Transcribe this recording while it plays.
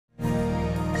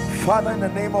Father, in the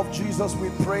name of Jesus,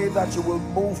 we pray that you will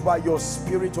move by your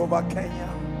spirit over Kenya.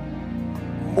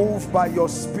 Move by your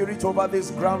spirit over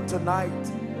this ground tonight.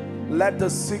 Let the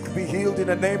sick be healed in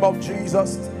the name of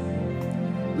Jesus.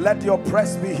 Let the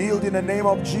oppressed be healed in the name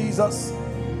of Jesus.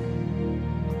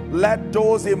 Let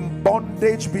those in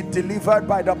bondage be delivered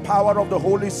by the power of the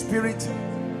Holy Spirit.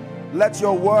 Let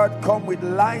your word come with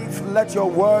life. Let your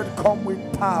word come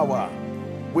with power.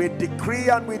 We decree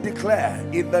and we declare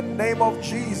in the name of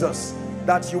Jesus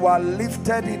that you are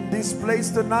lifted in this place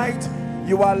tonight.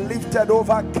 You are lifted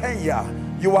over Kenya.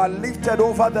 You are lifted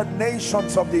over the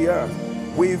nations of the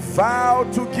earth. We vow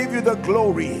to give you the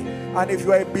glory. And if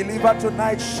you are a believer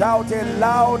tonight, shout a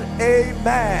loud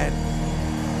amen.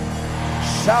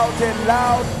 Shout a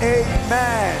loud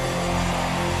amen.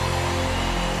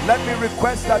 Let me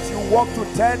request that you walk to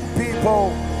 10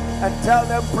 people and tell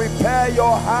them, prepare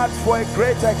your heart for a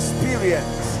great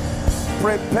experience.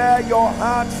 Prepare your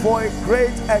heart for a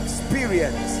great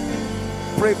experience.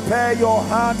 Prepare your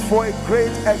heart for a great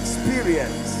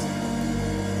experience.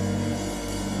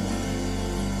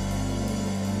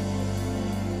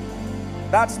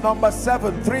 That's number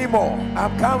 7. 3 more.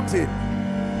 I'm counting.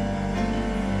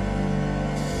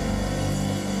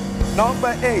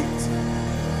 Number 8.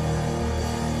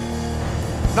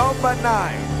 Number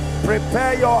 9.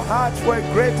 Prepare your heart for a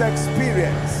great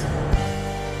experience.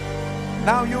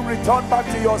 Now you return back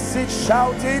to your seat,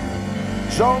 shouting,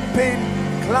 jumping,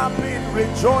 clapping,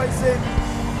 rejoicing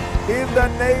in the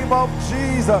name of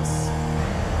Jesus.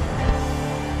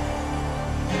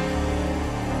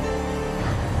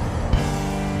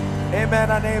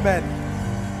 Amen and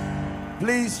amen.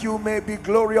 Please, you may be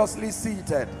gloriously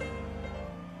seated.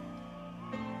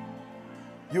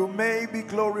 You may be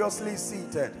gloriously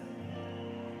seated.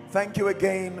 Thank you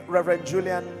again, Reverend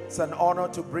Julian. It's an honor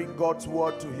to bring God's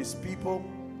word to his people.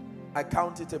 I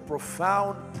count it a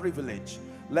profound privilege.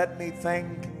 Let me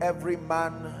thank every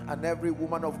man and every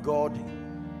woman of God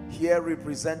here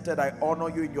represented. I honor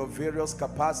you in your various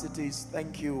capacities.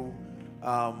 Thank you,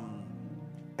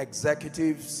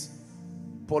 executives,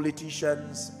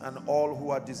 politicians, and all who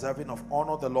are deserving of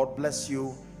honor. The Lord bless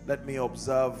you. Let me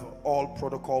observe all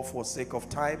protocol for sake of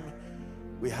time.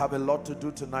 We have a lot to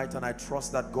do tonight, and I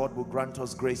trust that God will grant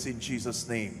us grace in Jesus'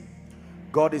 name.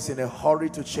 God is in a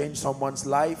hurry to change someone's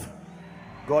life.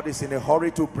 God is in a hurry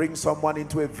to bring someone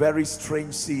into a very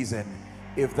strange season.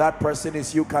 If that person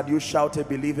is you, can you shout a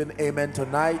believing amen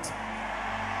tonight?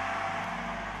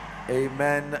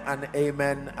 Amen and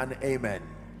amen and amen.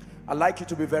 I'd like you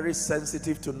to be very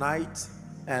sensitive tonight,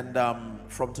 and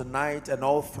from tonight and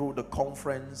all through the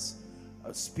conference,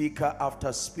 speaker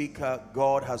after speaker,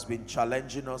 God has been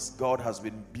challenging us. God has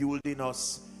been building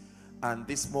us, and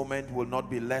this moment will not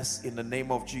be less in the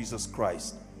name of Jesus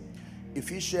Christ.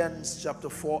 Ephesians chapter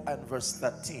 4 and verse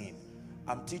 13.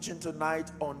 I'm teaching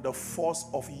tonight on the force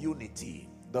of unity.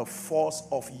 The force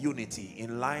of unity,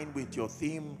 in line with your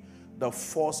theme, the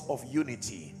force of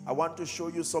unity. I want to show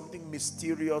you something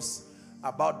mysterious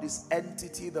about this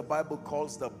entity the Bible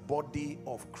calls the body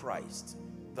of Christ.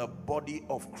 The body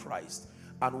of Christ.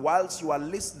 And whilst you are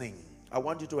listening, I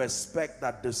want you to expect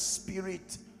that the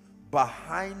spirit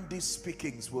behind these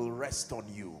speakings will rest on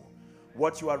you.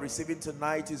 What you are receiving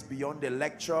tonight is beyond a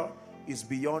lecture, is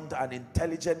beyond an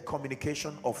intelligent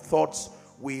communication of thoughts.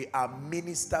 We are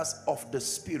ministers of the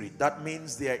spirit. That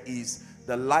means there is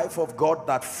the life of God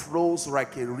that flows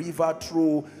like a river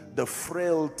through the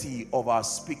frailty of our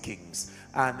speakings.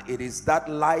 And it is that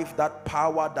life, that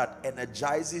power that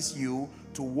energizes you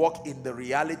to walk in the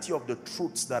reality of the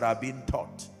truths that are being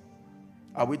taught.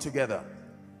 Are we together?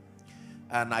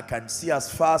 And I can see as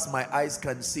far as my eyes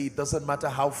can see. It doesn't matter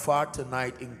how far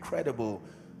tonight. Incredible,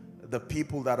 the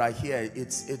people that are here.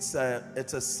 It's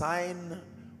a sign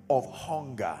of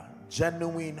hunger,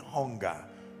 genuine hunger.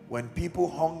 When people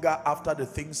hunger after the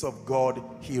things of God,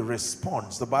 he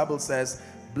responds. The Bible says,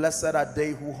 blessed are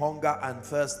they who hunger and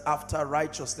thirst after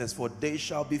righteousness, for they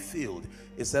shall be filled.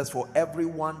 It says, for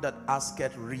everyone that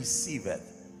asketh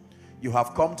receiveth. You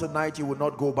have come tonight, you will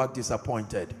not go back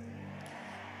disappointed.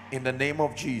 In the name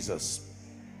of Jesus.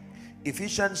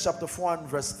 Ephesians chapter 4 and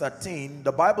verse 13,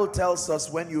 the Bible tells us,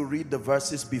 when you read the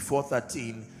verses before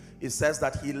 13, it says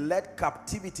that he led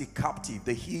captivity captive,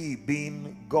 the he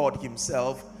being God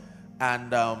himself,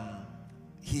 and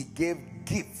he gave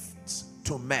gifts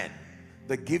to men.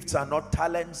 The gifts are not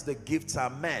talents, the gifts are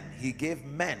men. He gave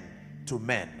men to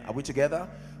men. Are we together?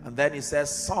 And then he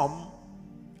says, some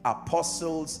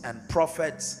apostles and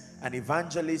prophets and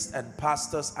evangelists and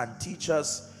pastors and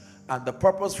teachers, and the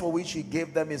purpose for which he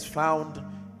gave them is found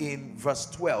in verse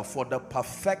 12, for the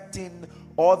perfecting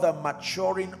or the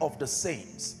maturing of the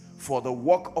saints, for the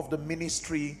work of the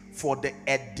ministry, for the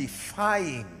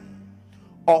edifying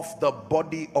of the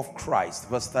body of Christ.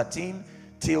 Verse 13,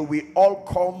 till we all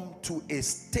come to a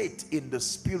state in the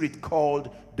spirit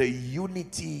called the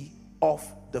unity of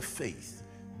the faith.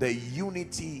 The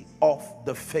unity of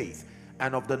the faith,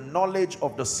 and of the knowledge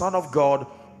of the Son of God,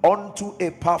 unto a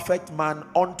perfect man,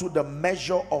 unto the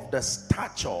measure of the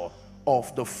stature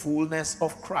of the fullness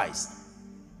of Christ.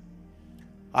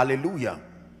 Hallelujah.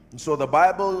 So the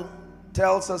Bible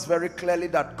tells us very clearly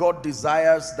that God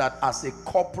desires that as a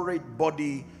corporate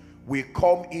body we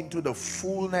come into the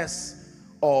fullness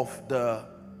of the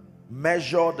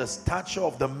measure, the stature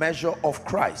of the measure of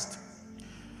Christ.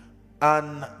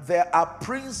 And there are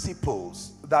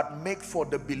principles that make for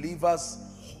the believer's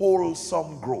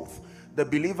wholesome growth. The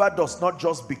believer does not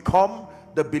just become,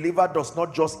 the believer does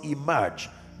not just emerge.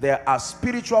 There are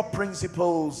spiritual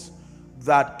principles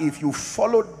that if you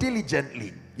follow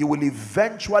diligently, you will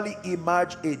eventually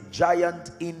emerge a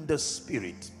giant in the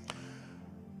spirit.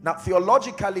 Now,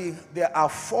 theologically, there are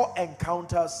 4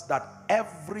 encounters that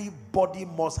everybody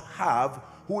must have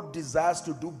who desires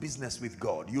to do business with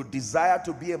God. You desire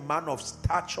to be a man of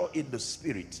stature in the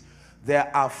spirit.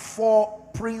 There are 4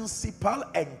 principal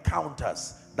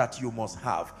encounters that you must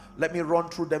have. Let me run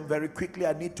through them very quickly.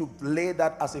 I need to lay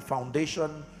that as a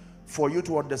foundation for you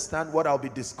to understand what I'll be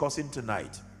discussing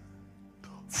tonight.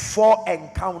 4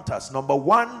 encounters. Number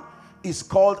 1 is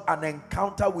called an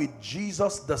encounter with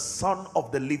Jesus, the Son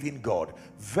of the living God.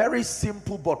 Very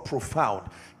simple but profound.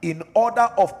 In order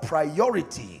of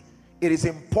priority, it is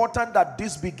important that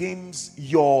this begins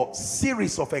your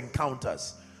series of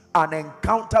encounters. An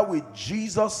encounter with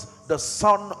Jesus, the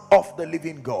Son of the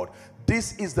living God.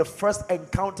 This is the first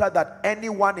encounter that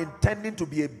anyone intending to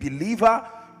be a believer,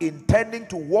 intending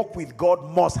to walk with God,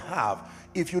 must have.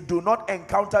 If you do not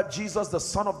encounter Jesus, the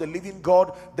Son of the living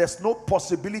God, there's no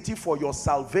possibility for your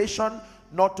salvation,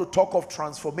 not to talk of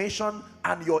transformation,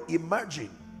 and your emerging.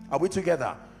 Are we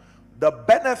together? The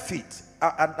benefit,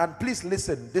 and please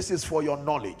listen, this is for your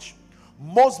knowledge.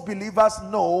 Most believers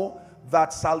know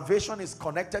that salvation is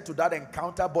connected to that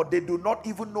encounter, but they do not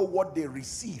even know what they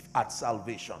receive at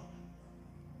salvation.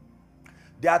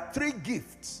 There are 3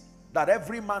 gifts that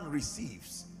every man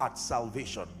receives at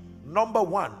salvation. Number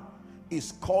 1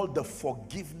 is called the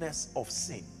forgiveness of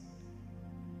sin.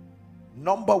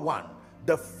 Number 1,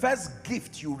 the first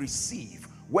gift you receive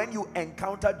when you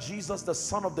encounter Jesus, the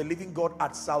Son of the living God,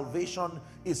 at salvation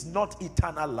is not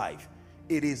eternal life.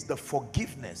 It is the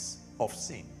forgiveness of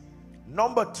sin.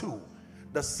 Number 2,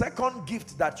 the second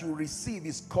gift that you receive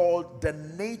is called the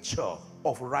nature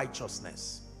of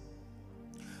righteousness.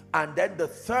 And then the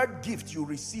third gift you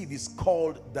receive is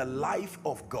called the life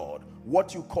of God,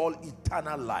 what you call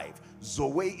eternal life.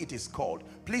 Zoe it is called.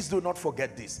 Please do not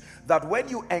forget this, that when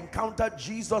you encounter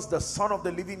Jesus, the Son of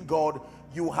the living God,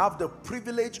 you have the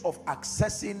privilege of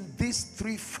accessing these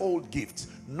 3-fold gifts.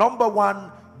 Number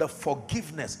 1, the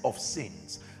forgiveness of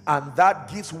sins. And that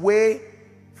gives way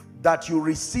that you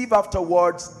receive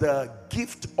afterwards the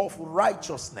gift of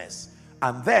righteousness.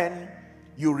 And then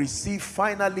you receive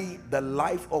finally the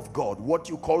life of God, what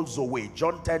you call Zoe.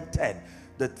 John 10:10.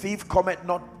 The thief cometh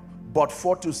not but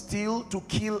for to steal, to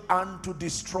kill, and to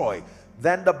destroy.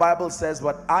 Then the Bible says,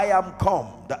 but I am come,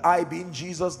 the I being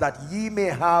Jesus, that ye may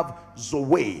have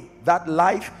Zoe, that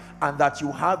life, and that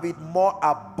you have it more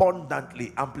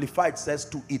abundantly. Amplified says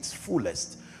to its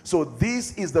fullest. So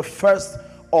this is the first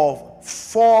of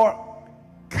 4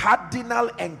 cardinal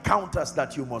encounters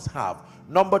that you must have.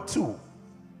 Number 2,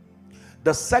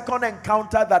 the second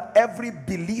encounter that every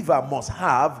believer must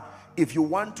have if you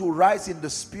want to rise in the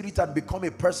spirit and become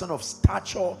a person of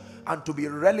stature and to be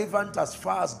relevant as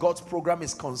far as God's program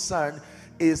is concerned,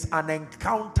 is an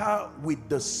encounter with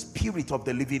the Spirit of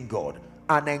the living God.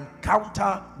 An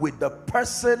encounter with the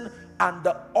person and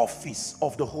the office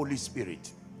of the Holy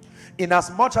Spirit.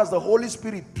 Inasmuch as the Holy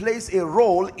Spirit plays a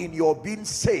role in your being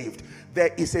saved,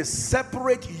 there is a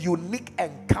separate, unique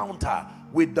encounter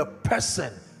with the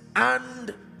person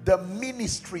and the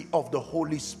ministry of the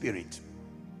Holy Spirit.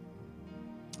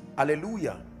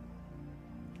 Hallelujah.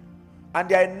 And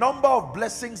there are a number of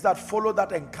blessings that follow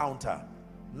that encounter.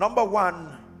 Number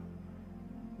 1,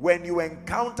 when you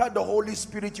encounter the Holy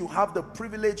Spirit, you have the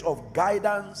privilege of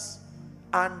guidance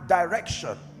and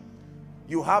direction.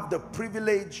 You have the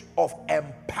privilege of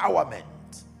empowerment,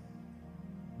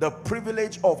 the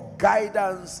privilege of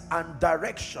guidance and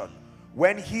direction.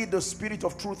 When he, the Spirit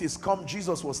of truth, is come,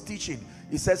 Jesus was teaching,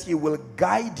 he says he will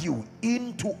guide you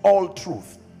into all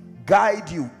truth. Guide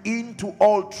you into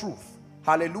all truth.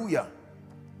 Hallelujah.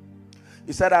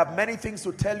 He said, I have many things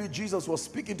to tell you. Jesus was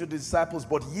speaking to the disciples,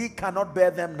 but ye cannot bear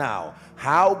them now.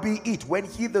 Howbeit, when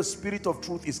he, the Spirit of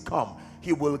truth, is come,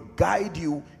 he will guide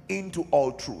you into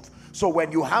all truth. So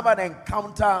when you have an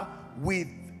encounter with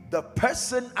the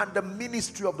person and the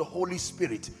ministry of the Holy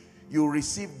Spirit, you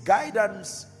receive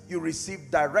guidance, you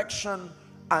receive direction,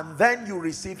 and then you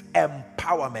receive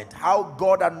empowerment. How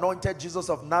God anointed Jesus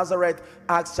of Nazareth,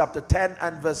 Acts chapter 10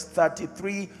 and verse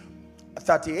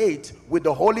 38, with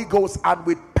the Holy Ghost and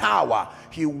with power.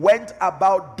 He went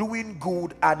about doing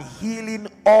good and healing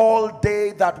all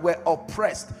they that were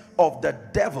oppressed of the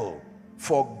devil,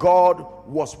 for God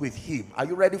was with him. Are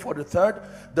you ready for the third?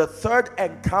 The third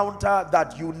encounter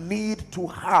that you need to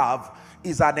have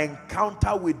is an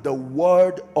encounter with the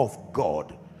Word of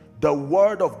God. The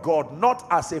Word of God, not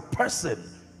as a person.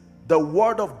 The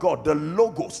Word of God, the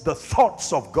Logos, the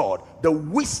thoughts of God, the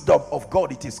wisdom of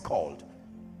God, it is called.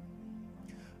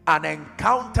 An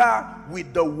encounter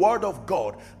with the Word of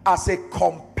God as a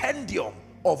compendium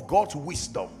of God's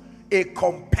wisdom, a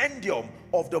compendium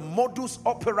of the modus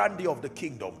operandi of the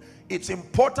kingdom. It's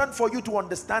important for you to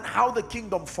understand how the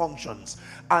kingdom functions,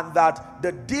 and that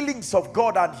the dealings of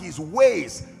God and his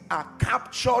ways are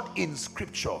captured in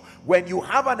scripture. When you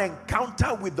have an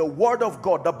encounter with the Word of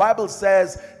God, the Bible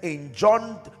says in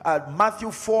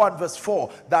Matthew 4 and verse 4,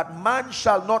 that man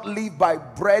shall not live by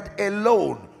bread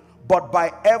alone, but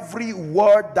by every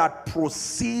word that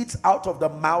proceeds out of the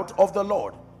mouth of the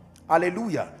Lord.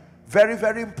 Hallelujah. Very,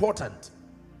 very important.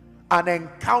 An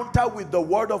encounter with the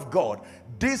Word of God.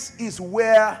 This is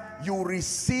where you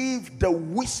receive the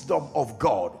wisdom of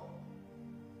God.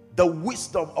 The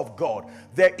wisdom of God.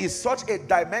 There is such a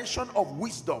dimension of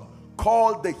wisdom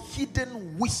called the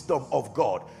hidden wisdom of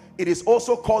God. It is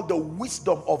also called the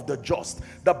wisdom of the just.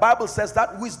 The Bible says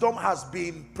that wisdom has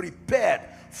been prepared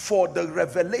for the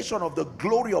revelation of the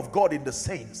glory of God in the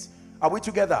saints. Are we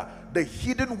together? The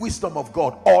hidden wisdom of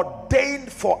God,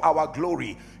 ordained for our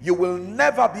glory. You will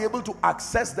never be able to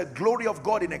access the glory of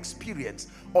God in experience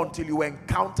until you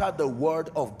encounter the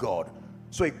Word of God.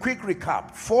 So a quick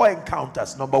recap: 4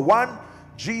 encounters. Number 1,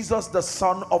 Jesus, the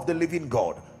Son of the living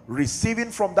God,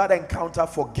 receiving from that encounter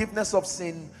forgiveness of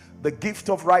sin, the gift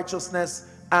of righteousness,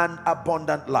 and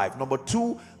abundant life. Number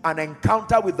 2, an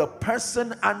encounter with the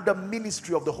person and the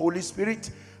ministry of the Holy Spirit,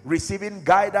 receiving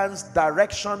guidance,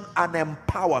 direction, and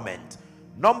empowerment.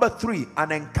 Number 3,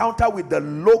 an encounter with the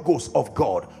Logos of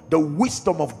God, the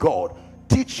wisdom of God,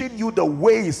 teaching you the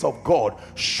ways of God,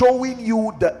 showing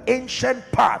you the ancient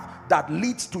path that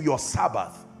leads to your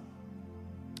Sabbath.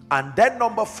 And then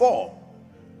number 4,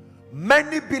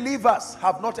 many believers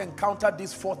have not encountered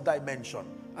this 4th dimension,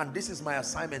 and this is my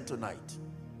assignment tonight.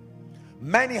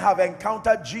 Many have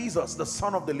encountered Jesus, the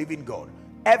Son of the living God,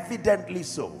 evidently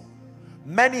so.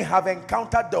 Many have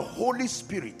encountered the Holy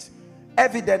Spirit,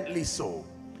 evidently so.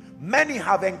 Many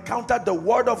have encountered the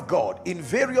Word of God in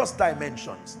various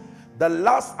dimensions. The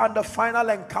last and the final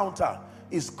encounter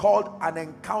is called an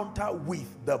encounter with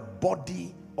the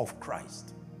body of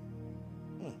Christ.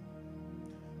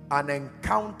 An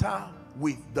encounter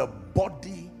with the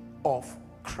body of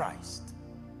Christ.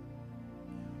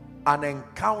 An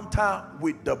encounter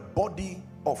with the body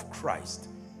of Christ.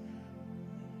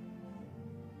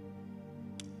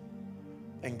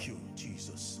 Thank you,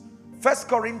 Jesus. 1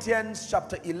 Corinthians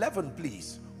chapter 11,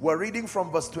 please. We're reading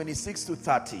from verse 26 to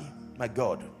 30. My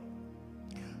God,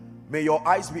 may your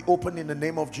eyes be open in the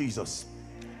name of Jesus.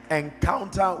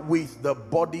 Encounter with the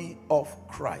body of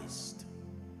Christ.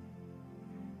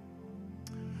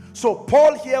 So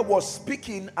Paul here was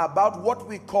speaking about what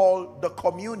we call the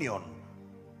communion,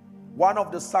 one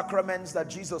of the sacraments that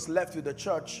Jesus left with the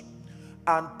church.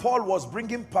 And Paul was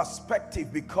bringing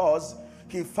perspective because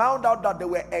he found out that they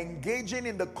were engaging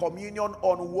in the communion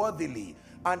unworthily,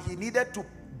 and he needed to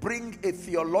bring a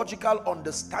theological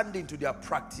understanding to their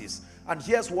practice. And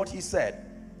here's what he said: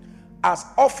 as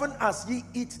often as ye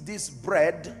eat this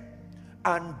bread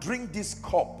and drink this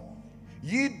cup,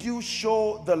 ye do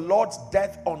show the Lord's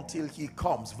death until he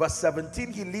comes. Verse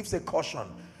 17, he leaves a caution.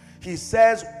 He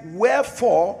says,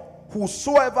 wherefore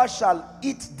whosoever shall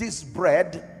eat this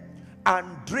bread and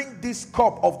drink this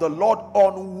cup of the Lord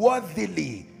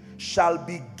unworthily shall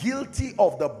be guilty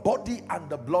of the body and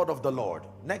the blood of the Lord.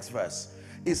 Next verse,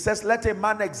 it says, let a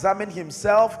man examine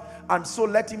himself, and so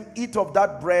let him eat of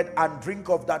that bread and drink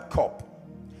of that cup.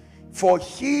 For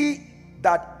he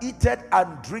that eateth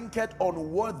and drinketh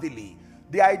unworthily.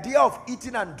 The idea of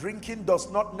eating and drinking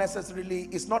does not necessarily,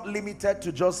 is not limited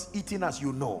to just eating as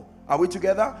you know. Are we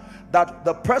together? That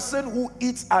the person who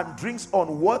eats and drinks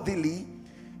unworthily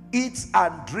eats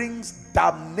and drinks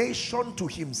damnation to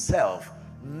himself,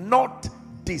 not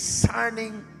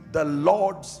discerning the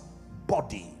Lord's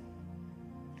body.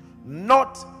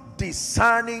 Not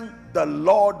discerning the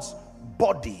Lord's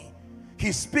body.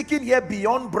 He's speaking here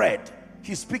beyond bread.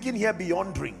 He's speaking here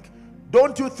beyond drink.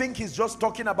 Don't you think he's just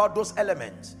talking about those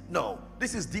elements? No,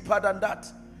 this is deeper than that.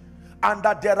 And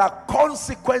that there are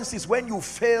consequences when you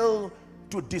fail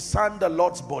to discern the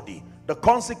Lord's body. The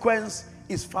consequence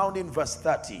is found in verse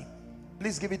 30.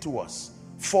 Please give it to us.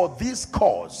 For this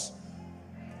cause,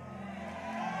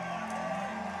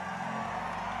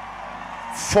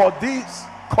 for this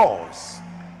cause,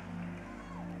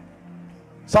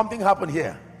 something happened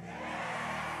here.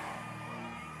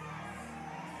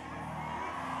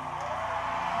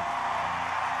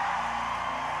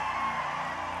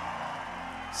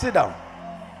 Sit down.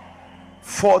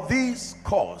 For this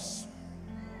cause,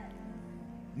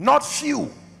 not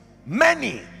few,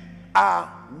 many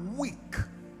are weak.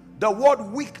 The word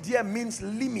weak there means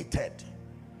limited,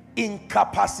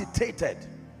 incapacitated.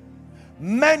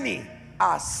 Many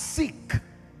are sick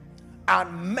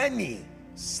and many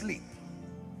sleep.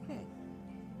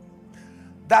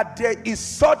 That there is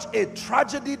such a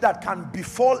tragedy that can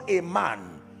befall a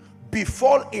man,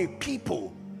 befall a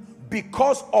people,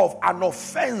 because of an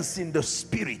offense in the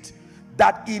spirit,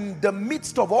 that in the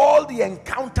midst of all the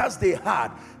encounters they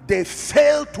had, they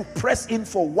failed to press in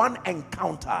for one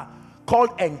encounter called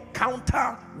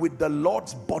encounter with the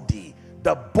Lord's body,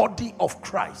 the body of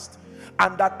Christ.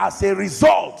 And that as a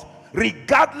result,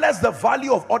 regardless the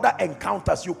value of other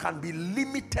encounters, you can be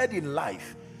limited in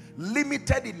life,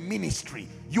 limited in ministry,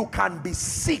 you can be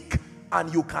sick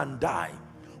and you can die.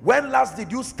 When last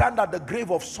did you stand at the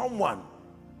grave of someone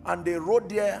and they wrote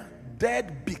there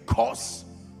dead because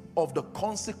of the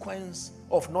consequence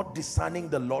of not discerning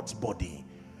the Lord's body?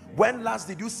 When last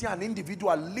did you see an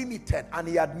individual limited and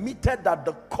he admitted that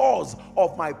the cause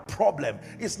of my problem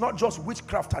is not just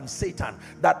witchcraft and Satan,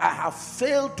 that I have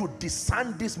failed to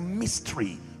discern this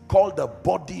mystery called the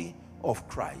body of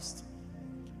Christ?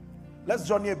 Let's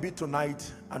journey a bit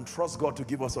tonight and trust God to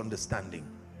give us understanding.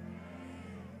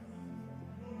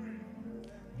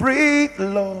 Breathe,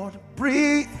 Lord,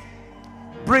 breathe.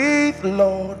 Breathe,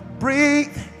 Lord,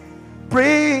 breathe.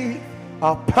 Breathe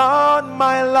upon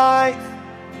my life.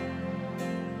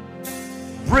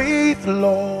 Breathe,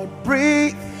 Lord,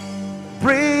 breathe.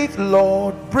 Breathe,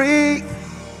 Lord, breathe.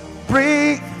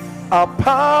 Breathe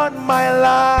upon my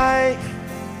life.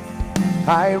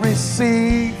 I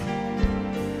receive,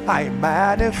 I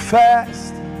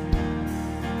manifest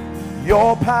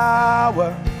your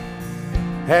power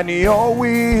and your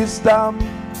wisdom,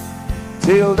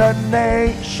 till the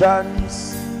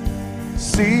nations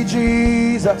see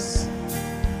Jesus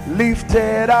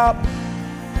lifted up,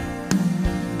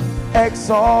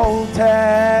 exalted.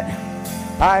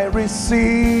 I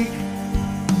receive,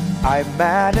 I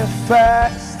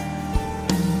manifest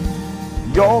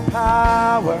your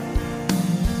power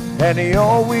and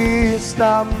your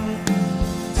wisdom,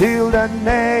 till the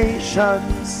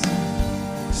nations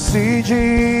see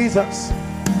Jesus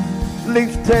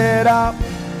lifted up,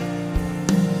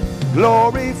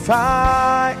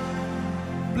 glorified.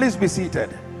 Please be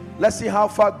seated. Let's see how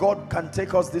far God can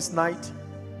take us this night.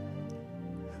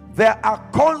 There are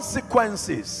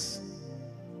consequences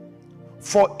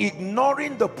for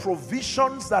ignoring the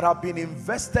provisions that have been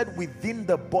invested within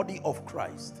the body of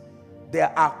Christ.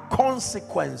 There are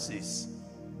consequences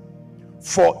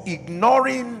for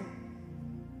ignoring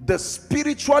the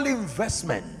spiritual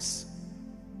investments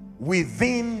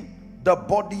within the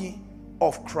body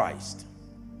of Christ.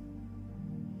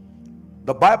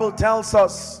 The Bible tells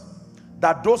us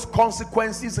that those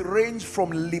consequences range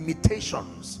from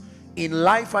limitations in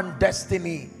life and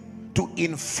destiny to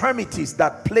infirmities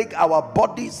that plague our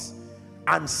bodies,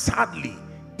 and sadly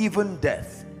even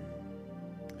death.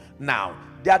 Now,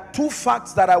 there are two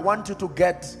facts that I want you to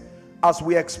get as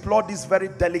we explore this very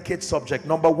delicate subject.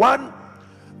 Number one,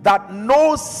 that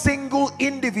no single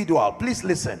individual, please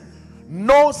listen,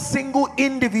 no single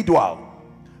individual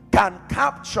can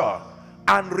capture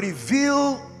and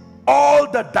reveal all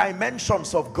the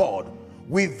dimensions of God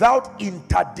without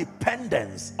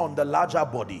interdependence on the larger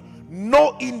body.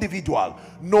 No individual,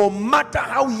 no matter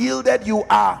how yielded you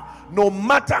are, no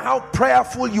matter how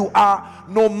prayerful you are,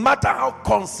 no matter how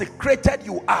consecrated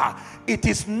you are, it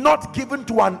is not given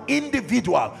to an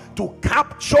individual to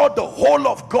capture the whole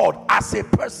of God as a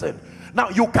person. Now,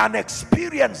 you can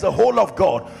experience the whole of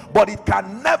God, but it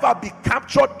can never be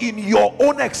captured in your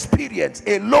own experience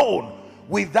alone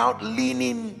without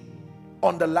leaning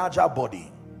on the larger body.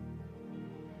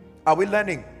 Are we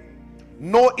learning?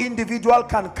 No individual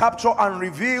can capture and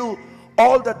reveal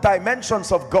all the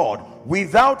dimensions of God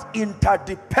without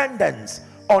interdependence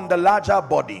on the larger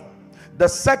body. The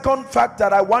second fact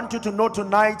that I want you to know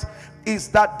tonight is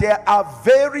that there are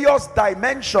various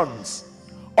dimensions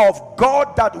of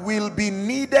God that will be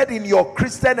needed in your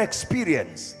Christian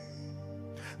experience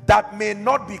that may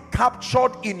not be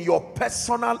captured in your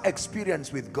personal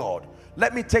experience with God.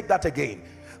 Let me take that again.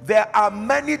 There are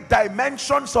many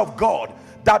dimensions of God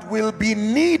that will be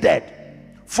needed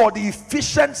for the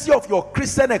efficiency of your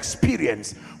Christian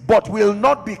experience, but will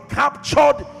not be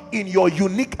captured in your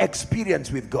unique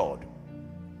experience with God.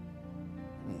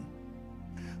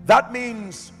 That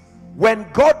means when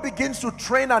God begins to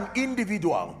train an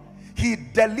individual, he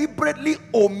deliberately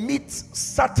omits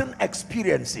certain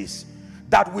experiences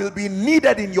that will be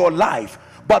needed in your life,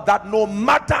 but that no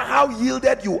matter how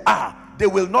yielded you are, they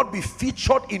will not be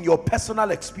featured in your personal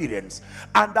experience.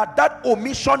 And that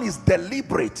omission is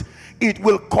deliberate. It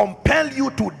will compel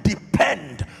you to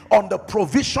depend on the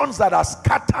provisions that are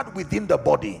scattered within the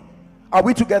body. Are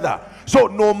we together? So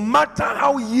no matter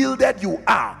how yielded you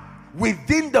are,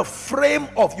 within the frame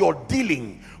of your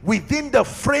dealing, within the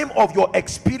frame of your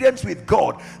experience with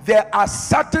God, there are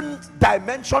certain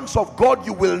dimensions of God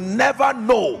you will never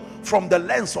know from the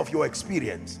lens of your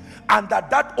experience, and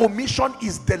that omission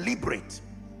is deliberate.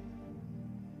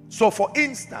 So for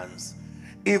instance,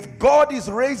 if God is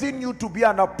raising you to be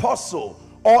an apostle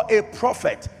or a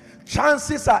prophet,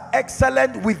 chances are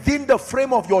excellent within the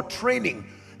frame of your training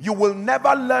you will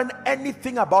never learn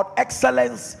anything about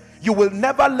excellence. You will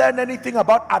never learn anything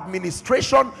about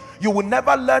administration. You will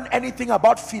never learn anything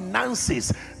about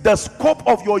finances. The scope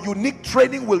of your unique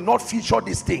training will not feature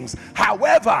these things.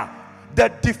 However, the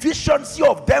deficiency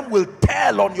of them will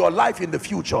tell on your life in the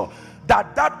future.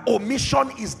 That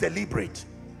omission is deliberate.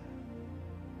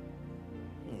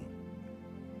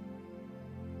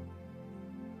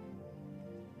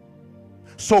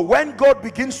 So when God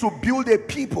begins to build a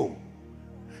people,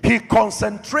 he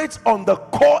concentrates on the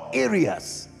core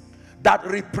areas that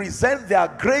represent their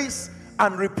grace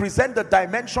and represent the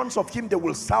dimensions of him they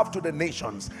will serve to the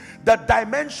nations. The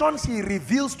dimensions he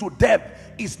reveals to them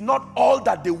is not all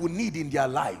that they will need in their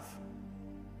life.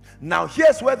 Now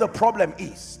here's where the problem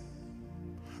is.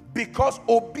 Because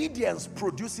obedience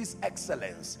produces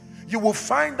excellence, you will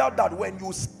find out that when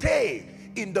you stay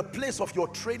in the place of your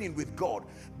training with God,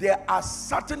 there are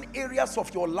certain areas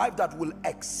of your life that will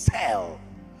excel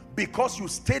because you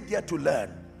stayed there to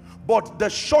learn. But the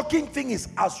shocking thing is,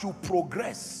 as you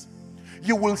progress,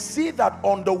 you will see that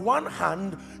on the one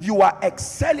hand, you are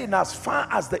excelling as far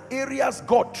as the areas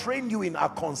God trained you in are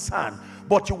concerned,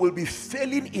 but you will be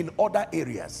failing in other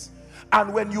areas.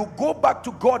 And when you go back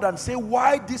to God and say,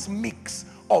 why this mix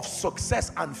of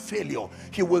success and failure,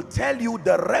 he will tell you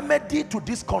the remedy to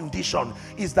this condition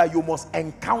is that you must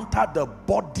encounter the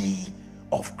body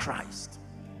of Christ.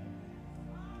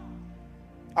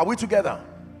 Are we together?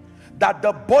 That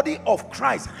the body of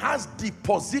Christ has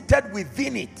deposited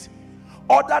within it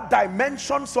other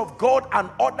dimensions of God and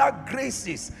other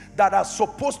graces that are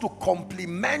supposed to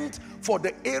complement for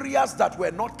the areas that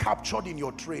were not captured in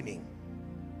your training.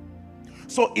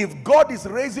 So if God is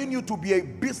raising you to be a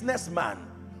businessman,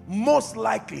 most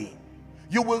likely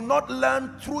you will not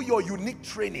learn through your unique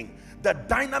training the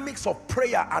dynamics of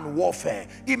prayer and warfare.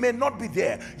 It may not be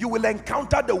there. You will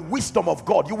encounter the wisdom of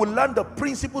God. You will learn the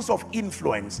principles of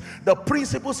influence, the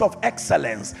principles of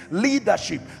excellence,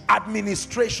 leadership,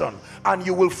 administration, and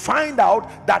you will find out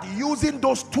that using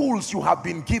those tools you have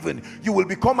been given, you will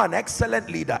become an excellent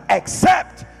leader.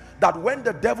 Except that when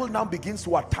the devil now begins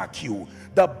to attack you,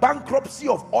 the bankruptcy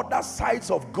of other sides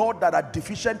of God that are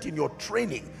deficient in your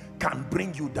training can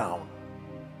bring you down.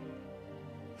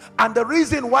 And the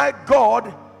reason why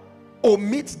God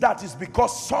omits that is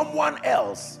because someone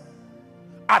else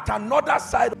at another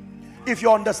side, if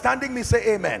you're understanding me,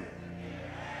 say amen.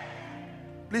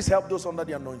 Please help those under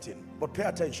the anointing, but pay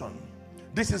attention.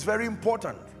 This is very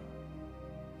important.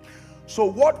 So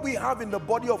what we have in the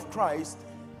body of Christ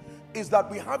is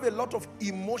that we have a lot of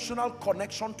emotional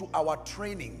connection to our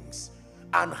trainings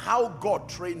and how God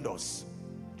trained us.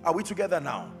 Are we together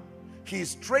now?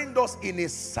 He's trained us in a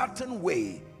certain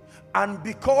way, and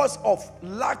because of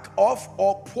lack of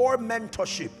or poor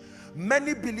mentorship,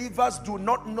 many believers do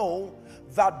not know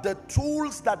that the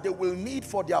tools that they will need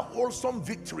for their wholesome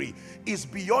victory is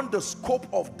beyond the scope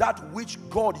of that which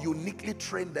God uniquely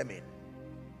trained them in.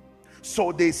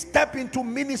 So they step into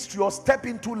ministry or step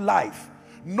into life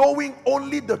knowing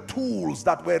only the tools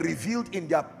that were revealed in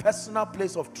their personal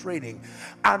place of training,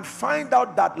 and find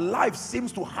out that life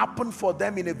seems to happen for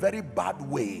them in a very bad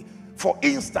way. For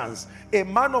instance, a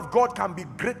man of God can be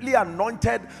greatly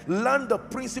anointed, learn the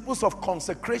principles of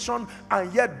consecration,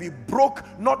 and yet be broke,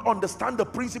 not understand the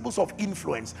principles of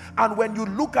influence. And when you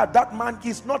look at that man,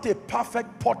 he's not a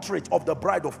perfect portrait of the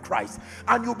bride of Christ.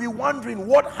 And you'll be wondering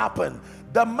what happened.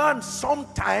 The man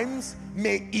sometimes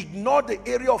may ignore the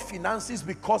area of finances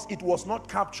because it was not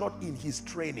captured in his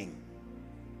training.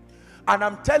 And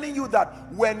I'm telling you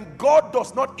that when God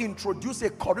does not introduce a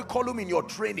curriculum in your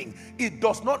training, it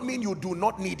does not mean you do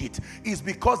not need it. It's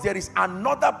because there is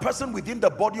another person within the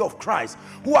body of Christ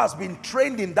who has been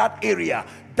trained in that area.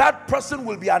 That person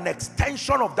will be an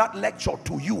extension of that lecture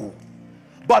to you.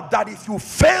 But that if you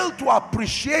fail to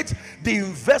appreciate the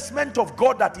investment of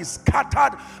God that is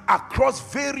scattered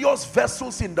across various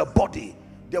vessels in the body,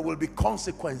 there will be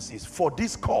consequences. For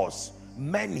this cause,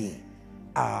 many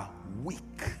are weak.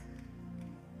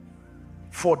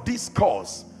 For this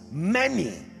cause,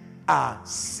 many are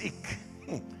sick.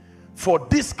 For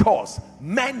this cause,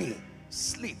 many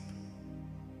sleep.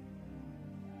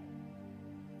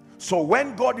 So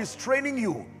when God is training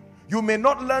you, you may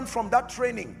not learn from that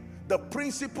training the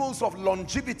principles of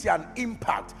longevity and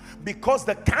impact, because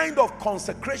the kind of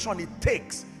consecration it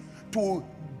takes to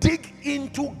dig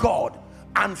into God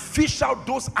and fish out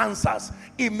those answers,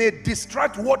 it may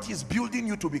distract what He's building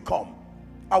you to become.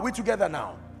 Are we together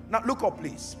now? Now look up,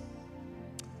 please.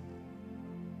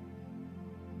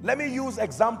 Let me use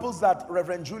examples that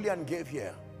Reverend Julian gave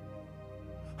here.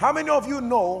 How many of you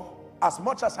know, as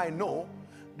much as I know,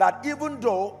 that even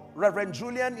though Reverend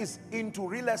Julian is into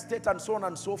real estate and so on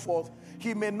and so forth,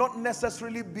 he may not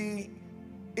necessarily be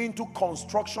into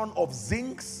construction of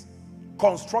zincs,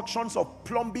 constructions of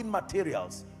plumbing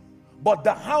materials, but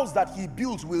the house that he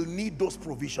builds will need those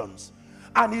provisions.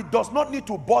 And he does not need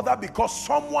to bother because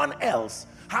someone else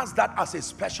has that as a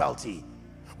specialty.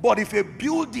 But if a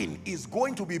building is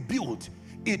going to be built,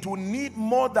 it will need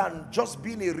more than just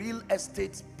being a real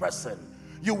estate person.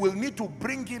 You will need to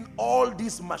bring in all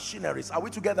these machineries. Are we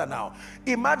together now?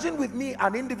 Imagine with me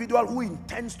an individual who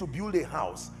intends to build a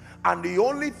house, and the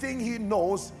only thing he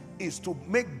knows is to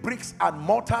make bricks and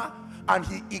mortar, and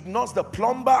he ignores the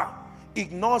plumber,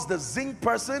 ignores the zinc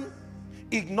person,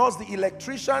 ignores the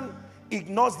electrician,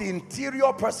 ignores the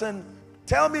interior person.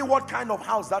 Tell me what kind of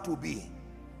house that will be.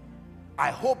 I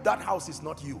hope that house is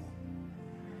not you.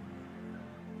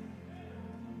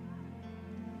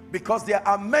 Because there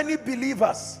are many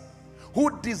believers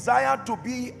who desire to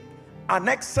be an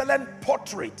excellent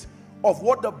portrait of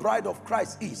what the bride of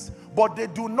Christ is, but they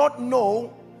do not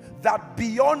know that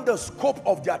beyond the scope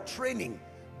of their training,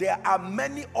 there are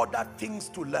many other things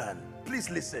to learn. Please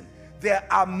listen. There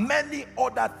are many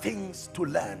other things to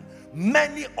learn.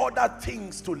 Many other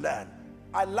things to learn.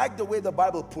 I like the way the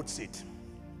Bible puts it.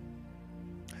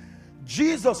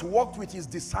 Jesus walked with his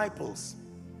disciples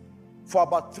for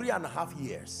about 3.5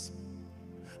 years,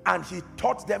 and he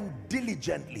taught them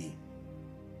diligently.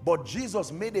 But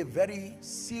Jesus made a very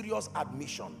serious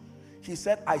admission. He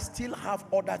said, I still have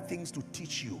other things to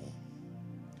teach you.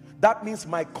 That means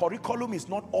my curriculum is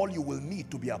not all you will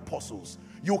need to be apostles.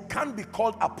 You can't be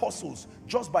called apostles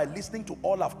just by listening to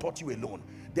all I've taught you alone.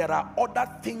 There are other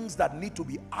things that need to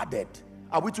be added.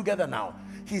 Are we together now?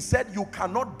 He said, you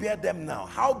cannot bear them now.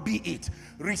 How be it?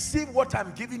 Receive what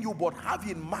I'm giving you, but have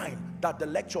in mind that the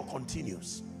lecture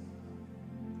continues.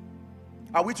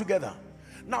 Are we together?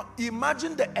 Now,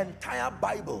 imagine the entire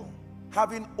Bible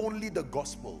having only the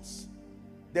Gospels.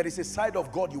 There is a side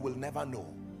of God you will never know.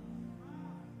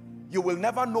 You will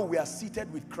never know we are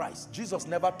seated with Christ. Jesus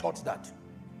never taught that.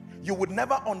 You would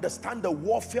never understand the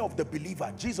warfare of the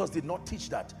believer. Jesus did not teach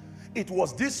that. It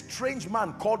was this strange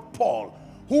man called Paul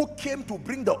who came to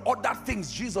bring the other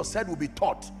things Jesus said will be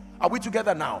taught. Are we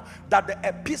together now? That the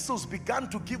epistles began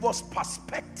to give us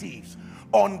perspectives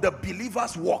on the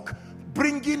believer's walk,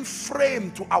 bringing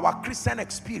frame to our Christian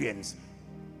experience.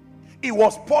 It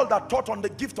was Paul that taught on the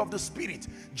gift of the Spirit.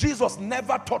 Jesus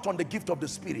never taught on the gift of the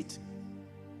Spirit.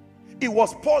 It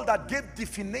was Paul that gave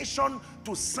definition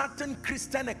to certain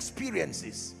Christian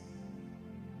experiences.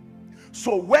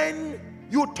 So when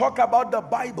you talk about the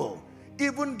Bible,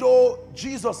 even though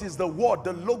Jesus is the Word,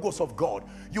 the Logos of God,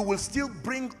 you will still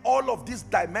bring all of these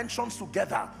dimensions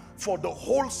together for the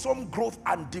wholesome growth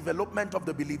and development of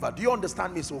the believer. Do you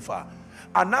understand me so far?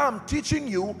 And now I'm teaching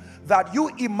you that you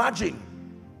imagine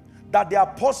that the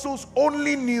apostles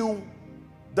only knew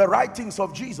the writings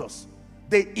of Jesus.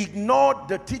 They ignored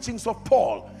the teachings of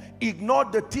Paul,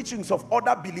 ignored the teachings of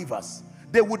other believers.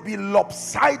 They would be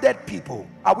lopsided people.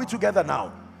 Are we together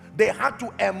now? They had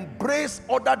to embrace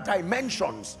other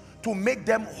dimensions to make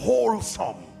them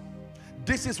wholesome.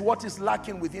 This is what is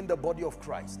lacking within the body of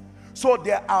Christ. So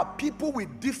there are people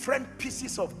with different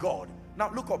pieces of God.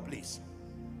 Now look up please.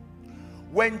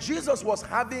 When Jesus was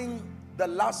having the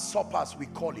Last Supper, as we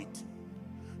call it,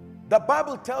 the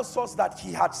Bible tells us that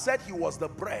he had said he was the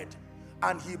bread,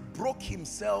 and he broke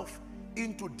himself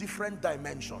into different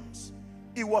dimensions.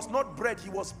 It was not bread he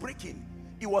was breaking,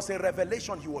 it was a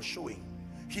revelation he was showing.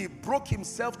 He broke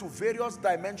himself to various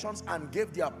dimensions and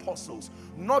gave the apostles.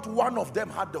 Not one of them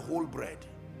had the whole bread.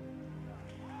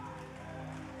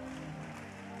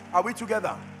 Are we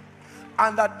together?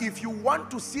 And that if you want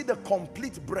to see the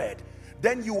complete bread,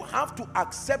 then you have to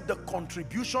accept the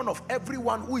contribution of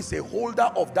everyone who is a holder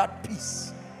of that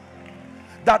piece.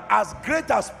 That as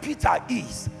great as Peter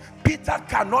is, Peter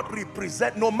cannot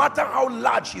represent, no matter how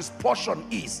large his portion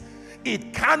is,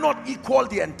 it cannot equal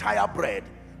the entire bread.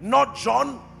 Not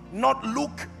John, not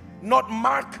Luke, not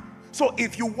Mark. So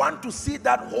if you want to see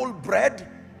that whole bread,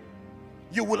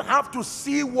 you will have to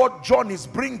see what John is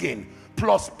bringing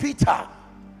plus Peter.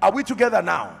 Are we together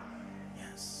now?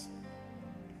 Yes.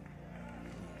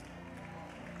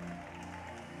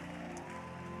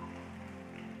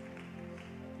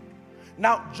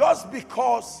 Now, just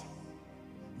because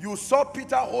you saw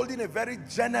Peter holding a very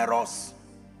generous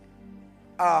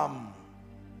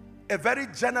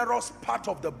part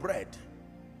of the bread,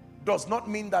 does not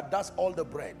mean that that's all the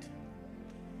bread.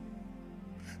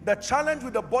 The challenge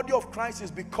with the body of Christ is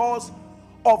because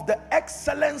of the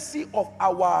excellency of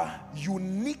our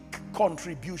unique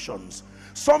contributions.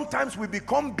 Sometimes we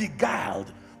become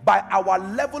beguiled by our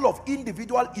level of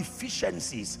individual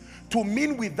efficiencies to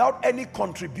mean without any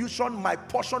contribution, my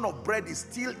portion of bread is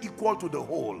still equal to the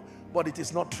whole. But it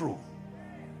is not true.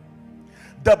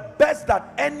 The best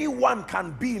that anyone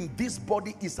can be in this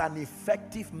body is an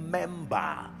effective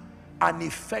member. An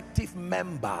effective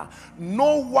member.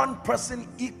 No one person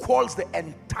equals the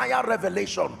entire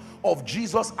revelation of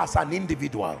Jesus as an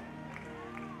individual.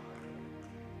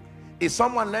 Is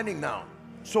someone learning now?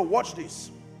 So watch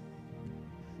this.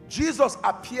 Jesus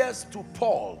appears to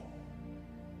Paul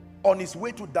on his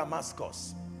way to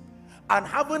Damascus, and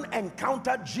having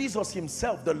encountered Jesus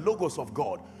himself, the Logos of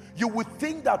God, you would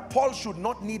think that Paul should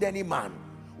not need any man.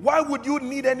 Why would you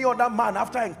need any other man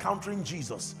after encountering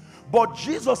Jesus? But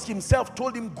Jesus himself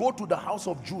told him, go to the house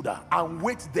of Judah and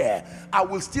wait there. I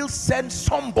will still send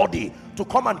somebody to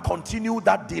come and continue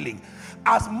that dealing.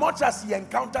 As much as he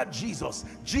encountered Jesus,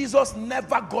 Jesus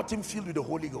never got him filled with the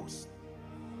Holy Ghost.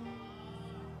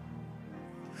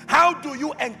 How do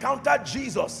you encounter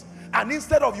Jesus and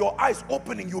instead of your eyes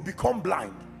opening, you become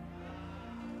blind?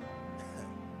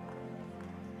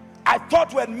 I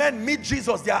thought when men meet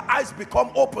Jesus, their eyes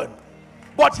become open.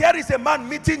 But here is a man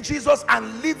meeting Jesus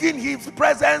and leaving his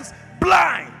presence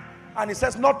blind. And he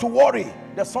says, not to worry.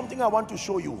 There's something I want to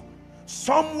show you.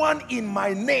 Someone in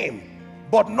my name,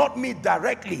 but not me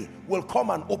directly, will come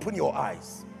and open your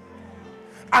eyes.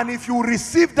 And if you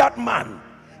receive that man,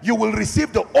 you will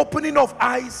receive the opening of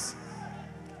eyes.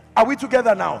 Are we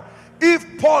together now? If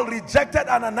Paul rejected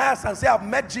Ananias and said, I've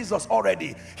met Jesus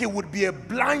already, he would be a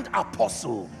blind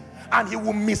apostle. And he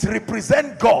will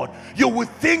misrepresent God. You would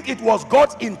think it was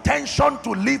God's intention to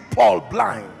leave Paul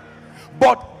blind.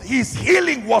 But his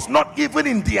healing was not even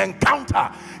in the encounter.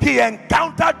 He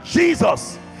encountered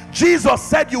Jesus. Jesus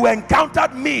said, you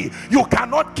encountered me. You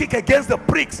cannot kick against the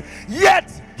pricks.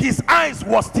 Yet his eyes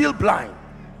were still blind.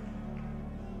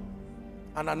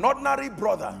 And an ordinary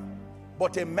brother,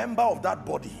 but a member of that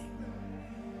body.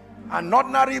 An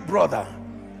ordinary brother,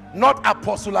 not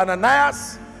Apostle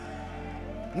Ananias,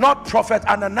 not Prophet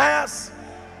Ananias,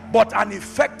 but an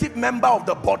effective member of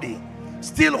the body,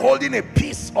 still holding a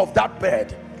piece of that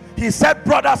bread. He said,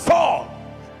 brother Saul,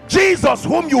 Jesus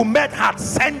whom you met had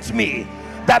sent me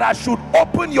that I should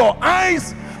open your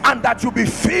eyes and that you be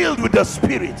filled with the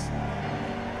Spirit.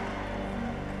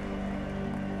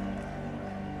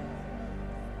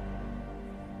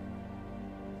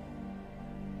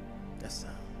 Yes, sir.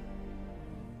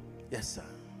 Yes, sir.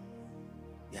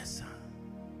 Yes, sir.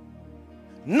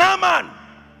 Naaman,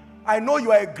 I know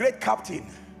you are a great captain,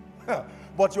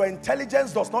 but your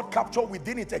intelligence does not capture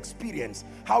within its experience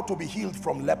how to be healed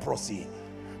from leprosy.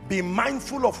 Be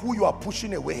mindful of who you are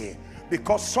pushing away,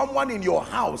 because someone in your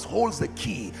house holds the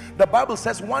key. The Bible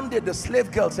says one day the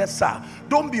slave girl says, sir,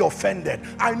 don't be offended.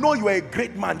 I know you are a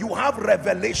great man. You have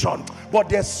revelation, but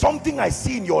there's something I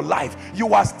see in your life.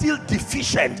 You are still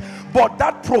deficient, but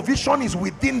that provision is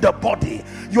within the body.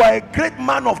 You are a great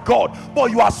man of God,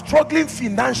 but you are struggling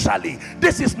financially.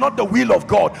 This is not the will of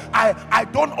God. I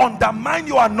don't undermine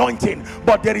your anointing,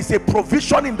 but there is a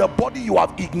provision in the body you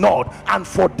have ignored. And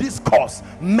for this cause,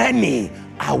 many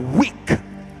are weak,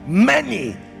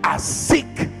 many are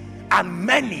sick, and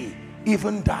many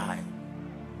even die.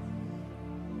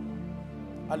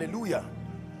 Hallelujah.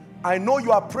 I know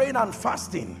you are praying and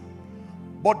fasting,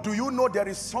 but do you know there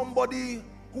is somebody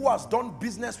who has done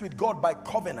business with God by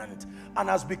covenant and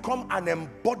has become an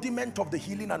embodiment of the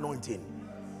healing anointing?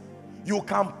 You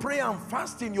can pray and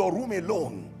fast in your room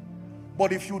alone,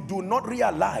 but if you do not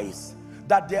realize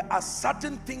that there are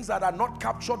certain things that are not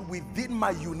captured within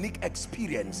my unique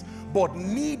experience but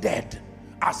needed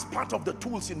as part of the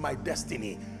tools in my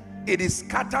destiny, it is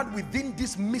scattered within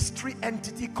this mystery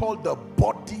entity called the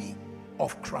body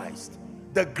of Christ.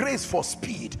 The grace for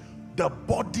speed, the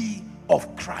body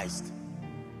of Christ.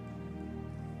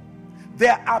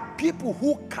 There are people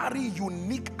who carry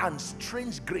unique and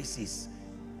strange graces.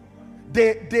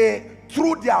 They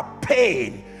through their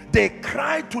pain, they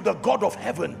cry to the God of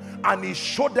heaven and he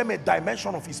showed them a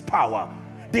dimension of his power.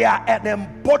 They are an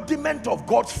embodiment of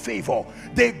God's favor.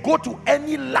 They go to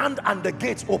any land and the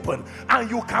gates open, and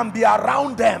you can be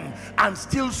around them and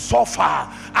still suffer,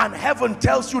 and heaven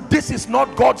tells you this is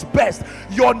not God's best.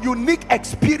 Your unique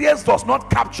experience does not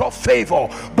capture favor,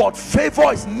 but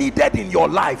favor is needed in your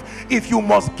life if you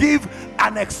must give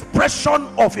an expression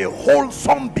of a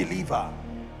wholesome believer.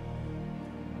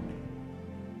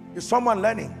 Is someone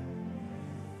learning?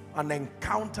 An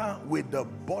encounter with the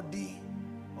body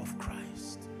of Christ.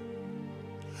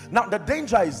 Now the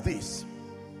danger is this: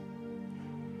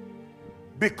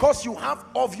 because you have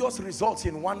obvious results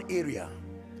in one area,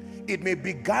 it may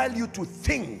beguile you to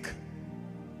think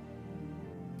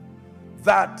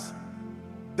that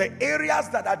the areas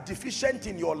that are deficient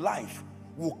in your life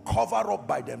will cover up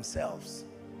by themselves.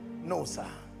 No, sir.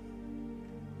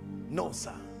 No,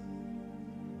 sir.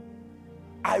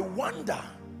 I wonder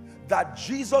that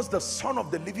Jesus, the Son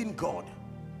of the living God,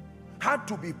 had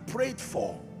to be prayed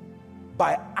for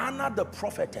by Anna the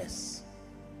prophetess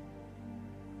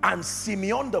and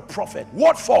Simeon the prophet.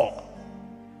 What for?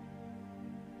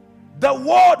 The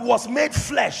word was made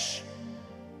flesh,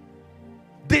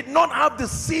 did not have the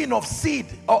sin of seed,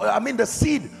 or the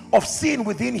seed of sin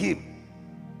within him,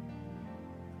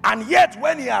 and yet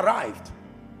when he arrived,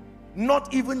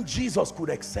 not even Jesus could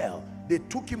excel. They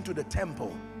took him to the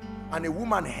temple, and a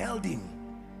woman held him,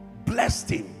 blessed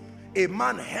him. A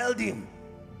man held him,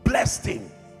 blessed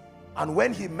him. And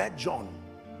when he met John,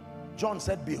 John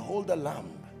said, "Behold the Lamb."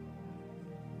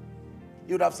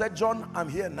 He would have said, "John, I'm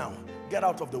here now. Get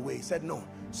out of the way." He said, "No,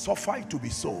 suffer it to be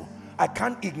so. I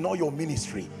can't ignore your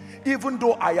ministry. Even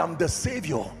though I am the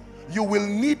Savior, you will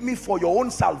need me for your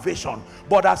own salvation.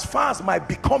 But as far as my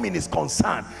becoming is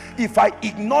concerned, if I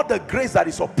ignore the grace that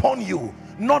is upon you,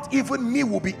 not even me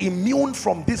will be immune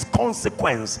from this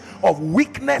consequence of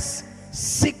weakness,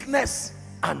 sickness,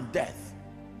 and death."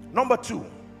 Number two,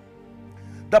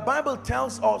 the Bible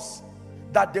tells us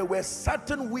that there were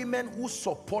certain women who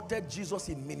supported Jesus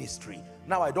in ministry.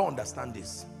 Now I don't understand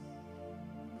this.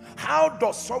 How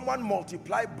does someone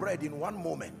multiply bread in one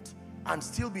moment and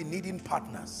still be needing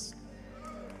partners?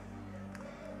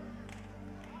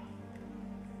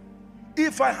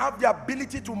 If I have the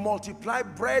ability to multiply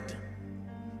bread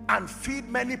and feed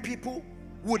many people,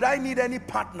 would I need any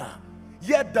partner?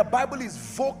 Yet the Bible is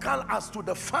vocal as to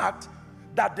the fact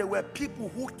that there were people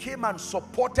who came and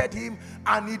supported him,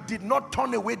 and he did not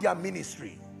turn away their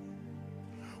ministry.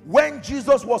 When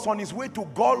Jesus was on his way to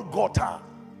Golgotha,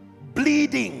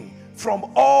 bleeding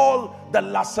from all the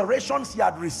lacerations he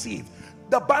had received,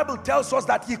 the Bible tells us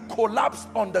that he collapsed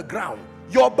on the ground.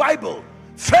 Your Bible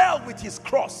fell with his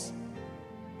cross.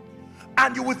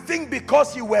 And you would think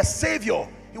because you were Savior,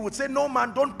 he would say, "No,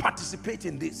 man, don't participate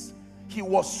in this." He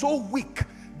was so weak,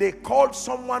 they called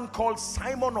someone called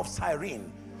Simon of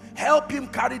Cyrene, help him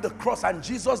carry the cross, and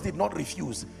Jesus did not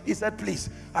refuse. He said, "Please,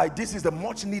 this is the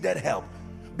much needed help."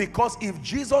 Because if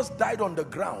Jesus died on the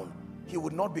ground, he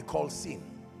would not be called sin.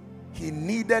 He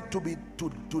needed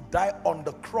to die on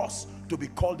the cross to be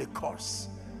called a curse.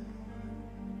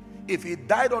 If he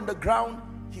died on the ground,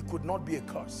 he could not be a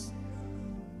curse.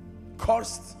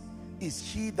 Cursed is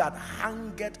he that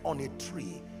hangeth on a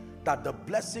tree, that the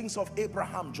blessings of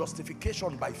Abraham,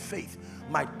 justification by faith,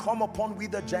 might come upon we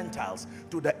the Gentiles,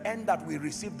 to the end that we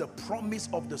receive the promise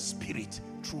of the Spirit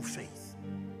through faith.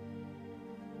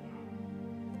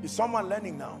 Is someone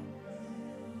learning now?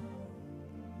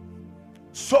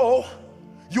 So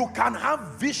you can have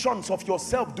visions of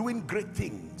yourself doing great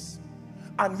things,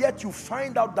 and yet you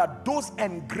find out that those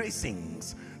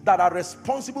engracings that are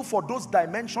responsible for those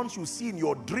dimensions you see in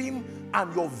your dream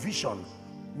and your vision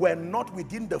were not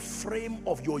within the frame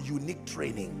of your unique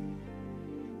training.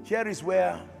 Here is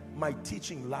where my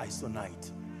teaching lies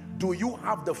tonight. Do you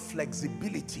have the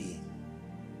flexibility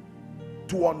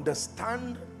to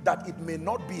understand that it may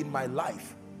not be in my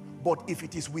life, but if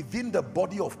it is within the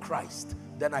body of Christ,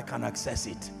 then I can access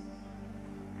it.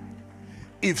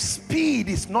 If speed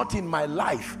is not in my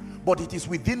life, but it is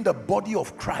within the body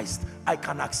of Christ, I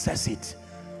can access it.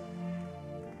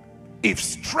 If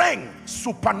strength,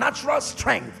 supernatural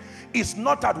strength, is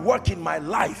not at work in my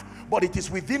life, but it is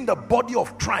within the body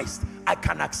of Christ, I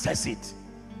can access it.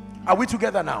 Are we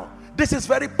together now? This is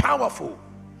very powerful.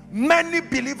 Many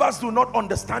believers do not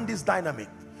understand this dynamic.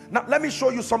 Now let me show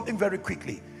you something very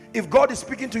quickly. If God is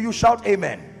speaking to you, shout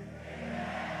amen.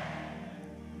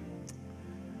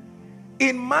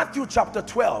 In Matthew chapter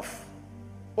 12,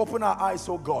 open our eyes,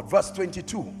 oh God, verse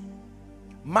 22.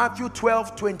 Matthew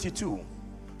 12, 22.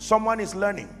 Someone is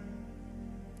learning.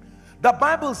 The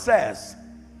Bible says,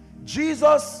 these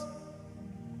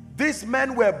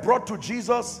men were brought to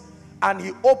Jesus, and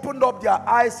he opened up their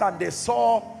eyes and they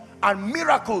saw, and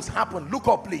miracles happened. Look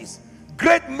up please.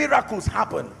 Great miracles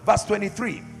happened. Verse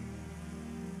 23.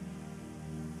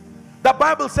 The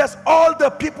Bible says all the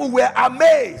people were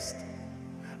amazed,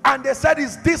 and they said,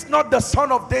 is this not the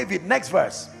son of David? Next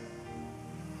verse.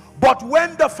 But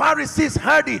when the Pharisees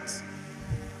heard it,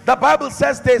 the Bible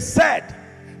says they said,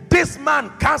 this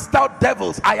man cast out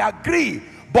devils. I agree,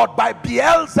 but by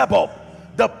Beelzebub,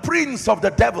 the prince of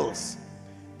the devils.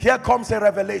 Here comes a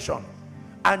revelation.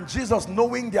 And Jesus,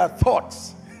 knowing their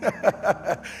thoughts,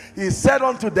 he said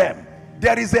unto them,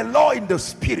 there is a law in the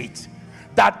spirit,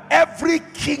 that every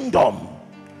kingdom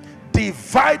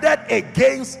divided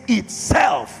against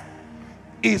itself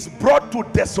is brought to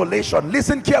desolation.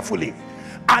 Listen carefully.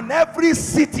 And every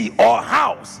city or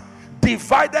house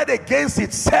divided against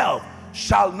itself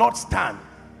shall not stand.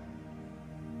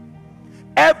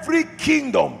 Every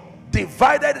kingdom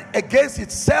divided against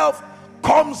itself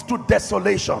comes to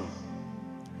desolation.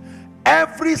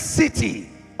 Every city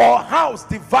or house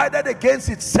divided against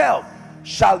itself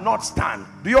shall not stand.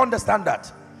 Do you understand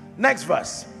that? Next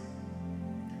verse.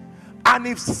 And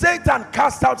if Satan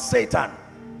cast out Satan,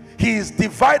 he is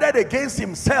divided against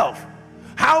himself.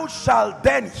 How shall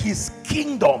then his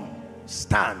kingdom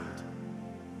stand?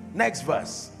 Next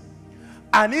verse.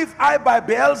 And if I by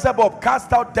Beelzebub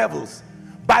cast out devils,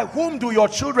 by whom do your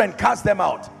children cast them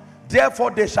out?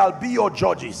 Therefore they shall be your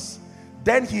judges.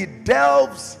 Then he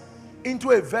delves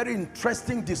into a very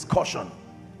interesting discussion.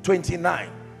 29.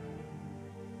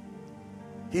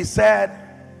 He said,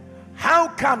 how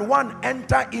can one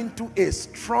enter into a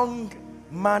strong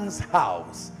man's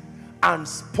house and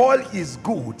spoil his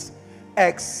goods,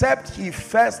 except he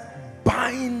first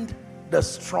bind the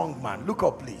strong man? Look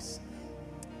up please.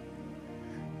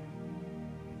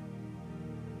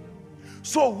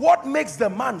 So what makes the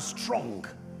man strong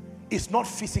is not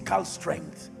physical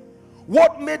strength.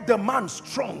 What made the man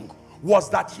strong was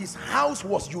that his house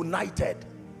was united.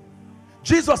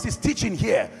 Jesus is teaching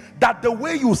here that the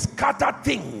way you scatter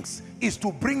things is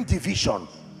to bring division.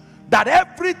 That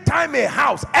every time a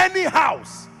house, any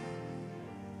house,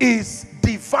 is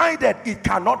divided, it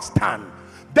cannot stand.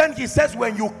 Then he says,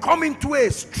 when you come into a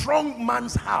strong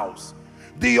man's house,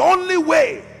 the only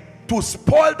way to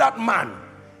spoil that man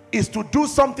is to do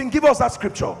something. Give us that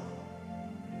scripture.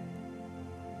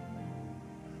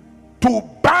 To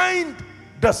bind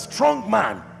the strong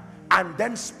man and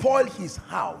then spoil his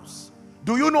house.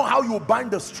 Do you know how you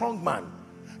bind the strong man?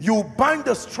 You bind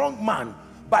the strong man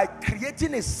by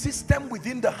creating a system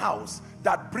within the house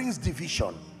that brings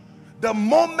division. The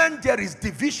moment there is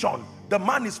division, the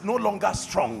man is no longer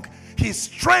strong. His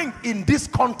strength in this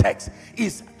context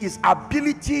is his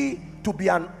ability to be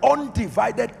an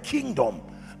undivided kingdom,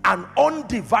 an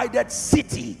undivided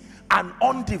city, an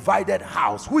undivided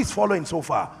house. Who is following so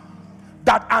far?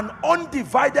 That an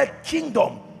undivided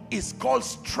kingdom is called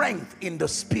strength in the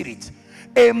spirit.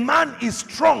 A man is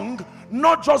strong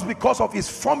not just because of his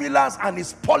formulas and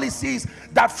his policies,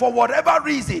 that for whatever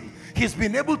reason he's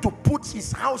been able to put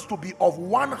his house to be of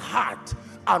one heart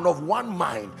and of one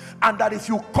mind, and that if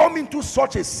you come into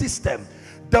such a system,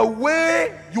 the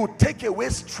way you take away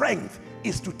strength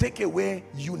is to take away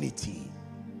unity.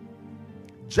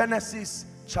 Genesis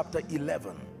chapter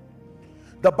 11.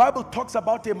 The Bible talks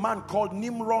about a man called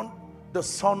Nimrod, the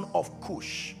son of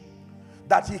Cush,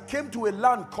 that he came to a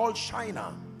land called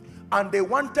Shinar, and they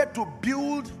wanted to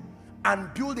build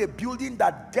a building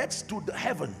that gets to the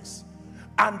heavens.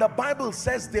 And the Bible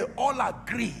says they all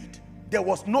agreed. There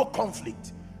was no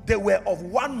conflict. They were of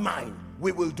one mind.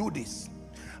 We will do this.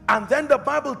 And then the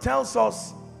Bible tells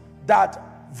us that,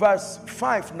 verse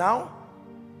 5 now,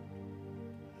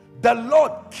 the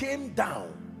Lord came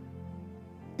down.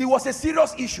 It was a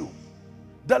serious issue.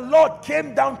 The Lord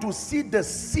came down to see the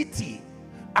city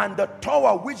and the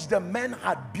tower which the men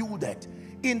had builded.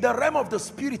 In the realm of the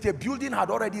spirit, a building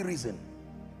had already risen.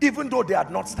 even though they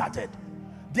had not started.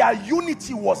 Their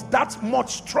unity was that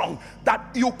much strong that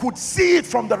you could see it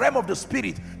from the realm of the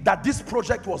spirit that this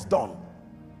project was done.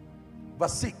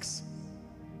 Verse 6.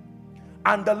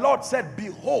 And the Lord said,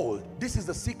 behold, this is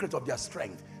the secret of their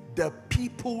strength. The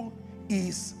people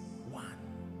is one.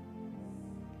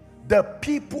 The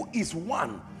people is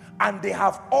one, and they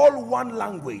have all one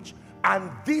language, and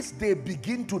this they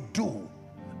begin to do,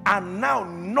 and now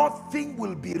nothing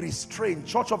will be restrained.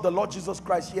 Church of the Lord Jesus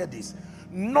Christ, hear this.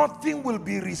 Nothing will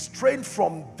be restrained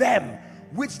from them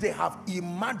which they have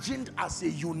imagined as a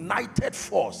united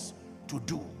force to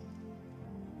do.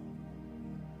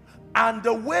 And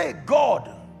the way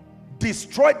God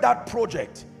destroyed that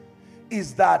project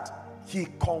is that he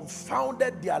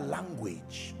confounded their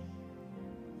language,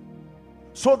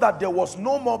 so that there was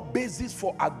no more basis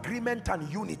for agreement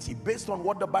and unity based on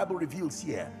what the Bible reveals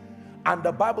here. And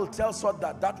the Bible tells us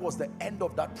that that was the end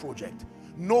of that project.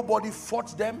 Nobody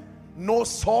fought them, no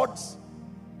swords.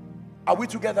 Are we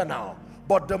together now?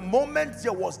 But the moment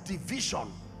there was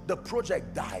division, the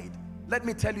project died. Let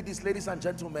me tell you this, ladies and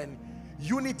gentlemen,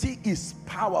 unity is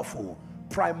powerful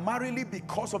primarily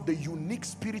because of the unique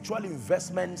spiritual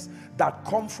investments that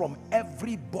come from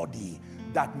everybody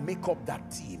that make up that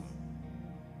team.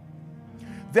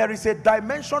 There is a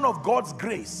dimension of God's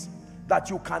grace that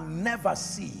you can never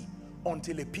see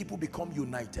until a people become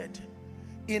united.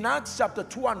 In Acts chapter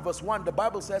 2 and verse 1, the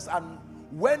Bible says, and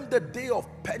when the day of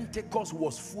Pentecost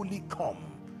was fully come,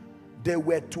 they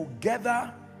were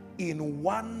together in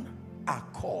one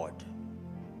accord.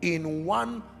 In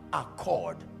one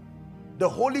accord. The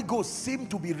Holy Ghost seemed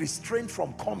to be restrained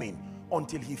from coming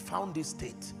until he found this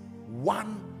state.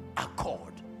 One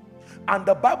accord. And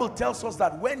the Bible tells us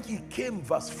that when he came,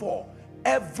 verse 4,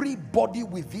 everybody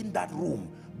within that room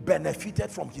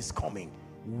benefited from his coming.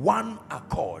 One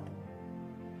accord.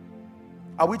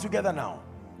 Are we together now?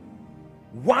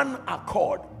 One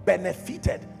accord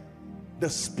benefited. The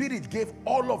Spirit gave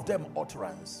all of them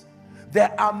utterance.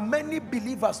 There are many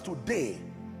believers today,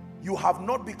 you have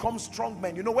not become strong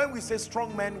men. You know, when we say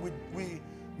strong men, we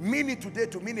mean it today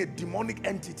to mean a demonic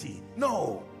entity.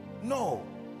 No, no.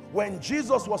 When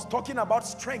Jesus was talking about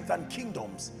strength and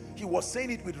kingdoms, he was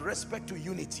saying it with respect to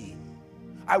unity.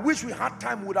 I wish we had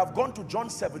time, we would have gone to John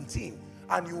 17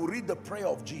 and you will read the prayer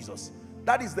of Jesus.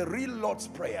 That is the real Lord's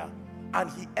prayer. And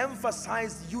he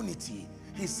emphasized unity.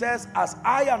 He says, as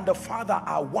I and the Father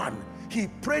are one. He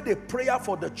prayed a prayer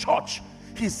for the church.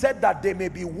 He said that they may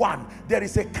be one. There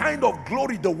is a kind of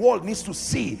glory the world needs to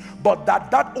see, but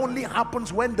that only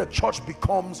happens when the church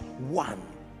becomes one.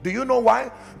 Do you know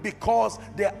why? Because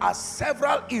there are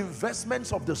several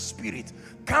investments of the Spirit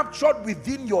captured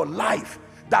within your life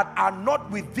that are not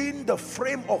within the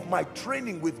frame of my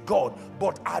training with God,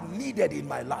 but are needed in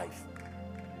my life.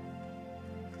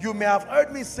 You may have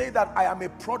heard me say that I am a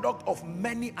product of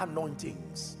many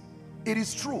anointings. It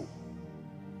is true.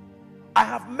 I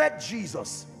have met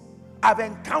Jesus. I've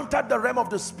encountered the realm of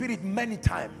the Spirit many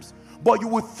times. But you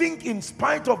would think in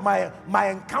spite of my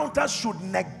encounters should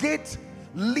negate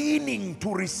leaning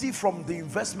to receive from the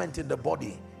investment in the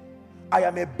body. I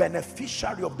am a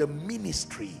beneficiary of the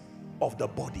ministry of the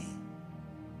body.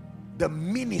 The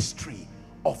ministry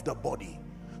of the body.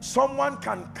 Someone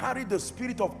can carry the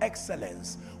spirit of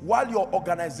excellence while your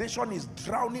organization is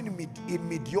drowning in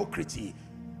mediocrity.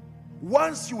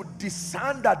 Once you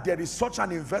discern that there is such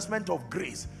an investment of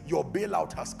grace, your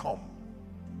bailout has come.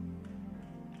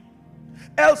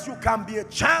 Else you can be a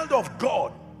child of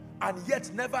God and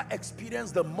yet never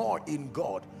experience the more in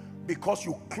God because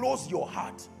you close your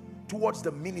heart towards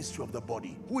the ministry of the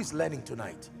body. Who is learning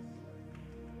tonight?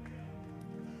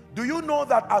 Do you know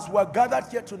that as we're gathered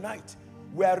here tonight,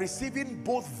 we are receiving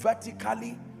both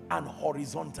vertically and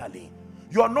horizontally?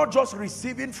 You are not just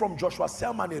receiving from Joshua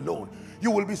Selman alone.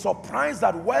 You will be surprised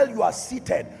that while you are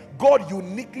seated, God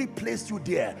uniquely placed you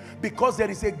there because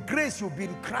there is a grace you've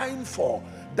been crying for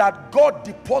that God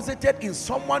deposited in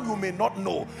someone you may not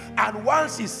know. And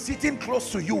once he's sitting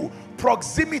close to you,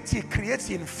 proximity creates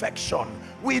infection.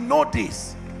 We know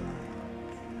this.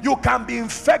 You can be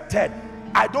infected.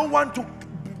 I don't want to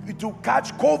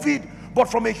catch COVID, but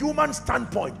from a human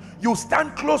standpoint, you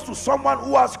stand close to someone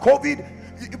who has COVID.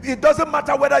 It doesn't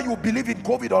matter whether you believe in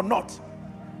COVID or not,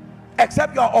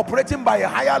 except you are operating by a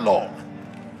higher law.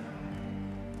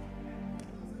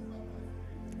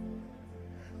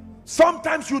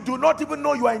 Sometimes you do not even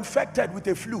know you are infected with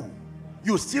a flu.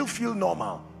 You still feel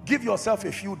normal. Give yourself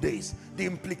a few days. The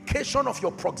implication of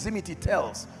your proximity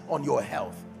tells on your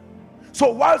health.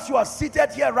 So whilst you are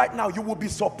seated here right now, you will be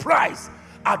surprised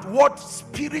at what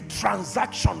spirit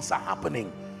transactions are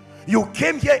happening. You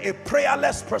came here a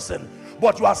prayerless person,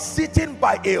 but you are sitting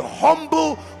by a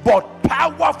humble but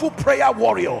powerful prayer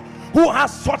warrior who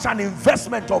has such an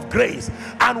investment of grace.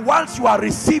 And once you are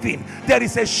receiving, there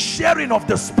is a sharing of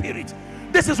the Spirit.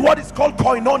 This is what is called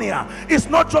koinonia. It's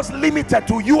not just limited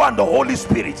to you and the Holy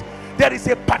Spirit. There is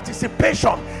a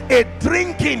participation, a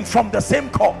drinking from the same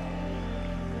cup.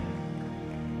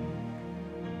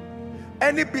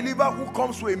 Any believer who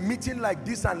comes to a meeting like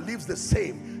this and lives the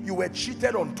same, you were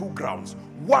cheated on two grounds.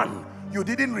 One, you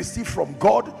didn't receive from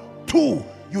God. Two,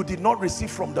 you did not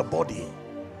receive from the body.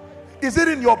 Is it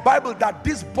in your Bible that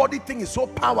this body thing is so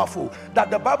powerful that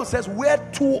the Bible says where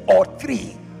two or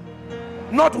three,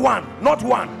 not one, not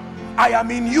one. I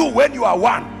am in you when you are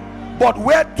one, but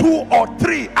where two or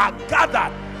three are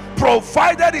gathered,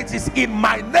 provided it is in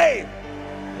my name.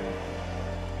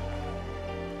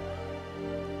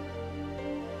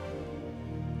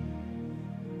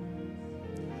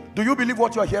 Do you believe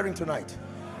what you are hearing tonight?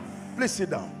 Please sit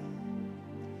down.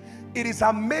 It is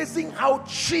amazing how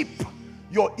cheap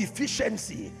your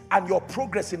efficiency and your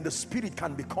progress in the Spirit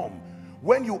can become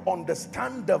when you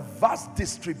understand the vast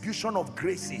distribution of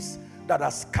graces that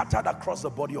are scattered across the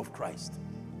body of Christ.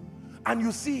 And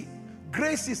you see,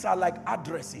 graces are like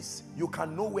addresses. You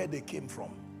can know where they came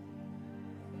from.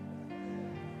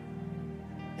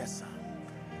 Yes, sir.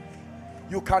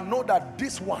 You can know that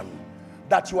this one,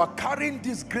 that you are carrying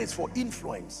this grace for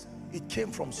influence, it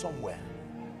came from somewhere.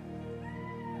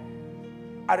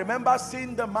 I remember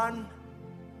seeing the man,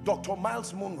 Dr.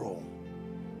 Miles Monroe,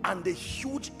 and the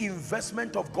huge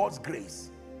investment of God's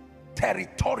grace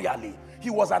territorially. He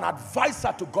was an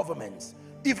advisor to governments,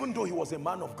 even though he was a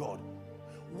man of God.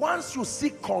 Once you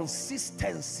see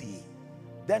consistency,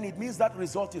 then it means that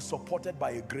result is supported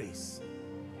by a grace.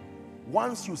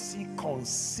 Once you see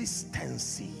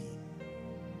consistency,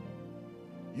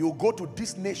 you go to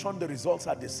this nation, the results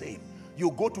are the same.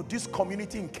 You go to this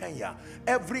community in Kenya,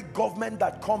 every government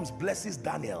that comes blesses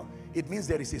Daniel. It means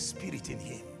there is a spirit in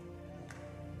him.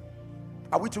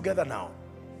 Are we together now?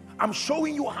 I'm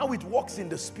showing you how it works in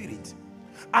the Spirit.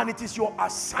 And it is your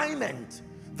assignment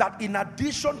that in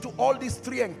addition to all these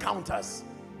three encounters,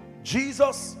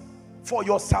 Jesus for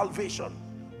your salvation,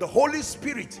 the Holy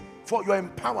Spirit for your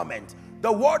empowerment,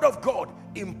 the Word of God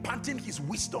imparting His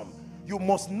wisdom, you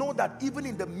must know that even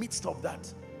in the midst of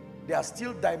that, there are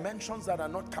still dimensions that are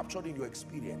not captured in your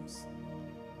experience.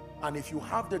 And if you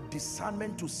have the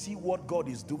discernment to see what God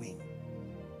is doing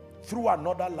through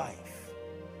another life,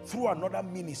 through another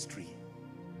ministry,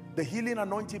 the healing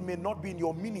anointing may not be in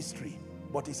your ministry,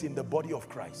 but it's in the body of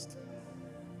Christ.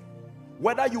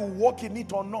 Whether you walk in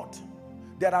it or not,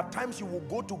 there are times you will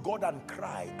go to God and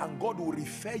cry, and God will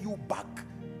refer you back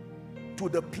to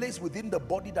the place within the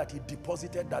body that He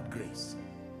deposited that grace.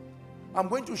 I'm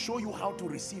going to show you how to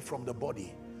receive from the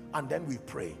body, and then we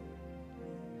pray.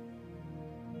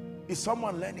 Is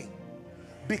someone learning?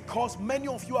 Because many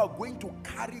of you are going to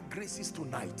carry graces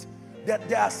tonight. There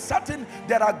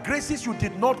are graces you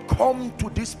did not come to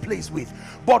this place with,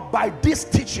 but by this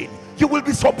teaching you will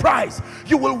be surprised.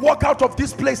 You will walk out of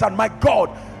this place and, my God,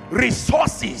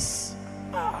 resources.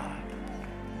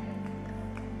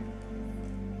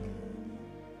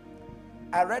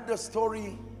 I read the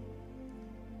story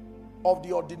of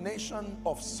the ordination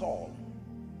of Saul,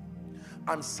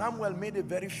 and Samuel made a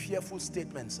very fearful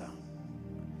statement, sir.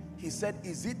 He said,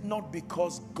 is it not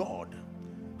because God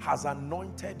has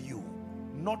anointed you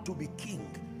not to be king,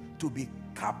 to be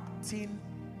captain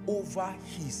over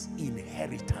his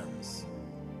inheritance?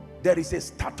 There is a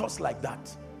status like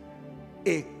that,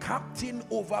 a captain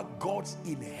over God's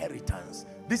inheritance.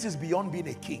 This is beyond being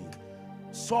a king.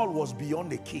 Saul was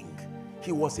beyond a king.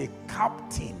 He was a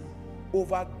captain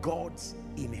over God's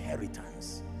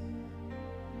inheritance.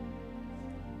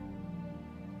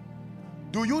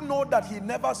 Do you know that he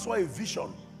never saw a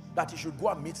vision that he should go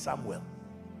and meet Samuel?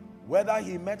 Whether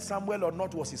he met Samuel or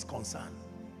not was his concern.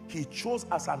 He chose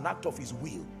as an act of his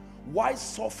will. Why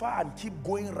suffer and keep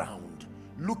going round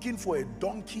looking for a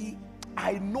donkey?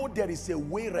 I know there is a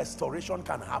way restoration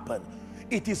can happen.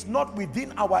 It is not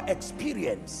within our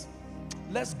experience.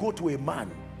 Let's go to a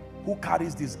man who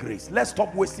carries this grace. Let's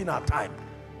stop wasting our time.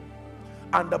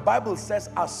 And the Bible says,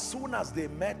 as soon as they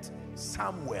met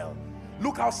Samuel,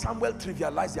 look how Samuel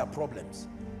trivialized their problems.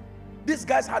 These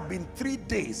guys had been 3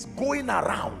 days going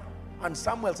around, and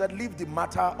Samuel said, leave the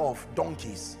matter of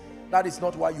donkeys. That is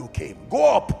not why you came.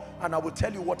 Go up and I will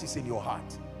tell you what is in your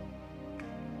heart.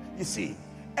 You see,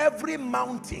 every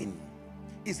mountain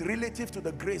is relative to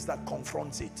the grace that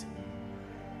confronts it.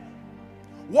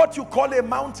 What you call a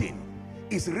mountain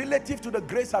is relative to the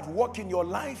grace at work in your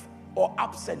life or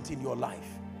absent in your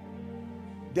life.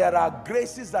 There are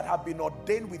graces that have been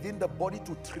ordained within the body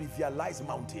to trivialize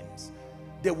mountains.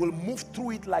 They will move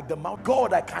through it like the mountain.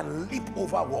 God, I can leap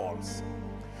over walls.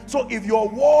 So if your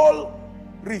wall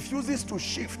refuses to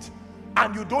shift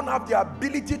and you don't have the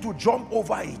ability to jump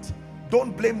over it,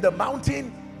 don't blame the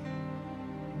mountain.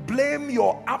 Blame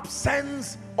your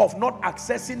absence of not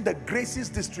accessing the graces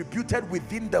distributed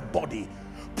within the body.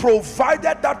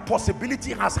 Provided that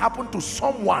possibility has happened to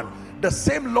someone, the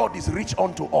same Lord is rich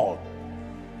unto all.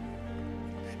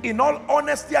 In all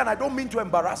honesty, and I don't mean to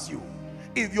embarrass you,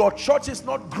 if your church is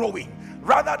not growing,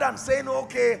 rather than saying,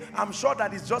 okay, I'm sure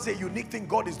that it's just a unique thing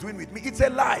God is doing with me, it's a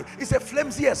lie. It's a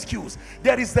flimsy excuse.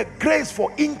 There is the grace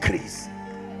for increase.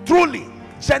 Truly,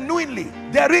 genuinely,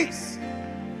 there is.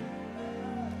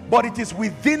 But it is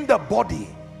within the body.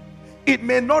 It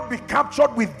may not be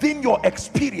captured within your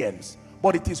experience,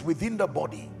 but it is within the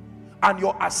body. And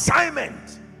your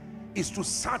assignment is to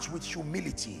search with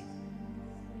humility.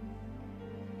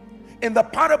 In the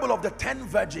parable of the 10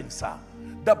 virgins,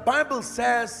 the Bible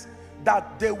says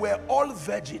that they were all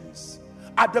virgins.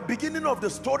 At the beginning of the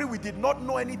story, we did not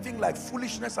know anything like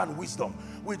foolishness and wisdom.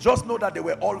 We just know that they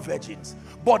were all virgins.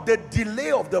 But the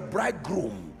delay of the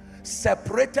bridegroom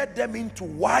separated them into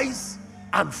wise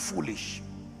and foolish.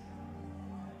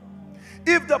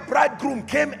 If the bridegroom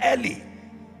came early,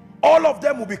 all of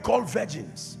them will be called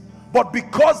virgins. But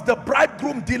because the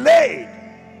bridegroom delayed,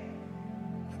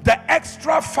 the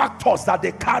extra factors that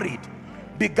they carried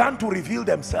began to reveal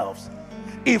themselves.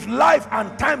 If life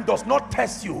and time does not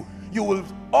test you, you will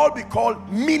all be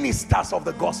called ministers of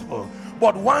the gospel.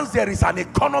 But once there is an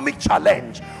economic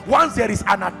challenge, once there is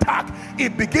an attack,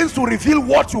 it begins to reveal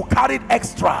what you carried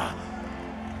extra.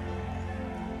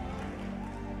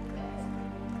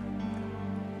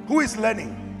 Who is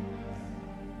learning?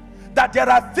 That there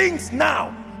are things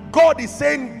now God is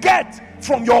saying, get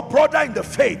from your brother in the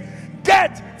faith,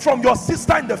 get from your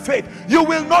sister in the faith. You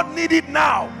will not need it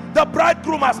now. The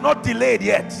bridegroom has not delayed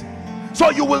yet. So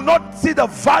you will not see the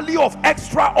value of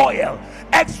extra oil,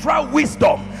 extra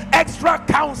wisdom, extra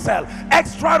counsel,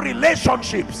 extra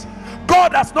relationships.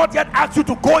 God has not yet asked you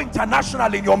to go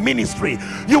international in your ministry.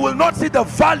 You will not see the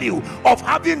value of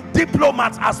having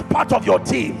diplomats as part of your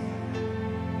team.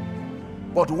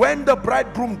 But when the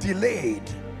bridegroom delayed,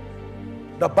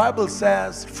 the Bible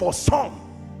says for some,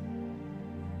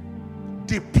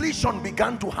 depletion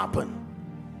began to happen.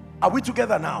 Are we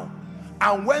together now?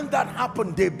 And when that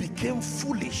happened, they became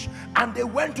foolish, and they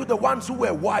went to the ones who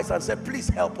were wise and said, please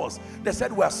help us. They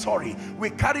said, we're sorry, we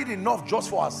carried enough just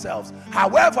for ourselves.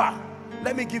 However,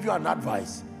 let me give you an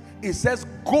advice. It says,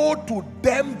 go to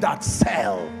them that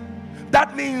sell.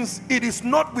 That means it is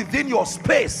not within your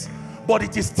space, but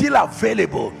it is still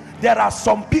available. There are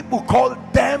some people called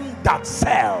them that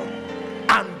sell,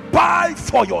 and buy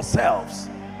for yourselves.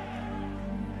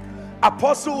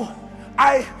 Apostle,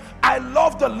 I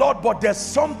love the Lord, but there's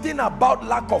something about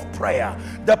lack of prayer.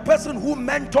 The person who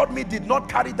mentored me did not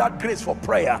carry that grace for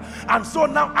prayer, and so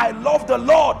now I love the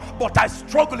Lord, but I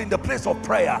struggle in the place of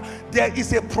prayer. There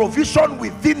is a provision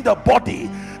within the body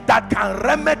that can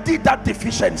remedy that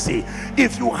deficiency.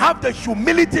 If you have the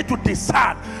humility to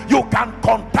discern, you can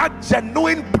contact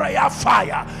genuine prayer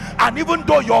fire, and even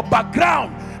though your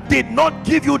background did not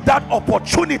give you that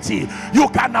opportunity, you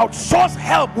can outsource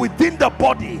help within the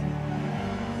body.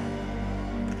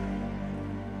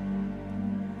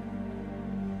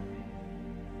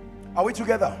 Are we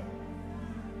together?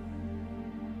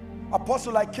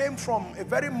 Apostle, I came from a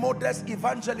very modest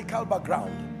evangelical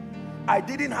background. I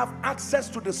didn't have access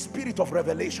to the spirit of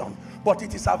revelation, but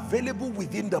it is available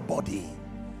within the body.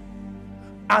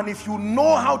 And if you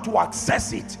know how to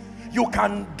access it, you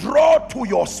can draw to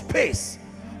your space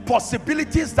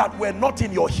possibilities that were not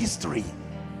in your history.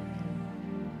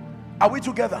 Are we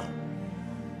together?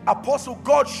 Apostle,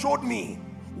 God showed me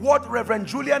what Reverend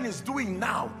Julian is doing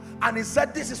now, and he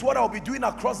said, this is what I'll be doing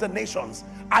across the nations.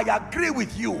 I agree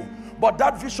with you, but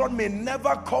that vision may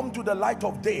never come to the light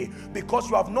of day because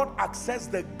you have not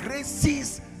accessed the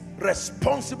graces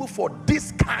responsible for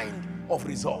this kind of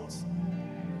results.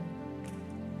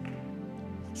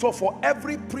 So for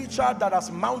every preacher that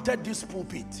has mounted this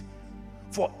pulpit,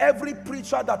 for every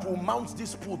preacher that will mount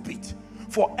this pulpit,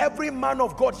 for every man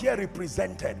of God here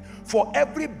represented, for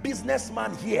every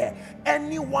businessman here,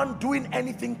 anyone doing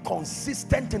anything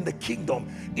consistent in the kingdom,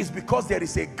 is because there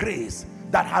is a grace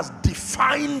that has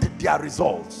defined their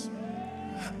results,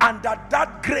 and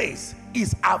that grace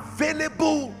is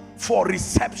available for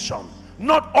reception,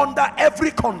 not under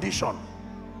every condition.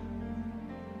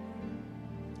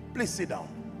 Please sit down.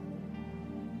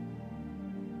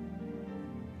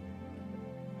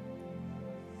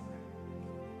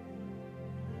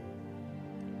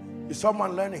 Is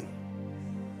someone learning?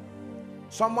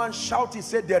 Someone shout, he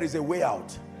said there is a way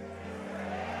out.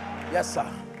 Yes,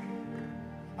 sir.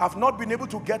 I've not been able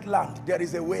to get land. There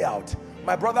is a way out.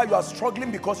 My brother, you are struggling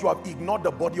because you have ignored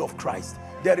the body of Christ.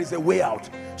 There is a way out.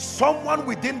 Someone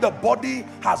within the body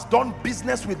has done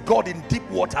business with God in deep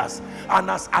waters and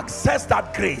has accessed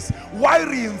that grace. Why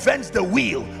reinvent the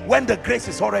wheel when the grace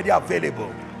is already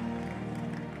available?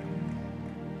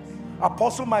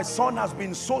 Apostle, my son has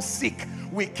been so sick.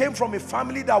 We came from a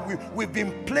family that we've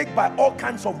been plagued by all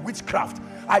kinds of witchcraft.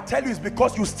 I tell you, it's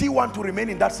because you still want to remain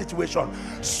in that situation.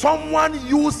 Someone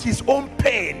used his own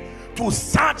pain to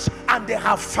search, and they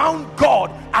have found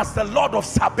God as the Lord of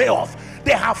Sabaoth.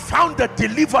 They have found the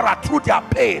deliverer through their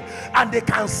pain, and they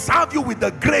can serve you with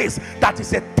the grace that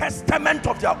is a testament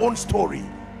of their own story.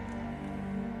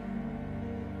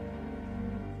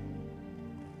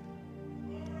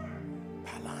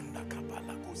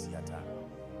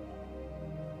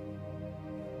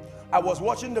 I was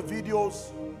watching the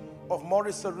videos of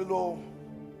Maurice Cirillo,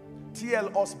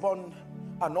 T.L. Osborne,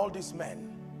 and all these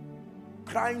men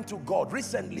crying to God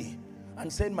recently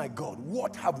and saying, my God,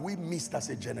 what have we missed as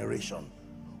a generation?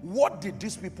 What did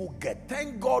these people get?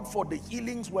 Thank God for the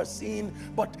healings we're seeing,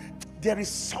 but there is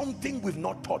something we've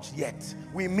not touched yet.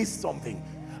 We missed something.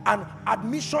 And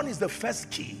admission is the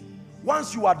first key.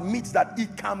 Once you admit that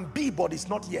it can be, but it's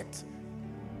not yet,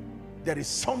 there is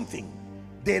something.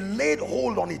 They laid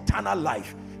hold on eternal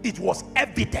life. It was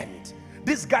evident.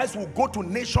 These guys will go to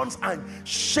nations and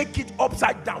shake it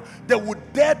upside down. They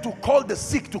would dare to call the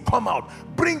sick to come out,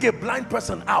 bring a blind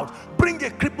person out, bring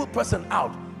a crippled person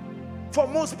out. For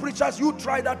most preachers, you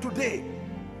try that today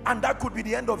and that could be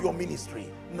the end of your ministry.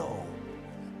 No,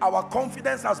 our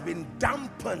confidence has been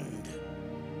dampened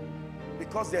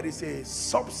because there is a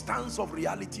substance of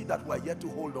reality that we're yet to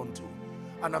hold on to.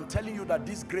 And I'm telling you that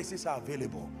these graces are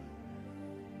available,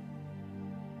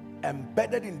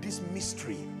 embedded in this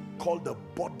mystery called the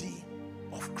body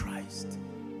of Christ.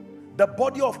 The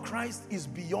body of Christ is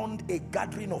beyond a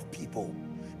gathering of people.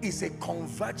 It's a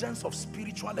convergence of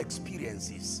spiritual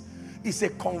experiences. It's a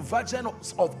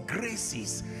convergence of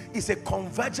graces. It's a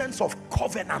convergence of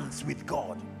covenants with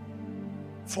God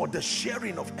for the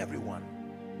sharing of everyone.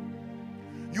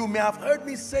 You may have heard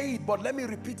me say it, but let me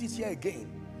repeat it here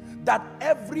again, that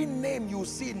every name you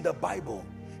see in the Bible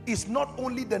is not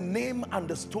only the name and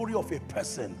the story of a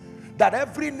person, that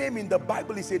every name in the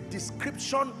Bible is a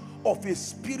description of a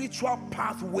spiritual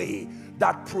pathway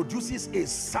that produces a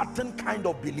certain kind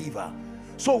of believer.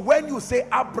 So when you say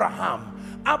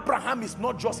Abraham, Abraham is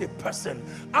not just a person.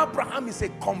 Abraham is a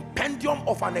compendium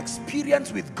of an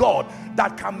experience with God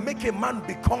that can make a man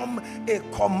become a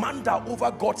commander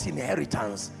over God's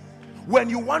inheritance. When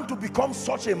you want to become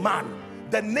such a man,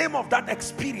 the name of that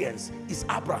experience is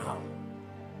Abraham.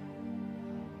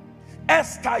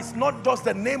 Esther is not just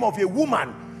the name of a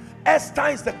woman. Esther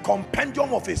is the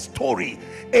compendium of a story,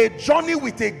 a journey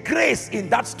with a grace in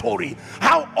that story.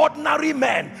 How ordinary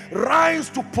men rise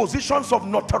to positions of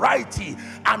notoriety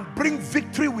and bring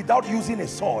victory without using a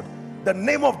sword. The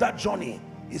name of that journey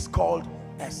is called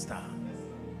Esther.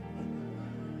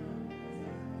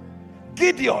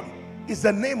 Gideon is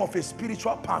the name of a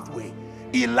spiritual pathway.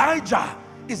 Elijah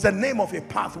is the name of a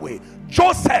pathway.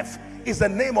 Joseph is the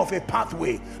name of a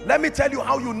pathway. Let me tell you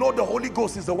how you know the Holy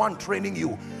Ghost is the one training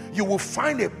you. You will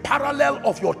find a parallel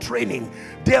of your training.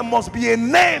 There must be a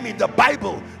name in the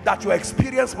Bible that your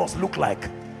experience must look like.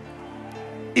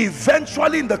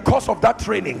 Eventually in the course of that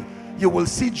training, you will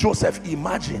see Joseph.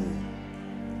 Imagine,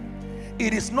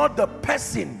 it is not the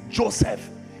person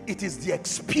Joseph, it is the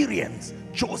experience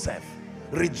Joseph.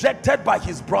 Rejected by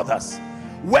his brothers,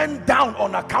 went down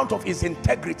on account of his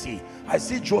integrity. I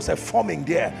see Joseph forming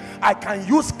there. I can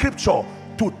use scripture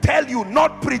to tell you,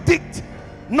 not predict,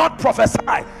 not prophesy,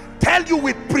 tell you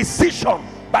with precision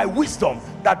by wisdom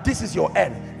that this is your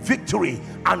end. Victory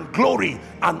and glory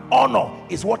and honor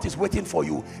is what is waiting for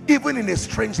you, even in a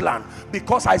strange land,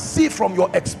 because I see from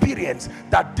your experience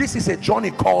that this is a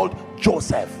journey called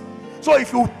Joseph. So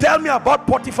if you tell me about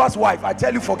Potiphar's wife, I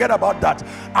tell you forget about that.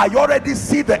 I already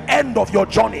see the end of your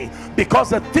journey,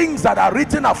 because the things that are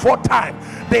written aforetime,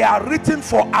 they are written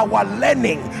for our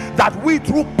learning, that we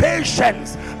through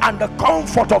patience and the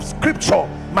comfort of scripture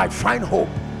might find hope.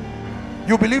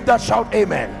 You believe that? Shout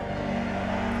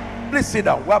amen. Please sit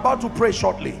down. We're about to pray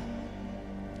shortly.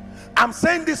 I'm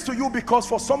saying this to you because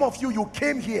for some of you, you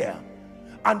came here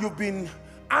and you've been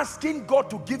asking God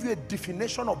to give you a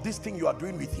definition of this thing you are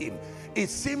doing with him. It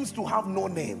seems to have no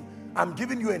name. I'm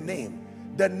giving you a name.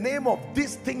 The name of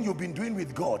this thing you've been doing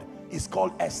with God is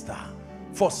called Esther.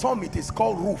 For some it is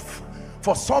called Ruth.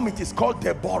 For some it is called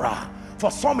Deborah. For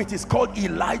some it is called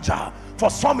Elijah. For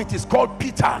some it is called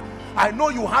Peter. I know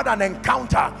you had an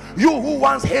encounter. You who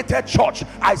once hated church,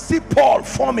 I see Paul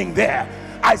forming there.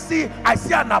 I see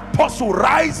an apostle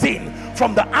rising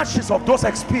from the ashes of those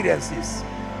experiences.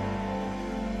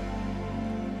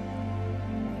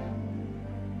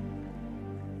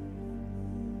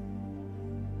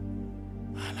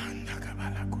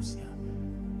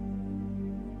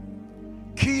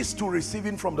 Keys to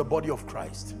receiving from the body of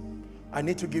Christ. I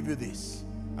need to give you this,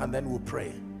 and then we'll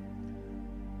pray.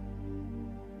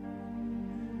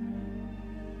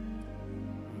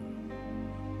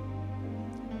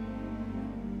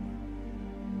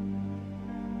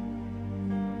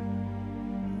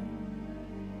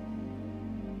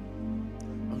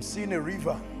 I'm seeing a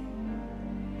river.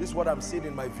 This is what I'm seeing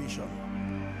in my vision.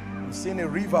 I'm seeing a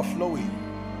river flowing.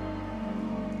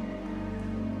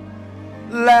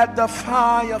 Let the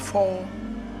fire fall.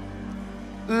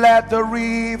 Let the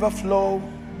river flow.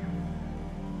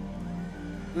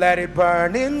 Let it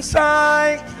burn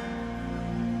inside.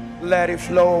 Let it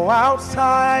flow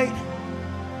outside.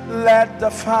 Let the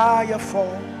fire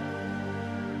fall.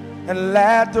 And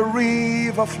let the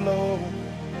river flow.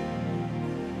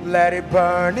 Let it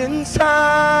burn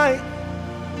inside.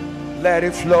 Let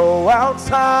it flow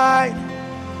outside.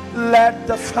 Let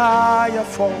the fire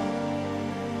fall.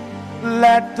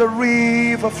 Let the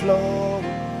river flow.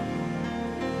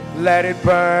 Let it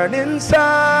burn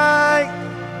inside.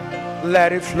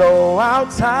 Let it flow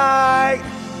outside.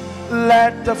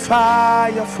 Let the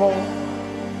fire fall.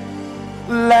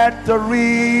 Let the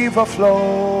river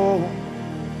flow.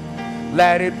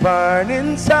 Let it burn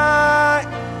inside.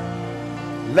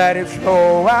 Let it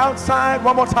flow outside.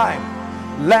 One more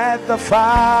time. Let the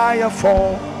fire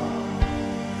fall.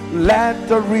 Let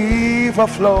the river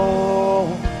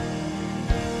flow.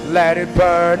 Let it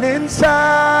burn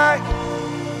inside.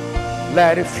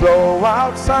 Let it flow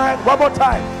outside. One more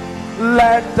time.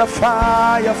 Let the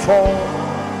fire fall.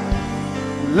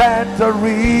 Let the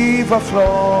river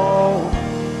flow.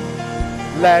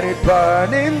 Let it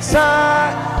burn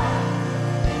inside.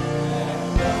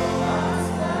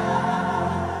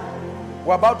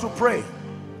 We're about to pray.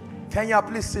 Kenya,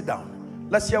 please sit down.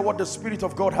 Let's hear what the Spirit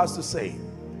of God has to say.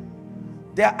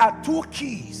 There are two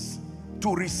keys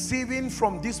to receiving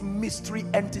from this mystery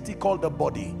entity called the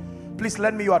body. Please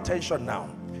lend me your attention now.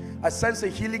 I sense a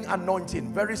healing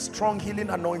anointing, very strong healing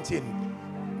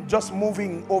anointing, just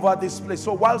moving over this place.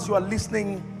 So whilst you are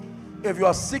listening, if you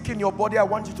are sick in your body, I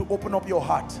want you to open up your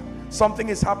heart. Something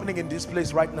is happening in this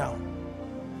place right now.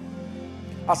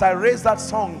 As I raised that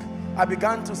song, I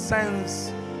began to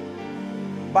sense,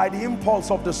 by the impulse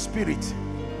of the Spirit,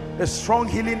 a strong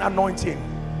healing anointing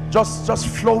just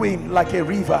flowing like a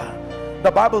river. The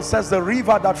Bible says the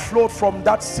river that flowed from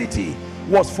that city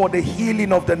was for the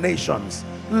healing of the nations.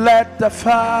 Let the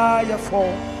fire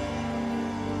fall.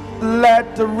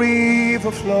 Let the river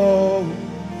flow.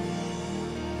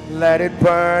 Let it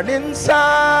burn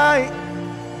inside.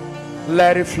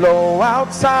 Let it flow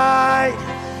outside.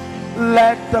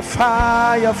 Let the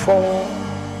fire fall.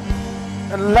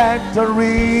 And let the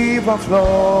river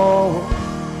flow.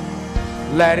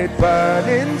 Let it burn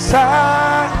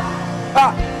inside.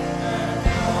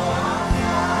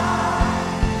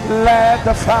 Let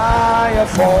the fire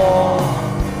fall.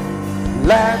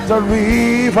 Let the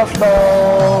river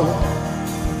flow.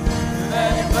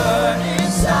 Let it burn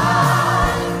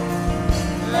inside.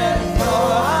 Let it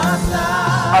flow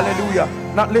outside. Hallelujah.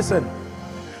 Now listen.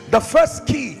 The first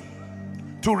key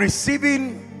to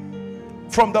receiving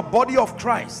from the body of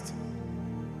Christ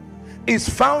is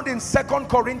found in 2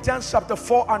 Corinthians chapter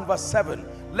 4 and verse 7.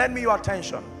 Lend me your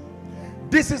attention.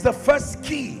 This is the first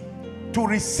key to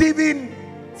receiving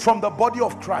from the body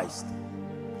of Christ.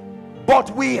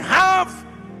 But we have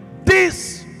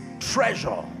this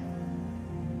treasure.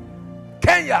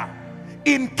 Kenya.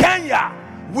 In Kenya,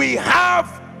 we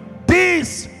have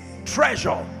this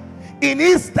treasure. In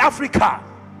East Africa,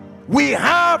 we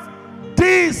have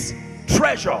this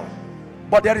treasure.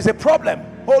 But there is a problem.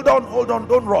 Hold on,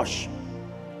 don't rush.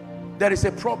 There is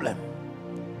a problem.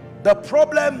 The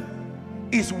problem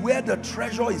is where the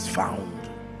treasure is found.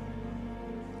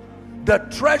 The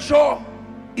treasure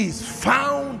is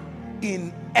found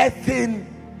in earthen.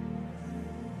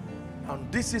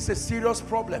 And this is a serious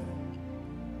problem.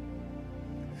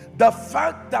 The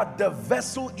fact that the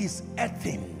vessel is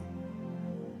earthen,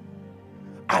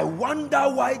 I wonder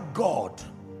why God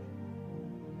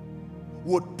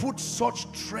would put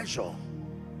such treasure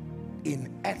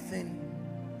in earthen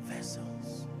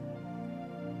vessels.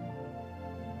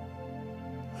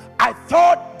 I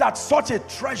thought that such a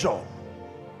treasure,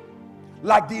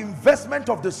 like the investment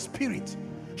of the Spirit,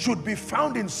 should be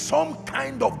found in some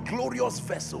kind of glorious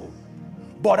vessel.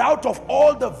 But out of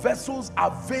all the vessels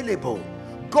available,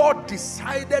 God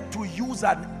decided to use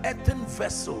an earthen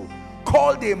vessel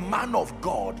called a man of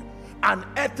God, an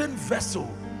earthen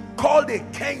vessel called a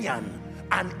Kenyan,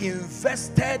 and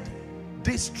invested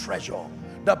this treasure.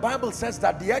 The Bible says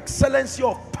that the excellency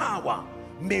of power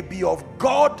may be of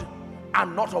God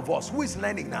and not of us. Who is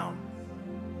learning now?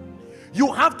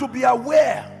 You have to be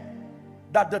aware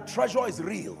that the treasure is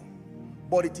real,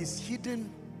 but it is hidden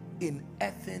in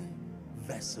earthen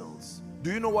vessels.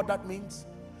 Do you know what that means?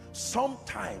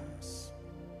 Sometimes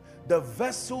the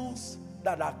vessels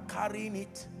that are carrying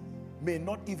it may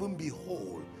not even be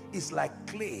whole. It's like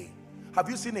clay. Have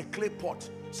you seen a clay pot?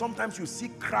 Sometimes you see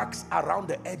cracks around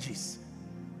the edges,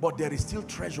 but there is still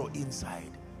treasure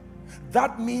inside.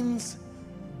 That means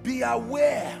be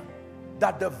aware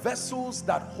that the vessels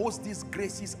that host these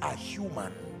graces are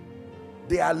human.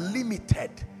 They are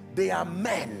limited. They are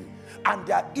men, and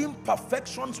their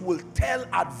imperfections will tell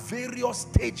at various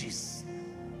stages.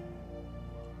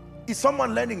 Is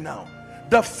someone learning now?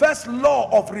 The first law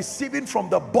of receiving from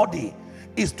the body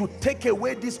is to take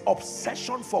away this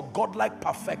obsession for godlike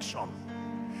perfection.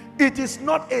 It is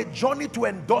not a journey to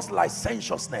endorse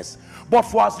licentiousness, but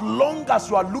for as long as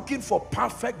you are looking for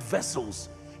perfect vessels,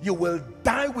 you will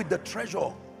die with the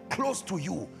treasure close to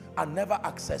you and never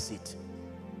access it.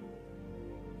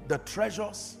 The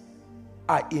treasures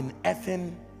are in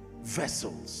earthen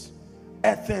vessels.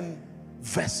 Earthen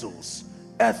vessels.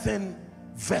 Earthen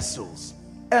vessels.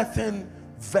 Earthen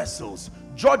vessels.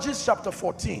 Judges chapter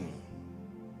 14.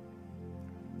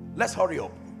 Let's hurry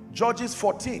up. Judges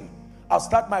 14. I'll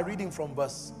start my reading from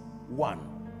verse 1.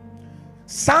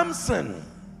 Samson,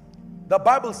 the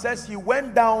Bible says he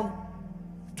went down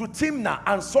to Timnah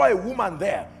and saw a woman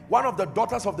there, one of the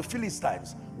daughters of the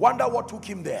Philistines. Wonder what took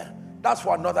him there. That's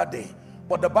for another day.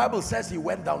 But the Bible says he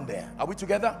went down there. Are we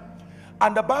together?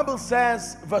 And the Bible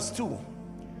says, verse 2,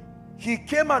 he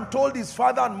came and told his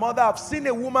father and mother, I've seen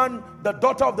a woman, the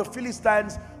daughter of the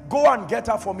Philistines, go and get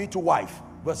her for me to wife.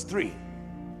 Verse 3,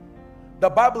 the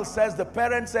Bible says the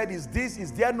parent said, is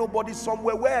there nobody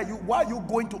somewhere? Why are you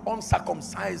going to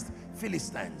uncircumcised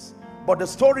Philistines? But the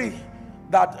story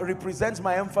that represents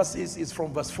my emphasis is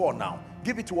from verse 4 now.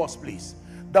 Give it to us, please.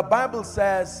 The Bible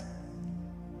says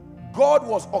God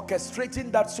was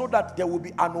orchestrating that so that there will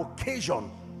be an occasion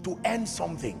to end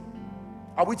something.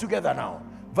 Are we together now?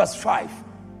 Verse 5.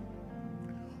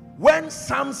 When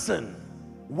Samson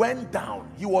went down,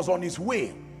 he was on his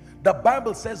way. The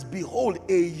Bible says, behold,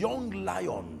 a young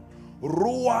lion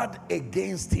roared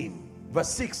against him. Verse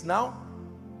 6 now.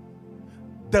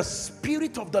 The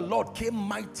Spirit of the Lord came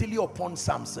mightily upon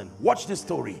Samson. Watch this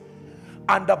story.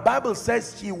 And the Bible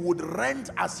says he would rent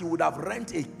as he would have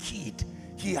rent a kid.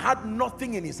 He had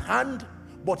nothing in his hand,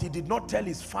 but he did not tell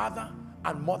his father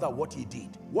and mother what he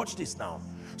did. Watch this now.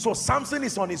 So Samson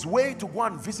is on his way to go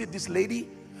and visit this lady,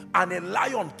 and a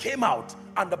lion came out,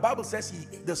 and the Bible says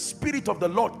the Spirit of the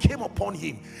Lord came upon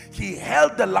him. He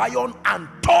held the lion and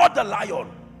tore the lion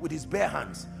with his bare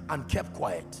hands and kept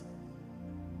quiet.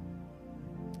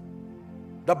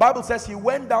 The Bible says he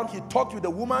went down, he talked with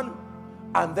the woman,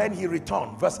 and then he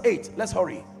returned. Verse 8, let's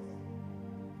hurry.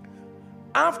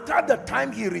 After the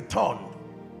time he returned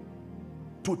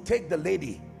to take the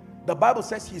lady, the Bible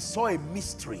says he saw a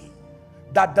mystery,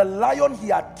 that the lion he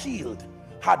had killed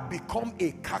had become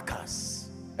a carcass.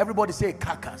 Everybody say a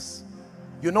carcass.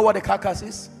 You know what a carcass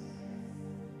is?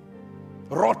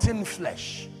 Rotten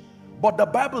flesh. But the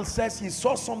Bible says he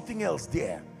saw something else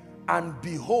there, and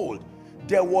behold,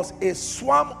 there was a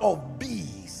swarm of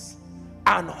bees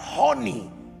and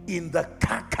honey in the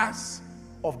carcass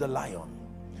of the lion.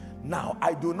 Now,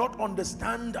 I do not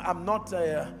understand. I'm not,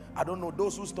 I don't know,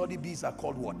 those who study bees are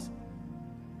called what?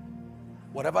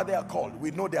 Whatever they are called,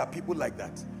 we know there are people like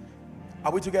that.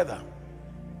 Are we together?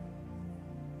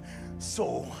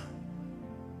 So,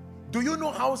 do you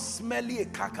know how smelly a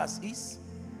carcass is?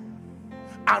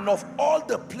 And of all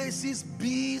the places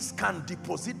bees can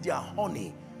deposit their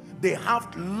honey, they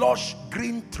have lush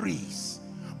green trees.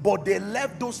 But they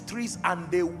left those trees and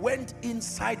they went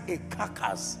inside a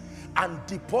carcass and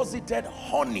deposited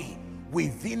honey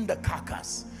within the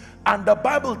carcass. And the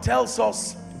Bible tells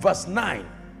us, verse 9,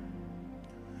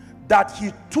 that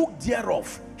he took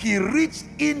thereof, he reached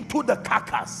into the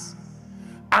carcass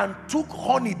and took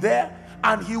honey there,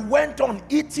 and he went on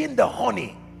eating the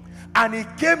honey. And he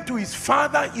came to his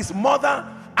father, his mother,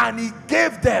 and he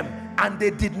gave them, and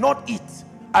they did not eat,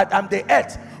 and they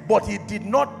ate, but he did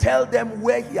not tell them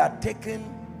where he had taken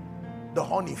the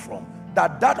honey from.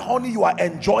 That honey you are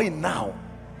enjoying now,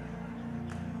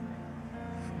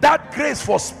 That grace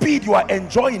for speed you are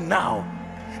enjoying now,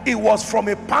 it was from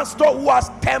a pastor who has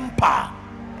temper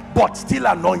but still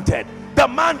anointed. The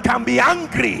man can be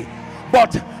angry,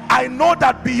 but I know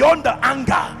that beyond the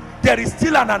anger there is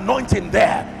still an anointing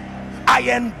there. I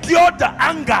endured the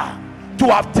anger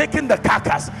to have taken the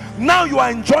carcass. Now you are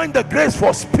enjoying the grace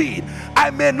for speed. I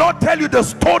may not tell you the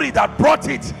story that brought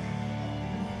it,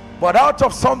 but out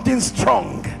of something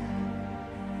strong,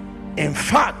 in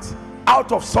fact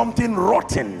out of something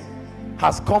rotten,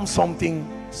 has come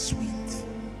something sweet.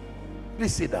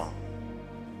 Please sit down.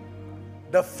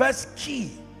 The first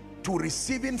key to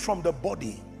receiving from the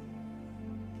body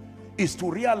is to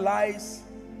realize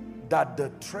that the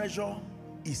treasure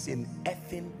is in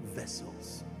earthen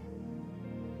vessels.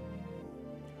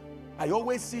 I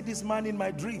always see this man in my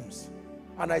dreams,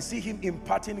 and I see him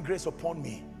imparting grace upon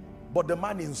me, but the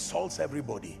man insults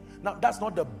everybody. Now that's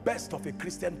not the best of a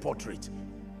Christian portrait,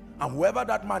 and whoever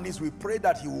that man is, we pray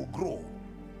that he will grow.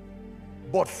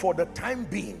 But for the time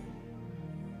being,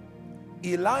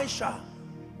 Elisha,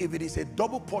 if it is a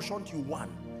double portion you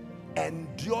want,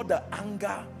 endure the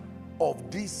anger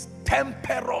of this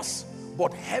temperous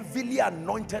but heavily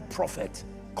anointed prophet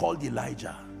called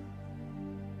Elijah.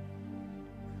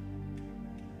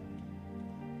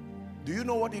 Do you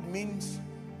know what it means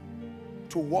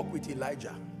to walk with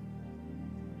Elijah?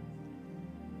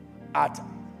 At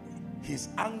his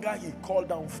anger, he called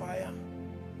down fire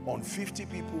on 50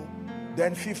 people,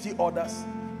 then 50 others.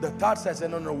 The third says,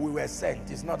 no, we were sent.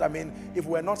 It's not, I mean, if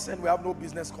we're not sent, we have no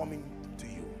business coming to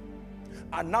you.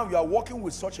 And now you are walking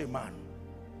with such a man.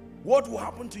 What will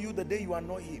happen to you the day you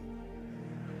annoy him?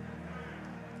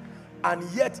 And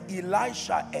yet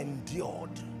Elisha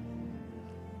endured.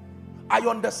 I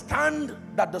understand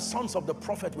that the sons of the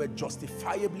prophet were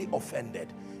justifiably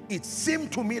offended. It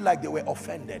seemed to me like they were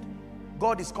offended.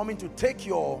 God is coming to take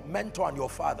your mentor and your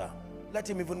father. Let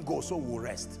him even go so we'll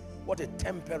rest. What a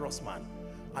temperous man.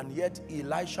 And yet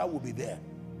Elisha will be there.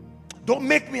 Don't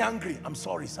make me angry. I'm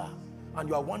sorry, sir. And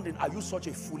you are wondering, are you such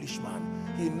a foolish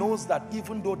man? He knows that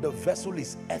even though the vessel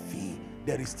is earthy,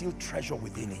 there is still treasure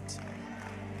within it.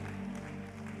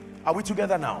 Are we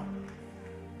together now?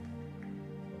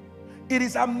 It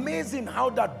is amazing how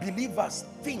that believers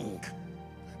think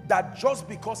that just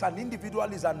because an individual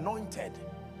is anointed,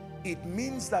 it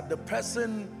means that the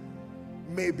person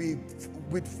may be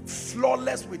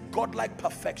flawless with godlike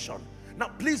perfection. Now,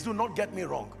 please do not get me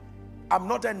wrong. I'm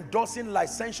not endorsing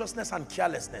licentiousness and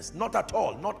carelessness. Not at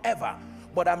all, not ever.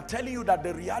 But I'm telling you that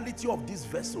the reality of these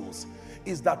vessels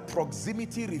is that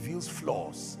proximity reveals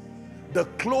flaws. The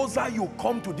closer you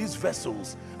come to these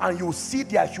vessels and you see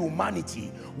their humanity,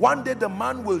 one day the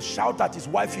man will shout at his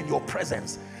wife in your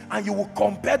presence, and you will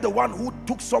compare the one who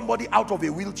took somebody out of a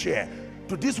wheelchair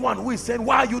to this one who is saying,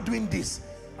 why are you doing this?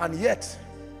 And yet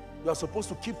you are supposed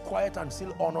to keep quiet and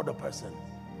still honor the person.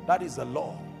 That is the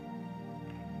law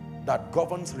that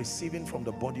governs receiving from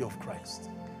the body of Christ.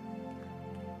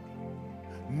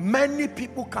 Many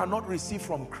people cannot receive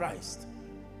from Christ.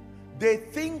 They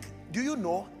think, do you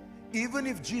know, even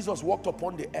if Jesus walked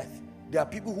upon the earth, there are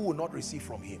people who will not receive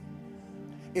from him.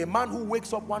 A man who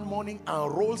wakes up one morning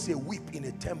and rolls a whip in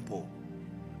a temple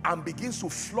and begins to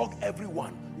flog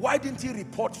everyone, why didn't he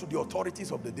report to the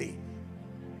authorities of the day?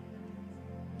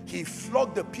 He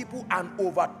flogged the people and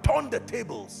overturned the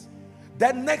tables.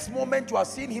 Then next moment you are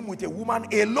seeing him with a woman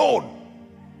alone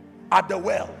at the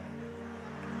well.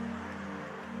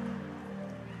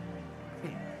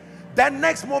 Then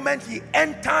next moment he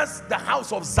enters the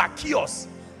house of Zacchaeus,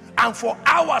 and for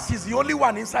hours he's the only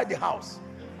one inside the house.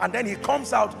 And then he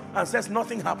comes out and says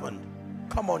nothing happened.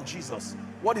 Come on, Jesus,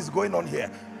 what is going on here?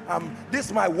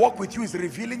 This my walk with you is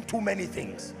revealing too many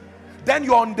things. Then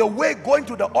you're on the way going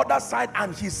to the other side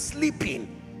and he's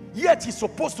sleeping, yet he's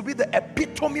supposed to be the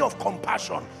epitome of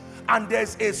compassion, and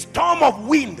there's a storm of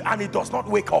wind and he does not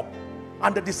wake up.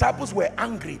 And the disciples were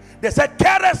angry. They said,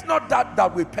 "Care us not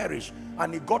that we perish."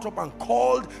 And he got up and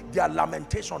called their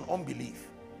lamentation unbelief.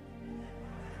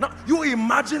 Now you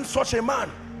imagine such a man.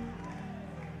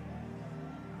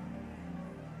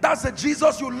 That's the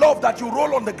Jesus you love, that you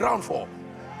roll on the ground for.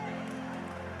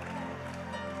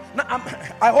 Now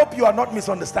I hope you are not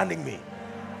misunderstanding me.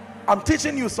 I'm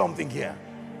teaching you something here.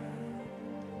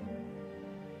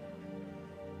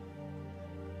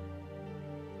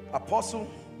 Apostle,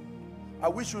 I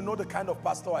wish you know the kind of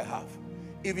pastor I have.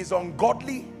 If he's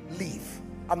ungodly, leave.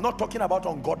 I'm not talking about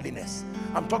ungodliness.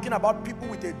 I'm talking about people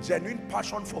with a genuine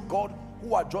passion for God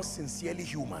who are just sincerely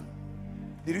human.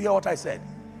 Did you hear what I said?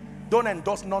 Don't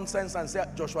endorse nonsense and say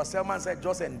Joshua Selman said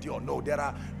just endure. No, there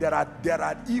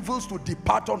are evils to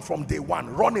depart on from day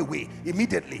one. Run away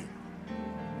immediately.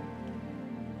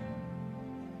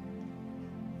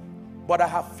 But I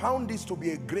have found this to be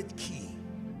a great key.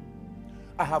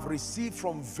 I have received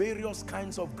from various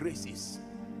kinds of graces.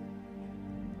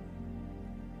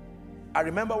 I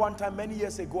remember one time many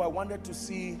years ago, I wanted to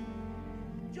see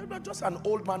just an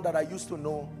old man that I used to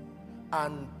know,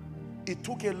 and it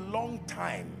took a long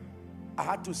time. I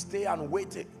had to stay and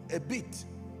wait a bit,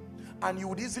 and you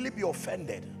would easily be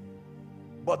offended.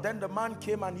 But then the man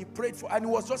came and he prayed for, and it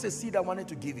was just a seed I wanted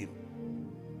to give him.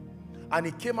 And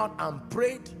he came out and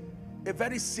prayed a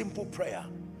very simple prayer.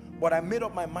 But I made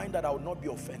up my mind that I would not be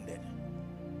offended.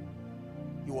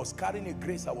 He was carrying a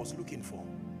grace I was looking for,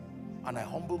 and I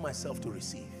humbled myself to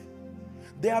receive.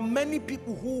 There are many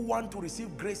people who want to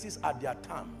receive graces at their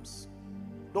terms.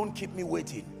 Don't keep me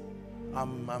waiting.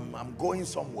 I'm going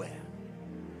somewhere.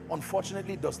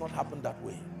 Unfortunately, it does not happen that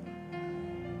way.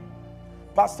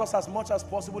 Pastors, as much as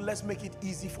possible, let's make it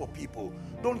easy for people.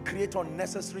 Don't create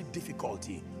unnecessary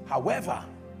difficulty. However,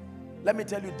 let me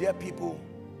tell you, dear people,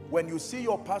 when you see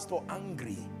your pastor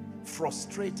angry,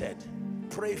 frustrated,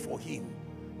 pray for him.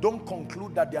 Don't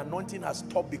conclude that the anointing has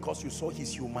stopped because you saw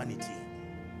his humanity.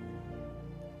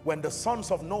 When the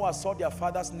sons of Noah saw their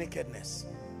father's nakedness,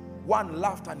 one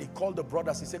laughed and he called the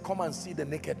brothers. He said, come and see the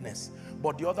nakedness.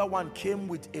 But the other one came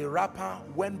with a wrapper,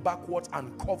 went backwards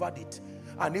and covered it.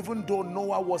 And even though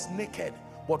Noah was naked,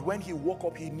 but when he woke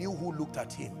up, he knew who looked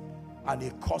at him, and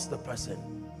he cursed the person.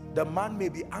 The man may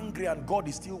be angry and God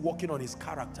is still working on his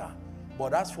character,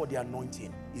 but as for the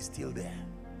anointing, it's still there.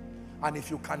 And if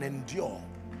you can endure,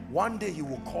 one day he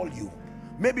will call you.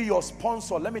 Maybe your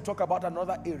sponsor, let me talk about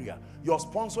another area. Your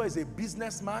sponsor is a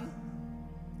businessman,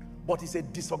 but he's a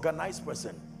disorganized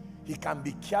person. He can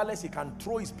be careless, he can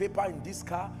throw his paper in this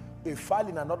car, a file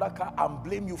in another car, and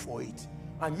blame you for it.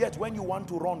 And yet when you want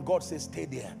to run, God says stay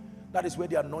there. That is where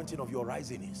the anointing of your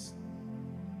rising is.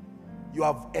 You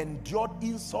have endured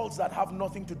insults that have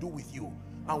nothing to do with you,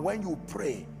 and when you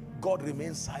pray, God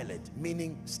remains silent,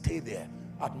 meaning stay there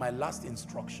at my last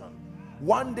instruction.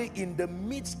 One day in the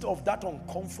midst of that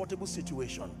uncomfortable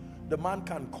situation, the man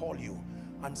can call you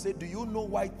and say, do you know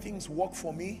why things work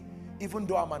for me even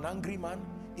though I'm an angry man?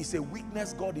 It's a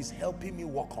weakness God is helping me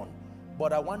work on,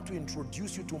 but I want to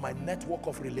introduce you to my network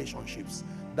of relationships.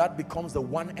 That becomes the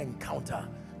one encounter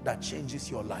that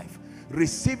changes your life.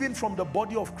 Receiving from the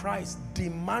body of Christ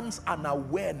demands an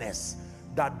awareness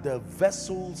that the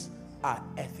vessels are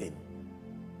earthen.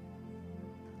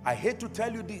 I hate to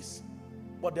tell you this,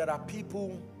 but there are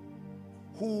people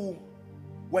who,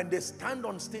 when they stand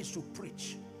on stage to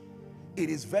preach, it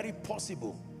is very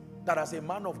possible that as a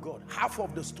man of God, half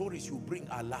of the stories you bring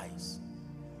are lies.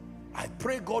 I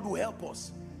pray God will help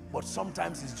us, but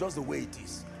sometimes it's just the way it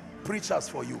is. Preachers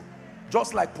for you,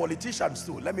 just like politicians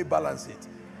too. Let me balance it.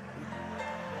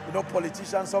 You know,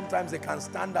 politicians, sometimes they can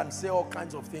stand and say all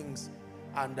kinds of things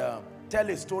and tell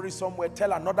a story somewhere,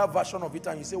 tell another version of it,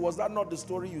 and you say, was that not the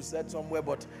story you said somewhere,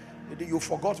 but you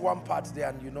forgot one part there,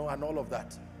 and you know, and all of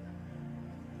that.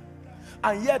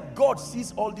 And yet God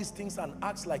sees all these things and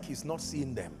acts like he's not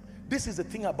seeing them. This is the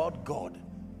thing about God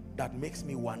that makes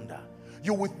me wonder.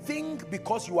 You would think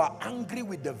because you are angry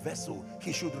with the vessel,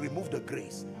 he should remove the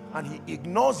grace, and he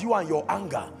ignores you and your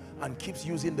anger and keeps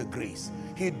using the grace.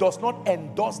 He does not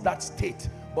endorse that state,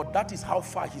 but that is how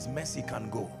far his mercy can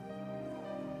go.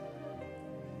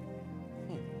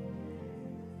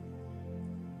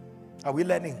 Are we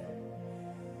learning?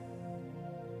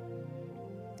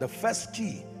 The first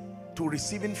key to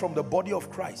receiving from the body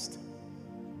of Christ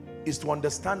is to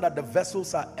understand that the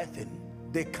vessels are earthen.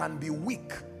 They can be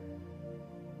weak,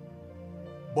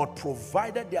 but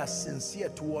provided they are sincere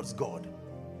towards God,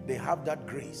 they have that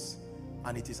grace,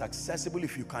 and it is accessible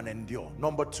if you can endure.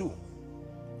 Number two,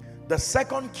 the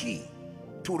second key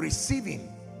to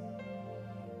receiving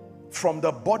from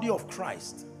the body of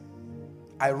Christ,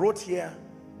 I wrote here,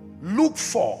 look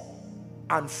for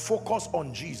and focus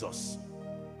on Jesus.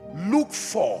 Look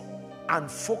for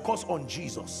and focus on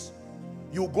Jesus.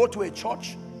 You go to a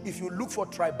church, if you look for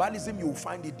tribalism, you will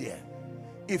find it there.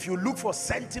 If you look for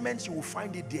sentiments, you will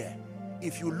find it there.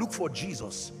 If you look for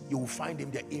Jesus, you will find him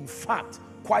there. In fact,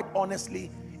 quite honestly,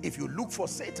 if you look for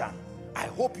Satan, I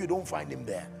hope you don't find him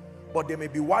there. But there may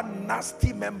be one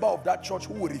nasty member of that church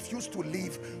who will refuse to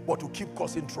leave, but to keep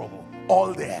causing trouble.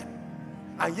 All there.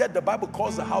 And yet the Bible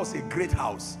calls the house a great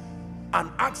house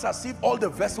and acts as if all the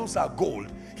vessels are gold.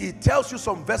 He tells you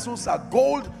some vessels are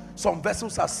gold, some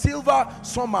vessels are silver,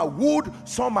 some are wood,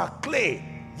 some are clay.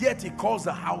 Yet he calls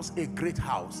the house a great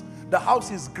house. The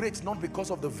house is great not because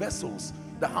of the vessels.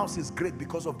 The house is great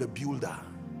because of the builder.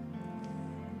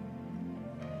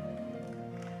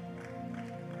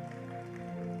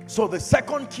 So the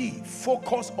second key,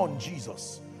 focus on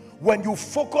Jesus. When you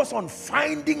focus on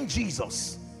finding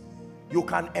Jesus, you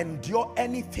can endure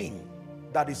anything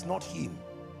that is not him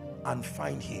and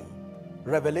find him.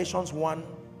 Revelations 1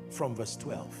 from verse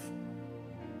 12.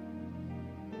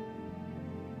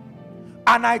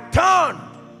 And I turned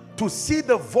to see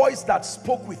the voice that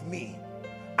spoke with me.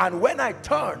 And when I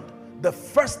turned, the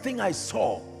first thing I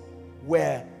saw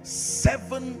were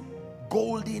 7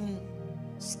 golden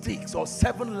sticks or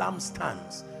 7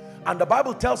 lampstands. And the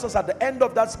Bible tells us at the end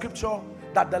of that scripture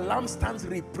that the lampstands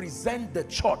represent the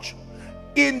church.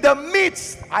 In the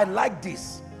midst, I like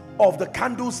this, of the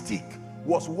candlestick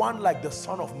was one like the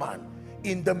Son of Man.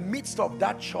 In the midst of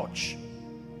that church,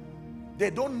 they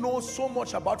don't know so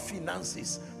much about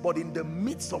finances, but in the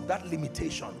midst of that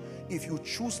limitation, if you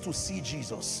choose to see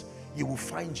Jesus, you will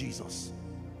find Jesus.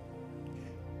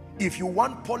 If you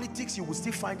want politics, you will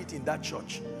still find it in that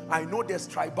church. I know there's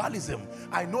tribalism,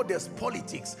 I know there's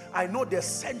politics, I know there's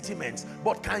sentiments,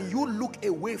 but can you look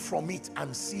away from it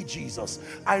and see Jesus?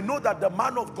 I know that the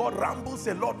man of God rambles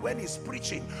a lot when he's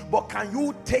preaching, but can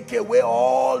you take away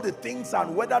all the things,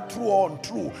 and whether true or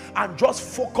untrue, and just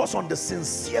focus on the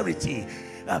sincerity?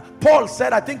 Paul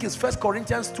said, I think it's 1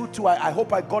 Corinthians 2:2, I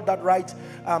hope I got that right.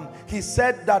 He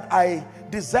said that I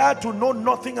desire to know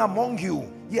nothing among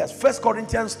you. Yes, 1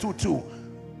 Corinthians 2:2.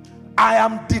 I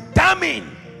am determined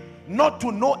not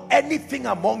to know anything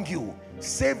among you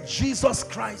save Jesus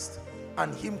Christ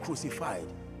and him crucified.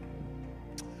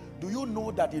 Do you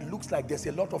know that it looks like there's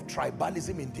a lot of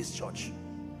tribalism in this church?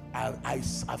 I've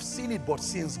seen it, but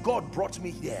since God brought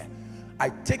me here, I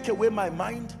take away my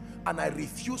mind and I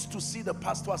refuse to see the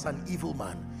pastor as an evil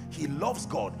man. He loves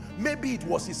God. Maybe it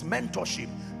was his mentorship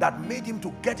that made him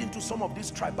to get into some of these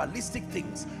tribalistic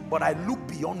things, but I look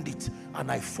beyond it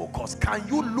and I focus. Can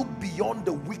you look beyond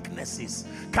the weaknesses?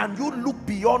 Can you look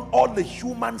beyond all the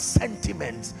human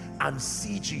sentiments and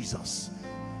see Jesus?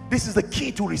 This is the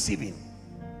key to receiving.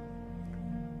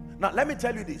 Now let me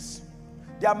tell you this.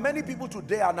 There are many people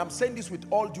today, and I'm saying this with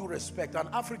all due respect, and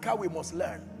Africa, we must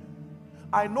learn.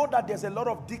 I know that there's a lot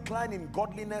of decline in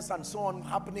godliness and so on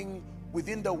happening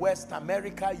within the West,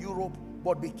 America, Europe,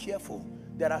 but be careful.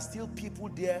 There are still people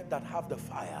there that have the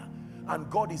fire, and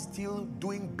God is still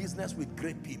doing business with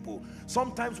great people.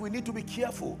 Sometimes we need to be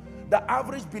careful. The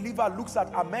average believer looks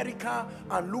at America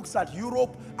and looks at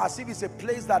Europe as if it's a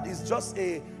place that is just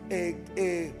a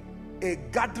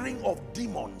gathering of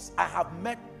demons. I have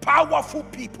met powerful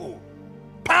people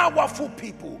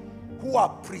who are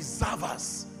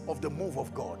preservers of the move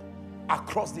of God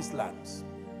across these lands.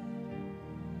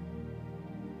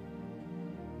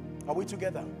 Are we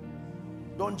together?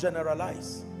 Don't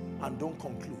generalize and don't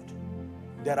conclude.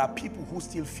 There are people who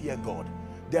still fear God.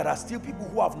 There are still people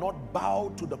who have not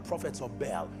bowed to the prophets of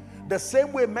Baal. The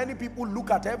same way many people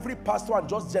look at every pastor and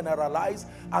just generalize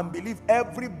and believe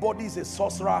everybody is a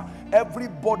sorcerer,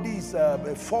 everybody is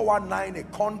a 419, a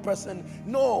con person.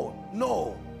 No,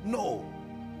 no, no.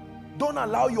 Don't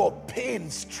allow your pain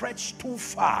stretch too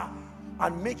far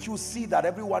and make you see that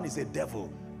everyone is a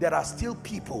devil. There are still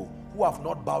people who have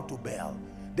not bowed to Baal.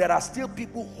 There are still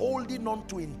people holding on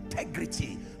to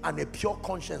integrity and a pure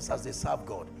conscience as they serve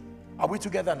God. Are we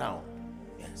together now?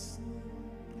 Yes.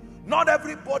 Not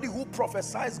everybody who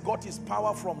prophesies got his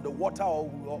power from the water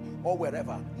or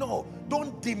wherever. No,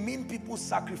 don't demean people's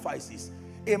sacrifices.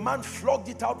 A man flogged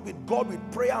it out with God with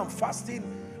prayer and fasting,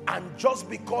 and just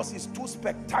because it's too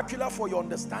spectacular for your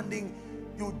understanding,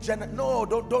 no,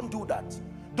 don't do that.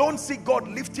 Don't see God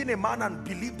lifting a man and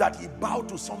believe that he bowed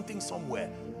to something somewhere.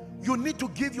 You need to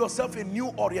give yourself a new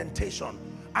orientation.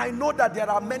 I know that there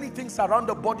are many things around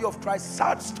the body of Christ,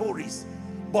 sad stories,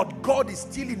 but God is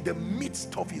still in the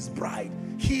midst of his bride,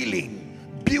 healing,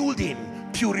 building,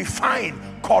 purifying,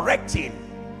 correcting.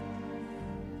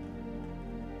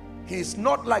 He is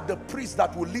not like the priest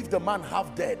that will leave the man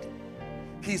half dead.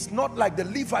 He is not like the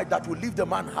Levite that will leave the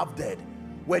man half dead.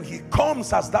 When he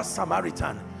comes as that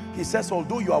Samaritan, he says,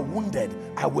 although you are wounded,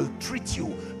 I will treat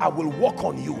you, I will work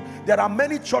on you. There are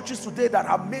many churches today that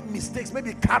have made mistakes,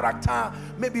 maybe character,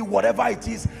 maybe whatever it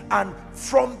is, and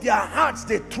from their hearts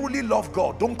they truly love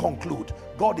God. Don't conclude.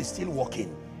 God is still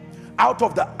working. Out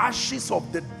of the ashes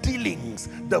of the dealings,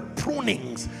 the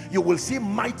prunings, you will see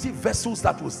mighty vessels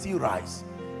that will still rise.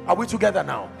 Are we together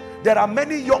now? There are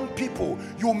many young people.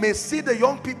 You may see the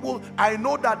young people. I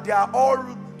know that they are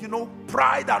all, you know,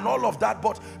 pride and all of that,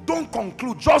 but don't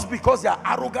conclude. Just because they are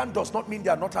arrogant does not mean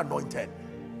they are not anointed.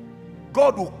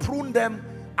 God will prune them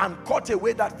and cut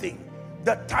away that thing.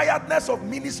 The tiredness of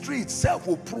ministry itself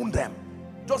will prune them.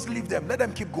 Just leave them. Let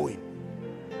them keep going.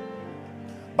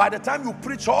 By the time you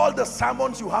preach all the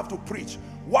sermons you have to preach,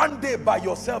 one day by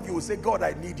yourself you will say, God,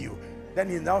 I need you. Then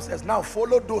he now says, now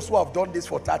follow those who have done this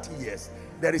for 30 years.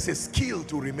 There is a skill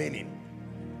to remaining.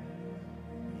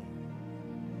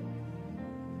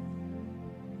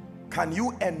 Can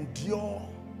you endure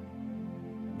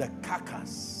the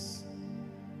carcass?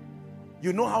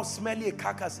 You know how smelly a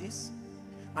carcass is?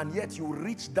 And yet you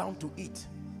reach down to it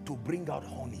to bring out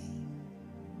honey.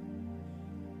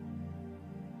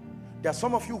 There are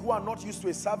some of you who are not used to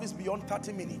a service beyond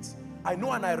 30 minutes. I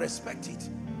know and I respect it.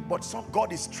 But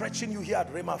God is stretching you here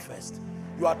at Rhema Fest.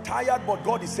 You are tired, but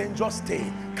God is saying, just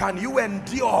stay. Can you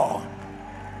endure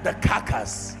the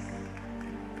carcass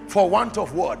for want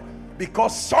of word?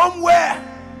 Because somewhere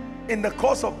in the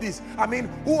course of this, I mean,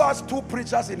 who has two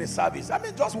preachers in a service? I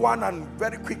mean, just one, and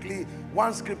very quickly,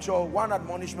 one scripture, one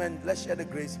admonishment, let's share the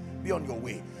grace, be on your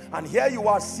way. And here you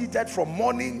are seated from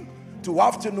morning to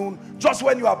afternoon. Just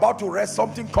when you are about to rest,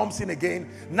 something comes in again.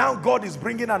 Now God is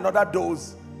bringing another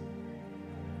dose.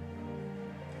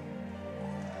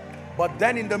 But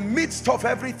then in the midst of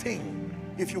everything,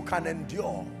 if you can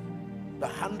endure, the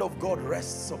hand of God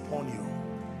rests upon you.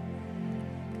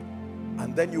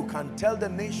 And then you can tell the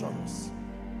nations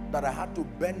that I had to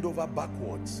bend over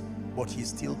backwards, but he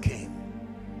still came.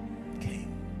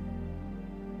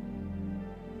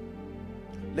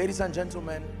 Ladies and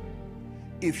gentlemen,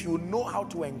 if you know how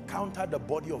to encounter the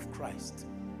body of Christ,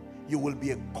 you will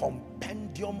be a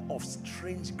compendium of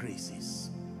strange graces.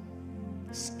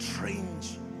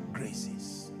 Strange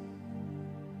graces.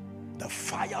 The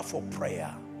fire for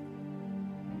prayer,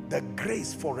 the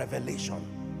grace for revelation,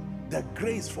 the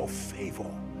grace for favor,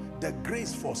 the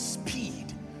grace for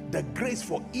speed, the grace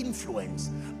for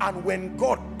influence. And when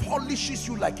God polishes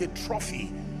you like a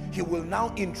trophy, he will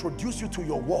now introduce you to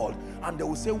your world, and they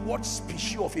will say, what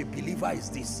species of a believer is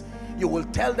this? You will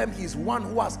tell them he's one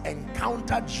who has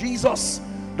encountered Jesus,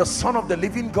 the Son of the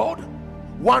living God,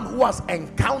 one who has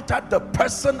encountered the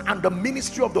person and the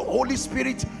ministry of the Holy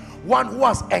Spirit, one who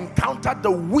has encountered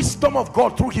the wisdom of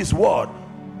God through his word,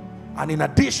 and in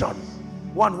addition,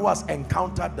 one who has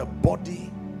encountered the body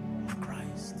of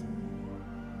Christ.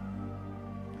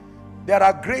 There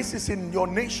are graces in your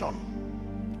nation.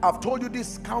 I've told you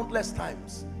this countless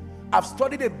times. I've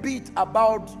studied a bit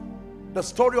about the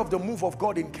story of the move of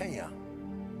God in Kenya.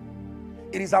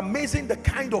 It is amazing the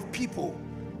kind of people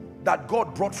that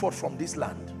God brought forth from this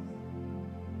land.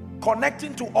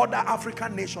 Connecting to other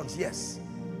African nations, yes,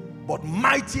 but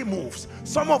mighty moves.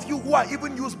 Some of you who are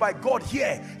even used by God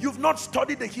here, you've not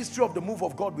studied the history of the move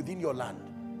of God within your land.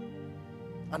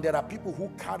 And there are people who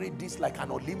carry this like an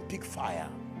Olympic fire.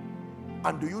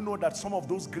 And do you know that some of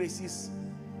those graces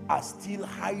are still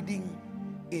hiding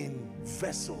in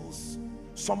vessels?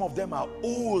 Some of them are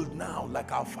old now,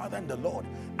 like our Father in the Lord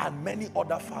and many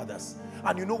other fathers.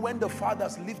 And you know, when the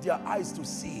fathers lift their eyes to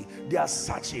see, they are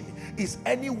searching. Is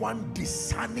anyone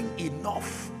discerning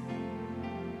enough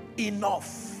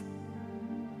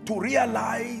to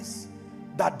realize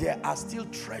that there are still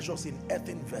treasures in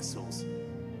earthen vessels?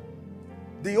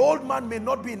 The old man may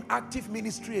not be in active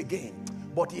ministry again,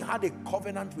 but he had a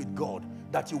covenant with God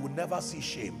that you will never see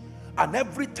shame. And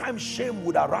every time shame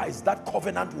would arise, that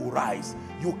covenant will rise.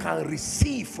 You can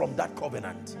receive from that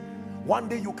covenant. One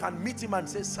day you can meet him and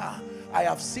say, sir, I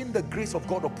have seen the grace of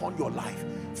God upon your life.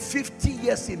 50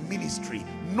 years in ministry,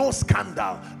 no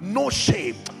scandal, no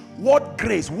shame. What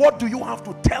grace? What do you have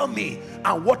to tell me?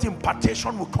 And what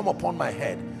impartation will come upon my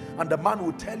head? And the man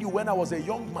will tell you, when I was a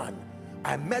young man,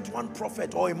 I met one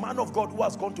prophet or a man of God who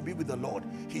has gone to be with the Lord.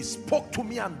 He spoke to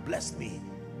me and blessed me.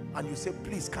 And you say,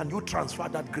 please, can you transfer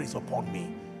that grace upon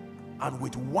me? And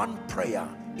with one prayer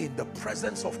in the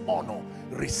presence of honor,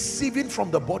 receiving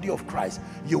from the body of Christ,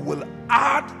 you will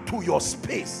add to your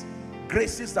space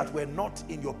graces that were not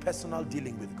in your personal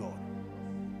dealing with God.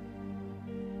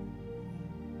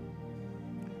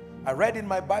 I read in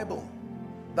my Bible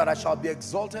that I shall be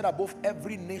exalted above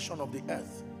every nation of the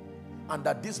earth, and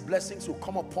that these blessings will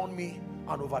come upon me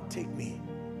and overtake me.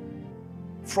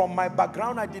 From my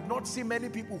background, I did not see many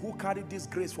people who carried this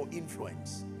grace for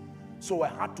influence. So I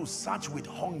had to search with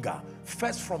hunger,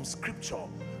 first from scripture,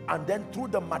 and then through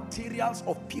the materials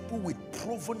of people with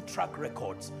proven track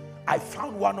records. I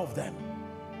found one of them,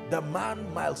 the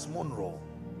man Miles Monroe.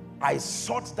 I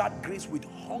sought that grace with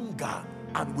hunger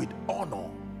and with honor.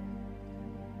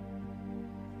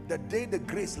 The day the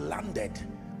grace landed,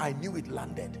 I knew it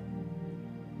landed.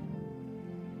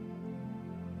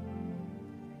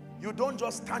 You don't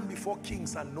just stand before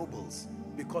kings and nobles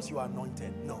because you are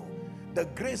anointed. No. The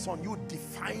grace on you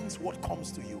defines what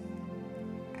comes to you.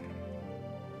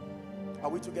 Are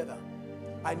we together?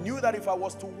 I knew that if I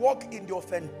was to walk in the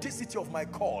authenticity of my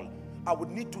call, I would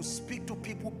need to speak to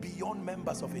people beyond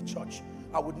members of a church.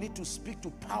 I would need to speak to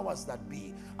powers that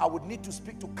be. I would need to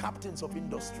speak to captains of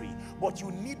industry. But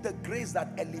you need the grace that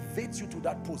elevates you to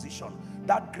that position.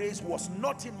 That grace was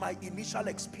not in my initial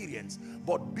experience,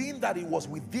 but being that it was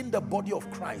within the body of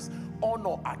Christ,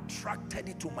 honor attracted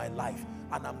it to my life.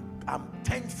 And I'm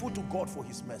thankful to God for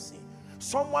his mercy.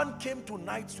 Someone came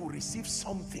tonight to receive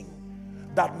something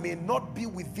that may not be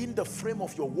within the frame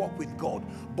of your walk with God,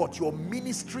 but your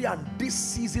ministry and this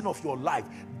season of your life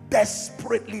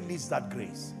desperately needs that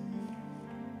grace.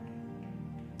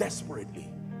 Desperately.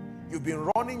 You've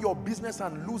been running your business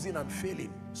and losing and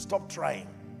failing. Stop trying.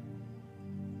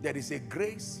 There is a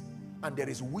grace and there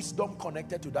is wisdom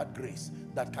connected to that grace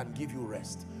that can give you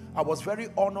rest. I was very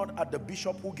honored at the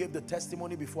bishop who gave the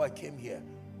testimony before I came here.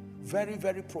 Very,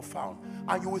 very profound.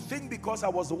 And you will think because I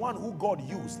was the one who God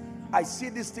used, I see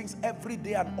these things every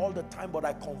day and all the time, but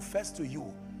I confess to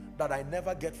you that I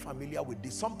never get familiar with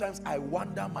this. Sometimes I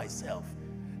wonder myself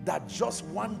that just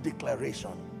one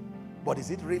declaration, but is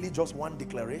it really just one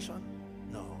declaration?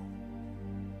 No.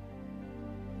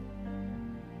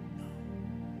 No.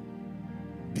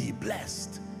 Be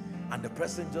blessed. And the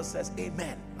person just says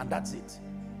amen, and that's it.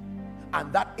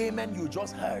 And that amen you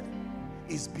just heard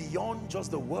is beyond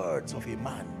just the words of a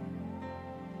man.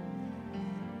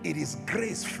 It is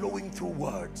grace flowing through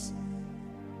words,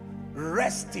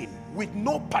 resting with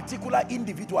no particular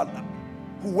individual.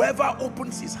 Whoever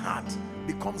opens his heart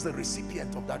becomes the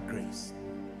recipient of that grace.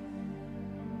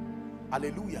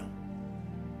 Hallelujah.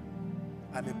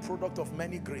 I'm a product of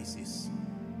many graces.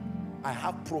 I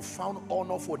have profound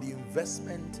honor for the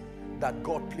investment that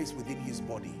God placed within his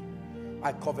body.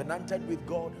 I covenanted with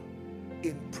God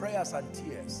in prayers and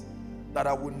tears that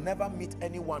I will never meet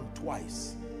anyone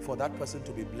twice for that person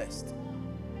to be blessed.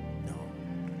 No.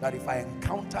 That if I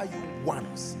encounter you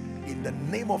once in the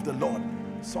name of the Lord,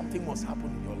 something must happen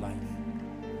in your life.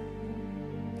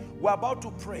 We're about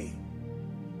to pray.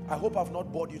 I hope I've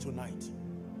not bored you tonight,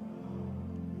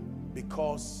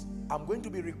 because I'm going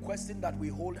to be requesting that we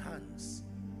hold hands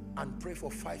and pray for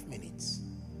 5 minutes,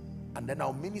 and then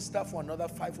I'll minister for another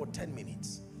 5 or 10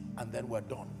 minutes, and then we're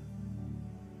done.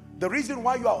 The reason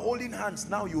why you are holding hands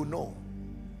now, you know.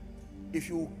 If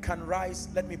you can rise,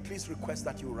 let me please request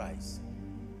that you rise.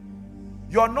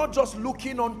 You are not just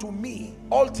looking unto me.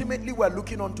 Ultimately, we're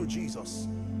looking unto Jesus.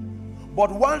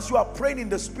 But once you are praying in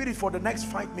the spirit for the next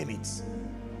 5 minutes,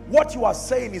 what you are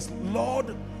saying is,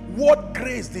 Lord, what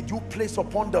grace did you place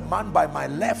upon the man by my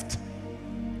left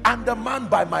and the man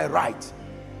by my right?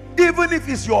 Even if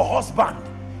it's your husband,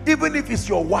 even if it's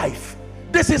your wife,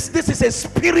 this is a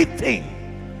spirit thing.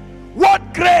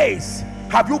 What grace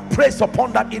have you placed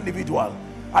upon that individual?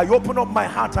 I open up my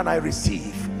heart and I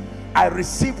receive. I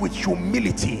receive with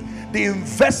humility the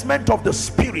investment of the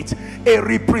Spirit, a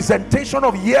representation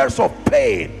of years of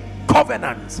pain,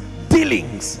 covenants,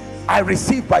 dealings. I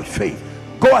receive by faith.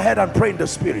 Go ahead and pray in the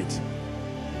Spirit.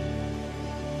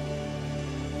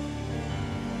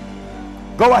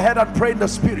 Go ahead and pray in the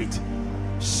Spirit.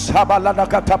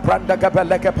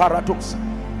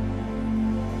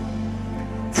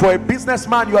 For a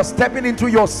businessman, you are stepping into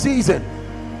your season.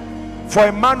 For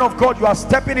a man of God, you are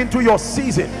stepping into your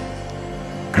season.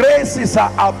 Graces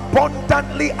are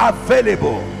abundantly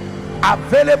available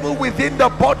within the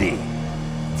body.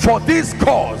 For this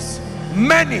cause,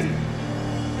 many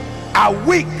are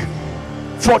weak.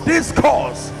 For this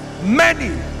cause,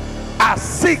 many are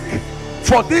sick.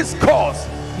 For this cause,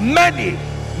 many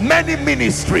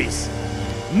ministries,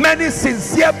 many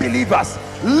sincere believers,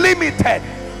 limited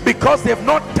because they've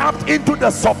not tapped into the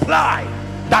supply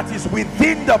that is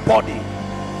within the body,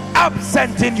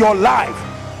 absent in your life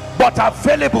but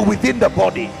available within the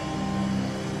body.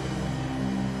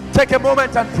 Take a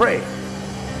moment and pray.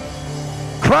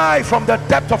 Cry from the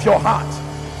depth of your heart.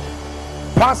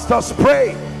 Pastors,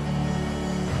 pray.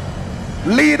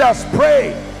 Leaders,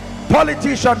 pray.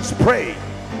 Politicians, pray.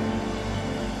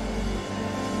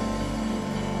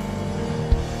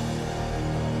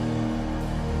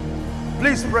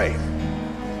 Please pray.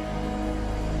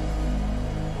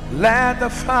 Let the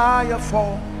fire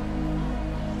fall.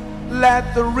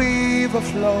 Let the river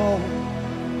flow.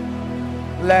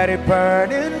 Let it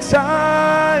burn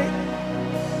inside.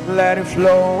 Let it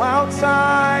flow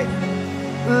outside.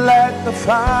 Let the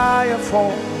fire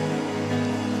fall.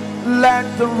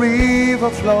 Let the river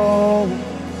flow.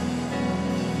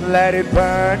 Let it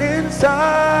burn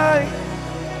inside.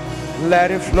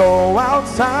 Let it flow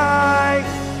outside.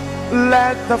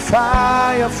 Let the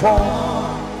fire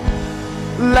fall.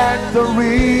 Let the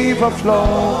river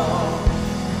flow.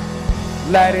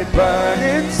 Let it burn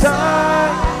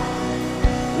inside.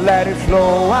 Let it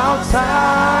flow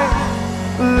outside.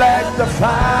 Let the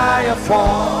fire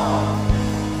fall.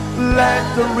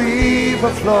 Let the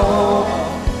river flow.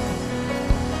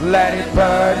 Let it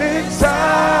burn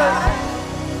inside.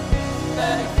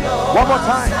 One more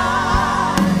time.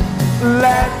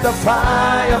 Let the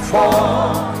fire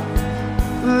fall.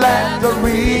 Let the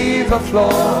river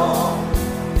flow.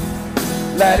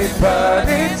 Let it burn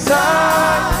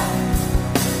inside.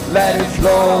 Let it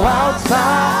flow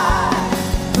outside.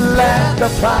 Let the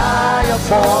fire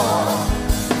fall.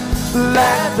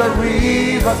 Let the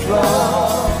river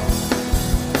flow.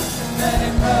 Let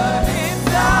it burn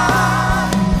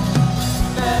inside.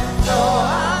 Let it flow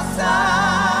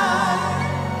outside.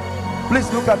 Please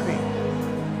look at me.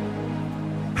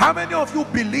 How many of you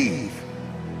believe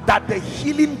that the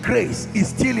healing grace is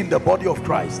still in the body of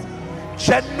Christ?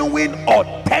 Genuine,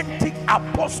 authentic,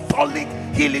 apostolic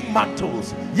healing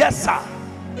mantles. Yes, sir.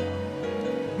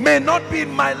 May not be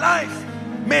in my life,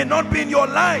 may not be in your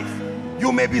life.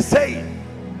 You may be saved,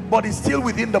 but it's still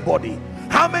within the body.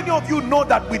 How many of you know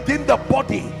that within the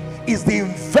body is the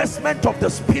investment of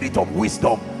the spirit of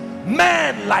wisdom?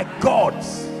 Men like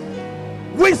gods,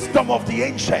 wisdom of the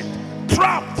ancient,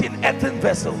 trapped in earthen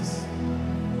vessels.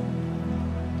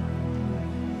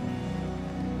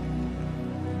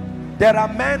 There are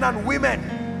men and women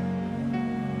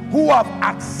who have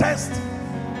accessed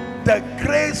the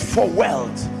grace for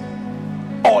wealth,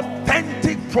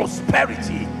 authentic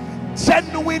prosperity,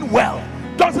 genuine wealth.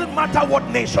 Doesn't matter what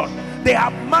nation. They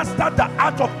have mastered the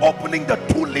art of opening the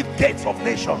two-leaf gates of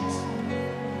nations.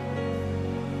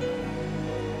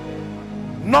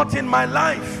 Not in my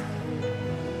life,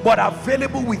 but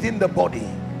available within the body.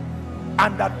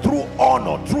 And that through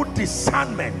honor, through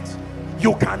discernment,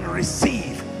 you can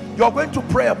receive. You're going to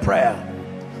pray a prayer.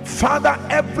 Father,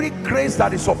 every grace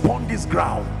that is upon this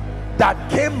ground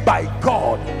that came by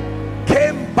God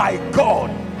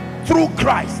through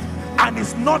Christ and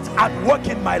is not at work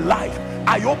in my life,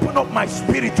 I open up my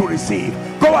spirit to receive.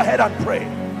 Go ahead and pray.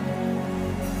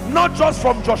 Not just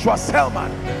from Joshua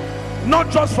Selman,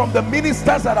 not just from the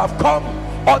ministers that have come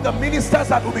or the ministers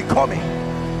that will be coming,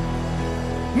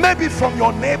 maybe from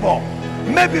your neighbor,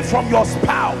 maybe from your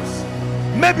spouse,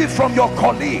 maybe from your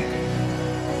colleague.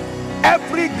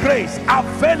 Every grace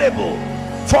available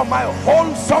for my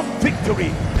wholesome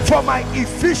victory, for my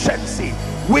efficiency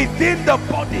within the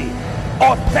body,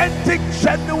 authentic,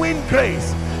 genuine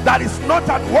grace that is not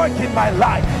at work in my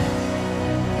life,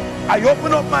 I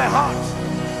open up my heart.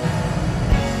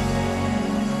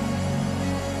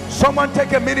 Someone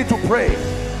take a minute to pray.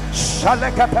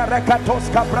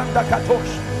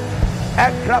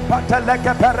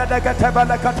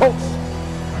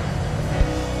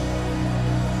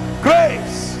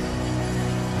 Grace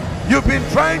you've been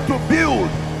trying to build.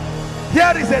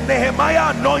 Here is a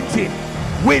Nehemiah anointing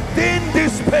within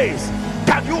this space.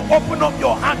 Can you open up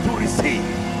your hand to receive?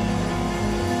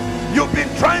 You've been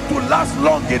trying to last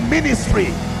long in ministry,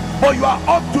 but you are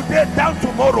up today, down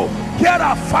tomorrow. Here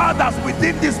are fathers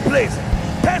within this place,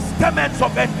 testaments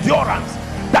of endurance,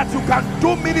 that you can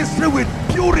do ministry with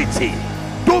purity,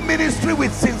 do ministry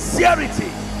with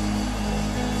sincerity.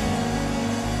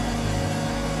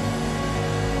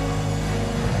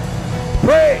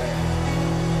 Pray.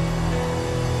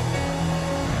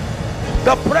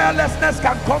 The prayerlessness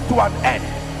can come to an end.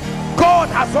 God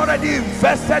has already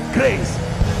invested grace.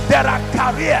 There are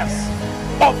careers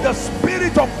of the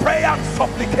spirit of prayer and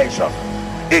supplication.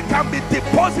 It can be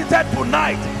deposited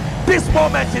tonight, this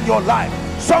moment in your life.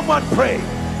 Someone pray.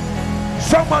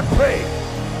 Someone pray.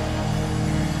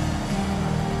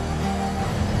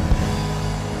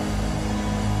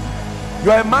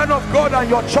 You are a man of God and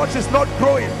your church is not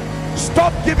growing.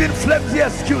 Stop giving flimsy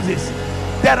excuses.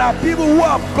 There are people who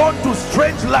have gone to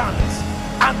strange lands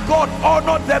and God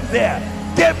honored them there,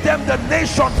 gave them the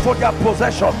nation for their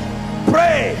possession.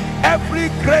 Pray. Every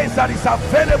grace that is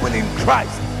available in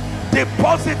Christ,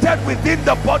 deposited within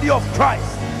the body of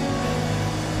Christ,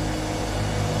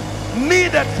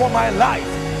 needed for my life,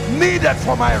 needed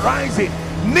for my rising,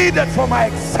 needed for my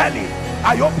excelling,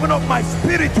 I open up my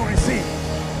spirit to receive.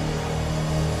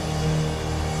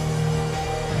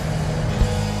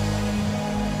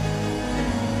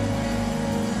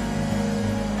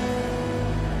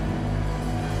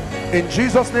 In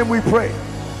Jesus' name we pray.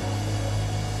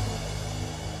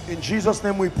 In Jesus'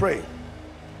 name we pray.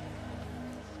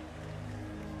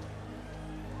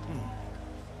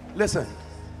 Listen.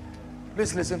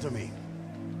 Please listen to me.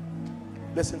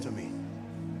 Listen to me.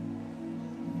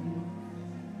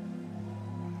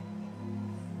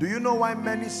 Do you know why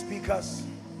many speakers,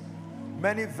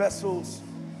 many vessels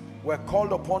were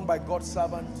called upon by God's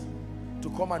servant to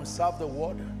come and serve the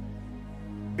word?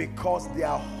 Because they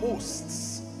are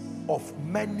hosts of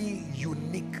many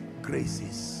unique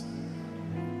graces.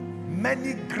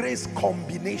 many grace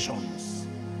combinations.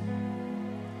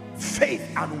 Faith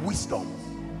and wisdom.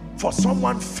 For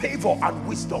someone, favor and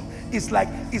wisdom is like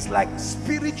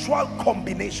spiritual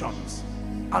combinations,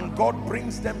 and God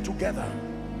brings them together,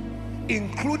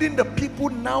 including the people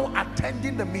now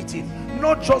attending the meeting,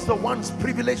 not just the ones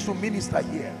privileged to minister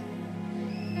here.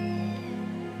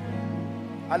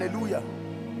 Hallelujah.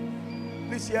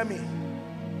 Please hear me.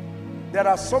 There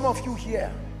are some of you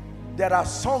here, there are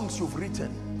songs you've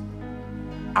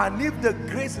written, and if the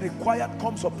grace required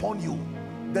comes upon you,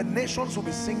 the nations will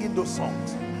be singing those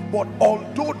songs. But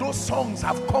although those songs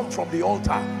have come from the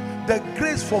altar, the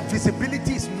grace for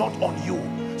visibility is not on you,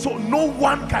 so no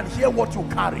one can hear what you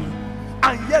carry,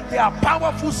 and yet they are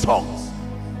powerful songs.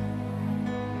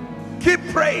 Keep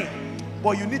praying,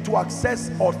 but you need to access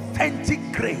authentic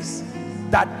grace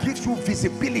that gives you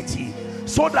visibility,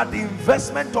 so that the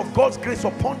investment of God's grace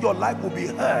upon your life will be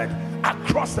heard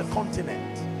across the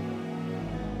continent.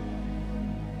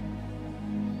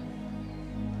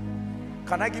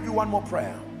 Can I give you one more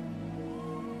prayer?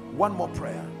 One more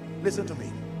prayer. Listen to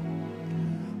me.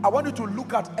 I want you to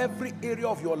look at every area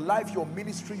of your life, your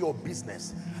ministry, your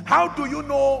business. How do you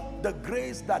know the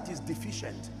grace that is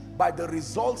deficient? By the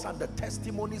results and the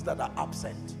testimonies that are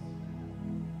absent.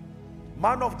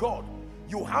 Man of God,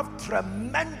 you have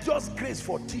tremendous grace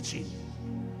for teaching,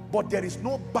 but there is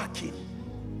no backing.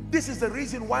 This is the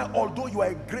reason why, although you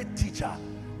are a great teacher,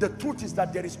 the truth is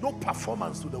that there is no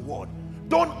performance to the word.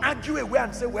 Don't argue away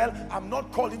and say, well, I'm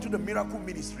not called into the miracle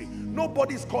ministry.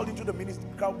 Nobody is called into the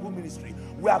miracle ministry.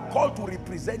 We are called to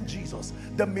represent Jesus.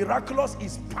 The miraculous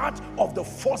is part of the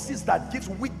forces that gives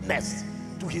witness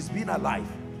to his being alive.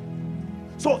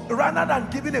 So rather than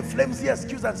giving a flimsy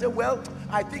excuse and say, well,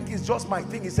 I think it's just my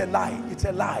thing, it's a lie. It's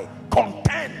a lie.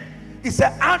 Contend. It's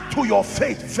an add to your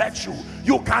faith virtue.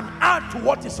 You can add to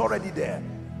what is already there.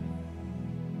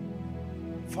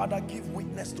 Father, give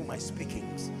witness to my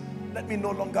speakings. Let me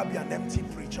no longer be an empty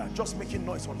preacher, just making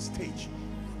noise on stage.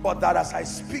 But that as I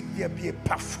speak, there be a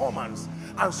performance.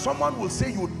 And someone will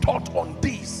say, you taught on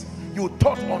this, you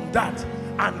taught on that.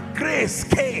 And grace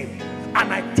came.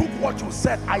 And I took what you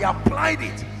said, I applied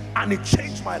it, and it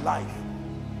changed my life.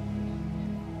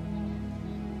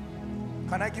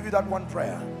 Can I give you that one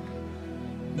prayer?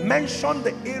 Mention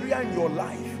the area in your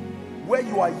life where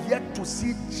you are yet to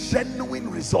see genuine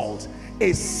results,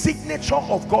 a signature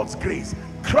of God's grace.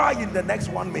 Cry in the next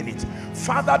 1 minute,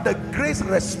 Father, the grace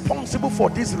responsible for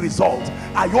this result,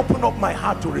 I open up my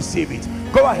heart to receive it.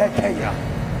 Go ahead, Kenya.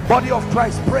 Body of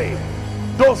Christ, pray.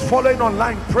 Those following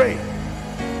online, pray.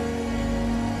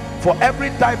 For every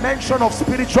dimension of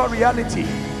spiritual reality,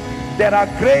 there are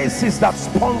graces that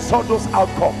sponsor those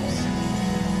outcomes.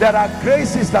 There are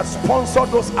graces that sponsor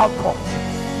those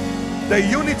outcomes. The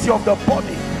unity of the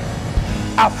body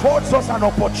affords us an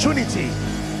opportunity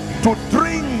to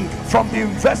drink from the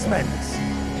investments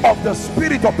of the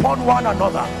Spirit upon one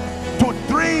another, to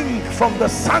drink from the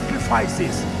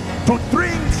sacrifices, to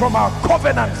drink from our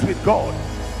covenants with God.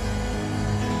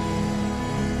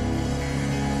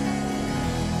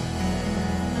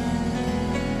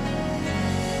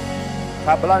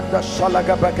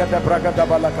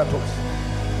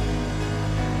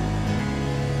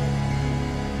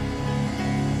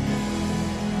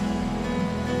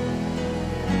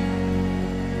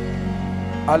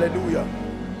 Hallelujah.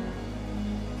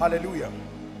 Hallelujah.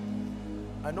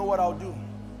 I know what I'll do.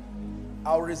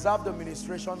 I'll reserve the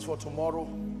ministrations for tomorrow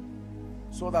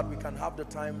so that we can have the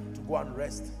time to go and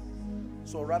rest.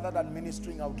 So rather than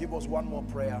ministering, I'll give us one more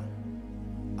prayer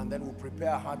and then we'll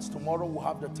prepare our hearts. Tomorrow we'll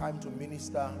have the time to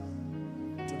minister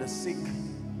to the sick,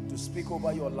 to speak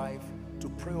over your life, to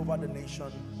pray over the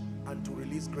nation, and to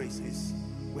release graces.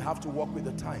 We have to walk with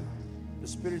the time. The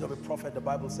spirit of a prophet, the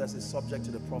Bible says, is subject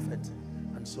to the prophet.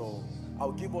 And so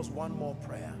I'll give us one more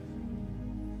prayer.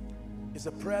 It's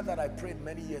a prayer that I prayed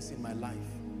many years in my life.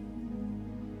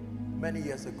 Many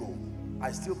years ago.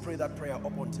 I still pray that prayer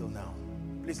up until now.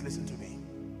 Please listen to me.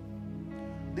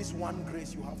 This one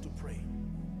grace you have to pray.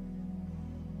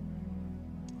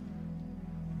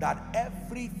 That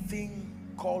everything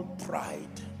called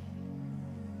pride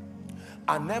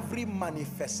and every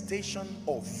manifestation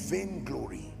of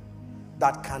vainglory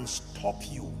that can stop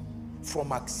you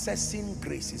from accessing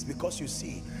graces, because you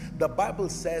see, the Bible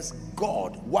says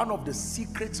God, one of the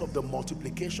secrets of the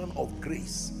multiplication of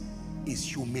grace is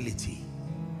humility.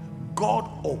 God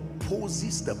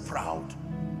opposes the proud.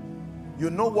 You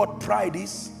know what pride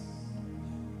is?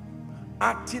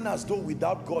 Acting as though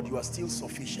without God you are still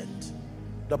sufficient.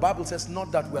 The Bible says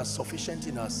not that we are sufficient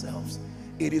in ourselves.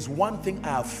 It is one thing I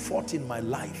have fought in my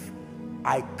life.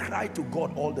 I cry to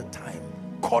God all the time,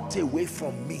 cut away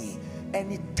from me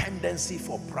any tendency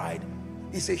for pride.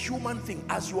 It's a human thing.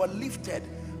 As you are lifted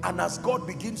and as God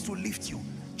begins to lift you,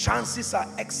 chances are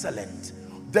excellent.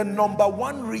 The number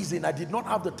one reason, I did not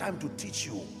have the time to teach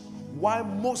you, why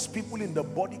most people in the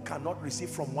body cannot receive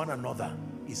from one another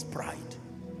is pride.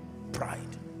 Pride.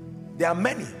 There are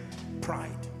many.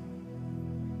 Pride.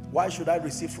 Why should I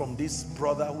receive from this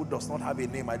brother who does not have a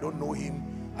name? I don't know him.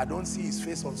 I don't see his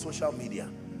face on social media.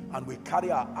 And we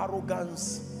carry our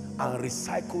arrogance and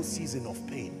recycle season of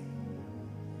pain.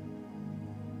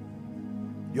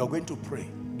 You're going to pray.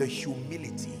 The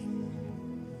humility.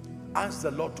 Ask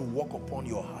the Lord to walk upon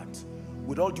your heart.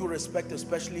 With all due respect,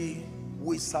 especially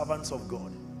we servants of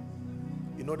God.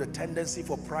 You know, the tendency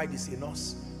for pride is in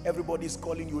us. Everybody's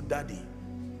calling you daddy,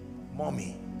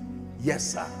 mommy,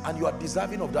 yes sir, and you are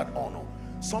deserving of that honor.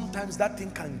 Sometimes that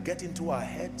thing can get into our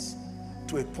heads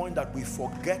to a point that we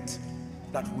forget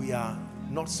that we are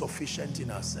not sufficient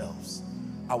in ourselves.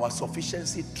 Our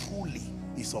sufficiency truly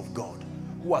is of God,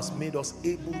 who has made us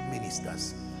able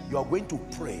ministers. You are going to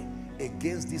pray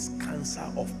against this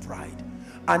cancer of pride.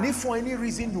 And if for any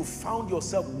reason you found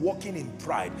yourself walking in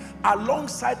pride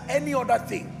alongside any other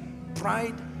thing,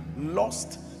 pride,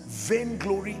 lust,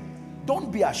 vainglory,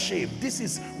 don't be ashamed. This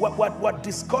is what we're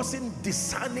discussing,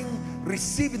 discerning,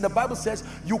 receiving. The Bible says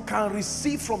you can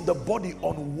receive from the body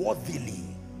unworthily.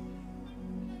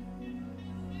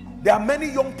 There are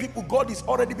many young people God is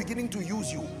already beginning to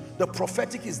use you. The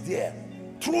prophetic is there.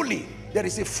 Truly, there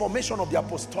is a formation of the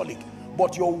apostolic.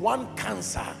 But your one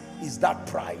cancer is that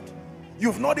pride.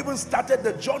 You've not even started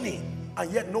the journey,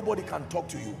 and yet nobody can talk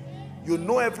to you. You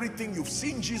know everything. You've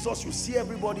seen Jesus. You see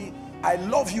everybody. I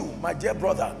love you, my dear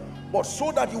brother. But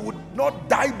so that you would not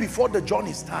die before the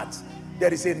journey starts,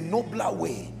 there is a nobler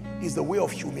way. Is the way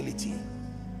of humility.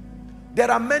 There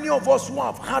are many of us who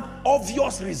have had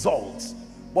obvious results,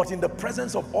 but in the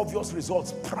presence of obvious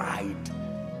results, pride.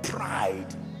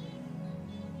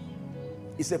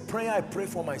 It's a prayer I pray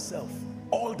for myself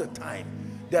all the time.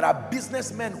 There are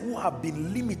businessmen who have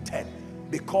been limited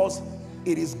because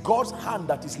it is God's hand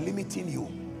that is limiting you.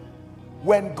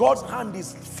 When God's hand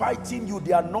is fighting you,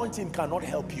 the anointing cannot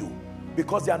help you,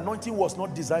 because the anointing was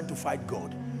not designed to fight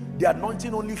God. The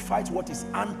anointing only fights what is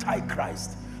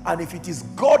anti-Christ. And if it is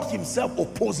God himself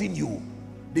opposing you,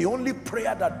 the only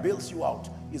prayer that bails you out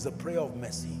is a prayer of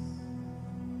mercy.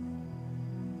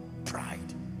 Pride.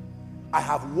 I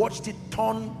have watched it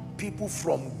turn people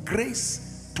from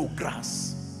grace to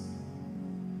grass.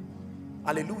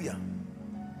 Hallelujah.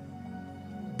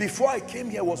 Before I came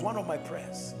here was one of my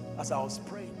prayers. As I was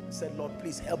praying, I said, Lord,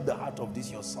 please help the heart of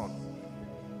this your son.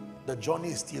 The journey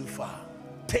is still far.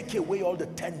 Take away all the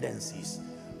tendencies.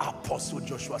 Apostle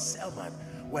Joshua Selman,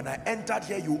 when I entered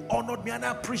here, you honored me, and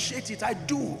I appreciate it. I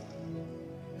do.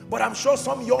 But I'm sure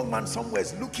some young man somewhere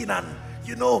is looking and,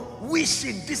 you know,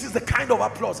 wishing this is the kind of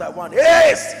applause I want.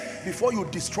 Yes! Before you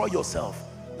destroy yourself,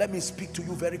 let me speak to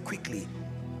you very quickly.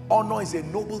 Honor is a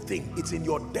noble thing. It's in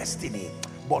your destiny.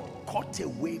 But cut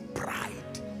away pride.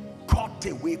 Cut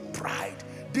away pride.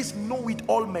 This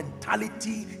know-it-all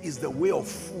mentality is the way of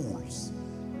fools.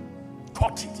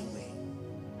 Cut it away.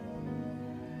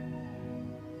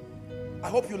 I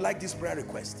hope you like this prayer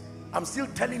request. I'm still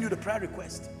telling you the prayer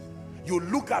request. You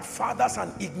look at fathers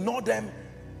and ignore them,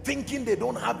 thinking they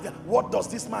don't have them. What does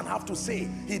this man have to say?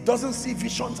 He doesn't see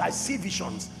visions. I see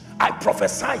visions. I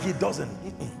prophesy. He doesn't.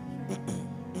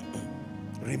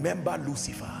 Remember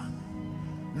Lucifer.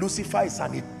 Lucifer is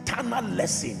an eternal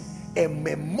lesson, a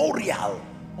memorial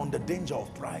on the danger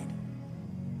of pride.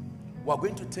 We're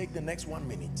going to take the next 1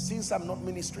 minute. Since I'm not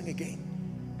ministering again,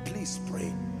 please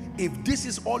pray. If this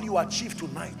is all you achieve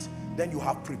tonight, then you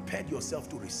have prepared yourself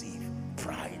to receive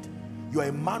pride. You're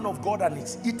a man of God and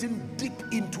it's eating deep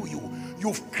into you.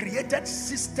 You've created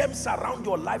systems around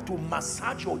your life to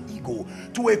massage your ego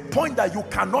to a point that you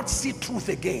cannot see truth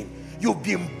again. You've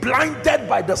been blinded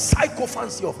by the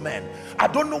psychophancy of men. I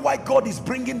don't know why God is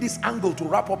bringing this angle to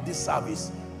wrap up this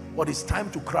service, but it's time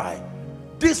to cry.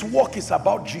 This work is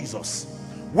about Jesus.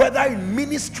 Whether in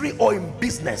ministry or in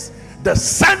business, the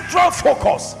central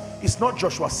focus is not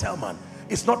Joshua Selman.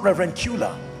 It's not Reverend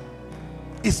Kula.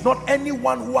 It's not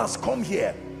anyone who has come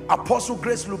here. Apostle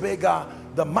Grace Lubega,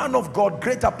 the man of God,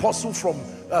 great apostle from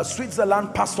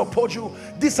Switzerland, Pastor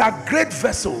Poju. These are great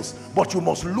vessels, but you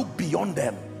must look beyond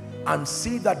them and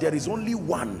see that there is only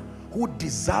one who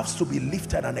deserves to be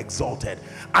lifted and exalted.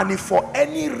 And if for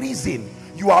any reason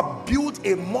you have built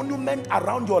a monument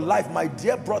around your life, my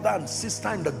dear brother and sister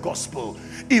in the gospel,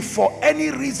 if for any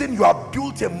reason you have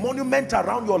built a monument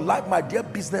around your life, my dear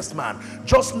businessman,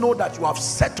 just know that you have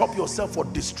set up yourself for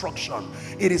destruction.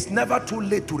 It is never too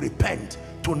late to repent.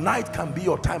 Tonight can be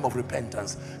your time of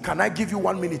repentance. Can I give you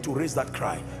 1 minute to raise that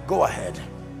cry? Go ahead.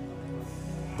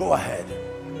 Go ahead.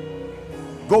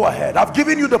 Go ahead. I've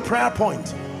given you the prayer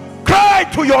point. Cry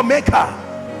to your maker.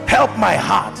 Help my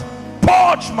heart.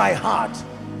 Purge my heart.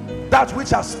 That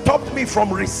which has stopped me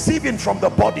from receiving from the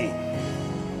body.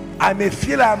 I may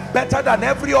feel I am better than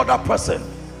every other person,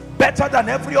 better than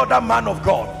every other man of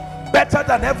God, better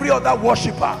than every other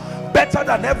worshiper, better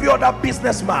than every other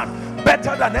businessman,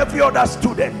 better than every other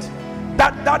student.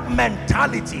 That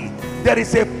mentality, there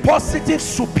is a positive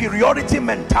superiority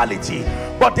mentality,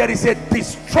 but there is a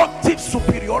destructive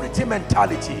superiority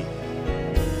mentality.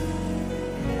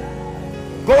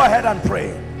 Go ahead and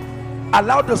pray.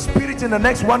 Allow the Spirit in the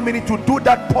next 1 minute to do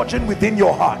that purging within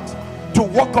your heart, to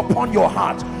walk upon your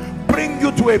heart, bring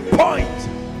you to a point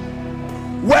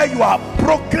where you are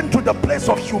broken to the place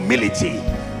of humility.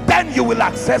 Then you will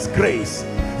access grace,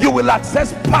 you will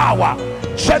access power,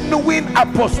 genuine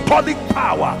apostolic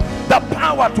power, the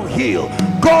power to heal.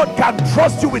 God can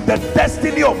trust you with the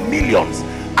destiny of millions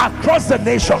across the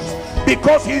nations,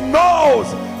 because he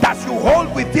knows that you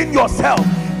hold within yourself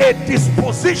a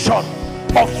disposition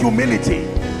of humility.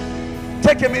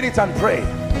 Take a minute and pray.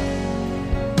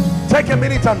 Take a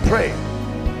minute and pray.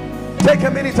 Take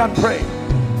a minute and pray.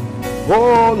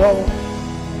 Oh Lord,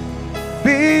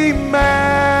 be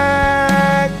magnified.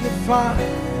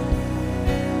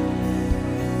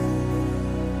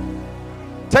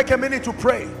 Take a minute to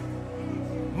pray.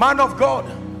 Man of God,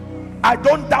 I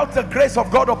don't doubt the grace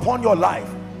of God upon your life.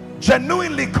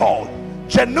 Genuinely called,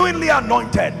 genuinely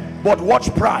anointed, but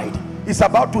watch pride. It's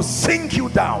about to sink you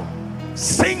down,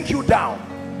 sink you down,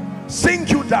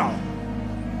 sink you down.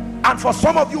 And for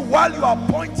some of you, while you are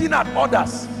pointing at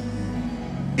others,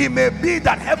 it may be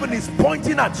that heaven is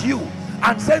pointing at you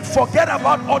and saying, forget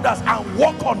about others and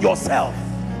work on yourself.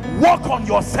 Work on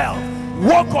yourself.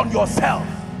 Work on yourself.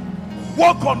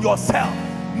 Work on yourself.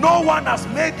 No one has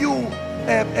made you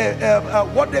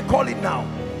what they call it now,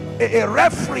 a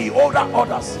referee over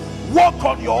others. Work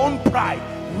on your own pride.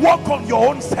 Work on your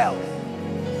own self.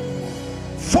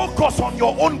 Focus on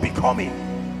your own becoming.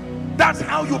 That's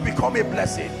how you become a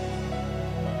blessing.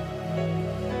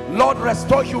 Lord,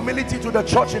 restore humility to the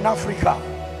church in Africa.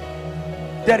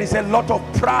 There is a lot of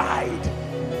pride.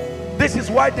 This is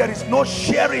why there is no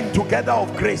sharing together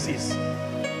of graces.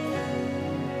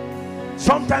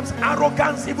 Sometimes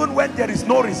arrogance, even when there is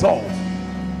no result.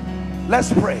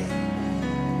 Let's pray.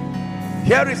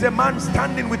 Here is a man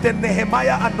standing with a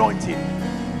Nehemiah anointing,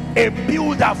 a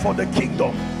builder for the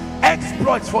kingdom,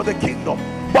 exploits for the kingdom.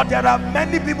 But there are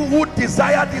many people who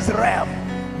desire this realm,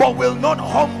 but will not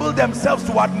humble themselves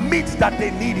to admit that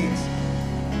they need it.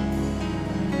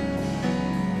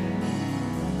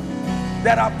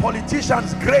 There are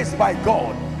politicians graced by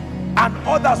God, and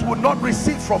others will not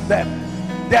receive from them.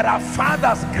 There are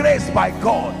fathers graced by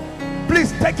God.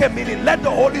 Please take a minute. Let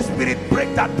the Holy Spirit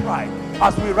break that pride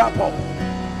as we wrap up.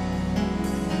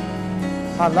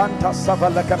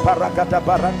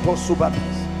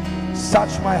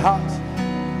 Search my heart.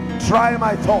 Try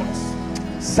my thoughts.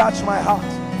 Search my heart.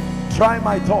 Try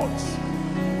my thoughts.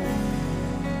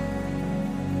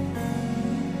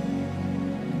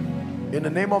 In the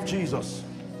name of Jesus.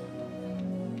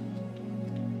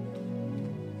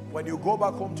 When you go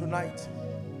back home tonight,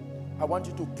 I want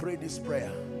you to pray this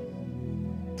prayer.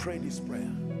 Pray this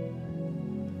prayer.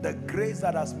 The grace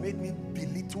that has made me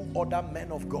belittle other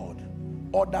men of God,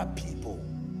 other people,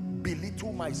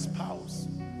 belittle my spouse,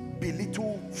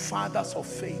 belittle fathers of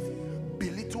faith,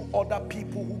 belittle other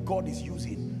people who God is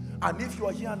using. And if you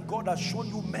are here and God has shown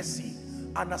you mercy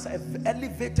and has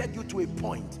elevated you to a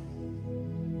point,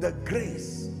 the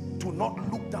grace to not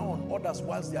look down on others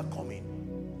whilst they are coming,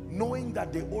 knowing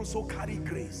that they also carry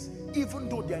grace, even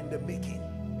though they are in the making.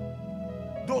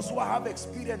 Those who have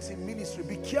experience in ministry,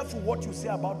 be careful what you say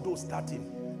about those starting.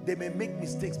 They may make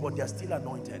mistakes, but they are still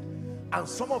anointed. And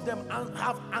some of them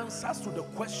have answers to the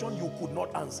question you could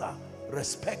not answer.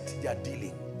 Respect their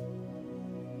dealing.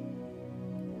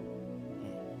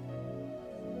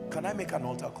 Can I make an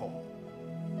altar call?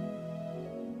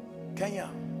 Kenya,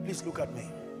 please look at me.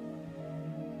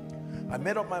 I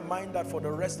made up my mind that for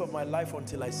the rest of my life,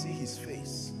 until I see his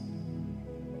face,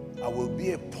 I will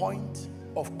be a point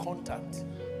of contact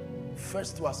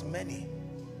first to as many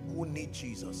who need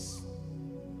Jesus.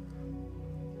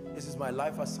 This is my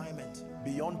life assignment,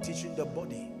 beyond teaching the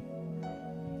body,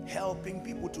 helping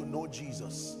people to know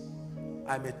Jesus.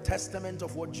 I'm a testament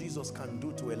of what Jesus can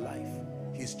do to a life.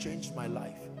 He's changed my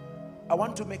life. I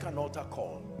want to make an altar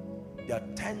call. There are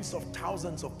tens of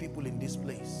thousands of people in this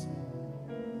place.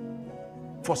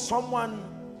 For someone,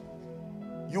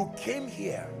 you came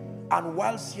here And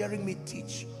whilst hearing me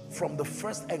teach, from the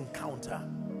first encounter,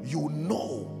 you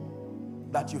know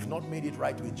that you've not made it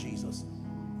right with Jesus.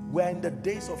 We're in the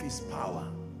days of his power.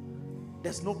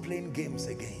 There's no playing games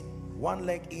again. One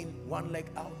leg in, one leg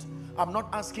out. I'm not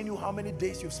asking you how many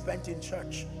days you've spent in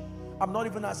church. I'm not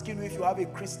even asking you if you have a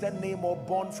Christian name or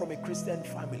born from a Christian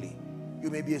family. You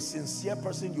may be a sincere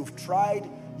person. You've tried.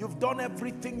 You've done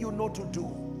everything you know to do.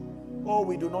 Oh,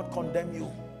 we do not condemn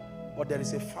you. But there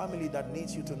is a family that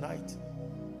needs you tonight.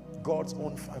 God's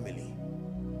own family.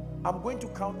 I'm going to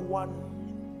count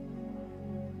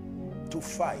 1 to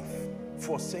 5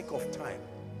 for sake of time.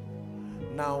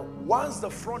 Now, once the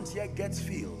front here gets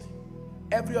filled,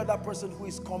 every other person who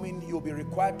is coming, you'll be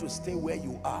required to stay where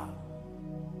you are.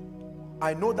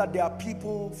 I know that there are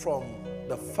people from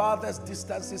the farthest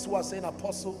distances who are saying,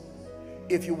 Apostle,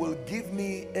 if you will give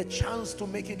me a chance to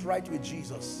make it right with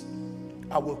Jesus,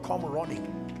 I will come running.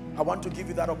 I want to give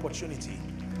you that opportunity.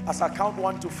 As I count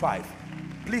 1 to 5,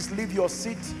 please leave your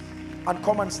seat and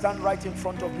come and stand right in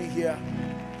front of me here.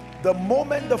 The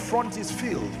moment the front is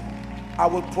filled, I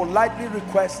will politely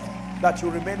request that you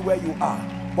remain where you are,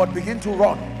 but begin to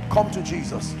run. Come to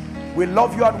Jesus. We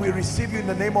love you and we receive you in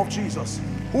the name of Jesus.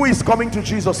 Who is coming to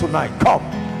Jesus tonight? Come.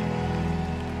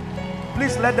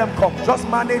 Please let them come. Just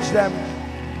manage them.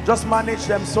 Just manage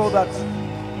them so that,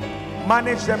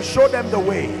 manage them, show them the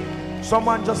way.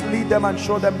 Someone just lead them and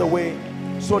show them the way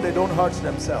so they don't hurt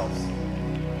themselves.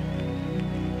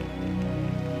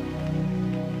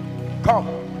 Come.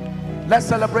 Let's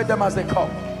celebrate them as they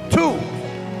come. 2.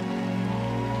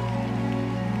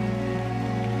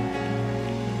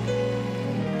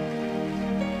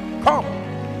 Come.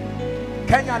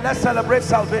 Kenya, let's celebrate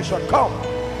salvation. Come.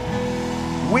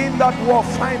 Win that war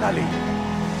finally.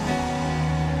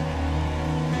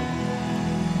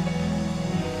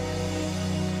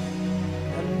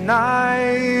 And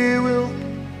I will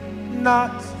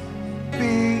not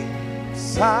be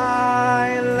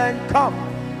silent. Come.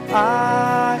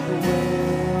 I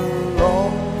will. Oh,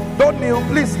 don't kneel,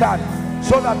 please stand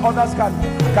so that others can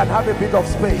have a bit of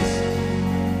space.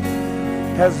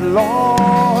 As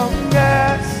long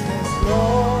as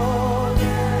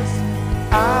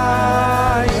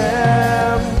I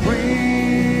am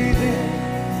breathing,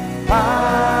 I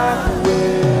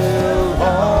will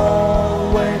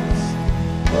always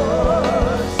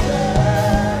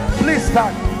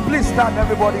worship. Please stand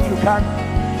everybody if you can.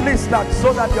 Please stand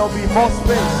so that there will be more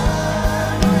space.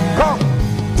 Come.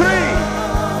 3.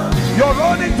 You're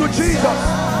running to Jesus.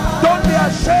 Don't be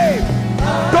ashamed.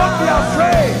 Don't be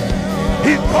afraid.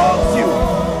 He calls you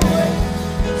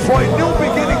for a new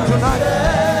beginning tonight.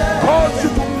 Calls you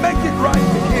to make it right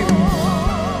with him.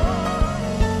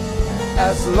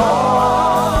 As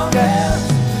long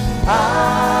as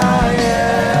I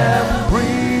am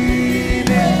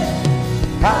breathing,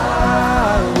 I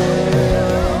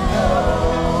will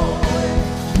always.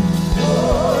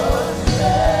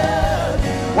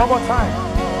 One more time.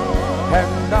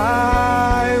 And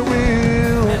I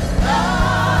will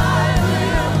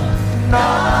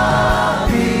not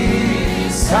be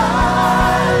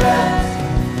silent.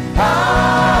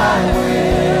 I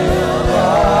will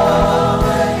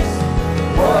always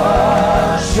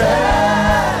worship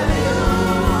you.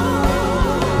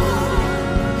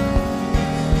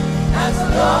 As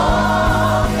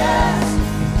long as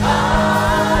I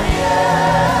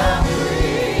am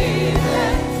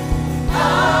breathing, I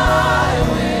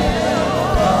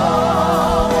will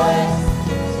always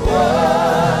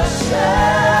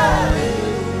worship you.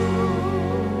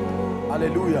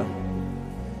 Hallelujah.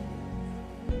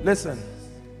 Listen,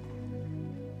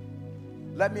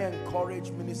 let me encourage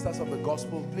ministers of the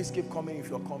gospel. Please keep coming if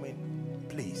you're coming.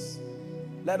 Please,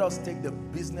 let us take the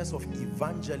business of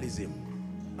evangelism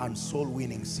and soul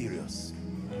winning serious.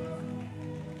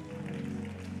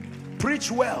 Preach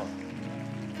well,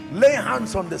 lay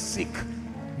hands on the sick,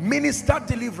 minister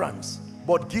deliverance,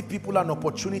 but give people an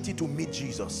opportunity to meet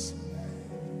Jesus.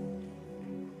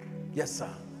 Yes, sir.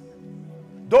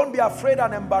 Don't be afraid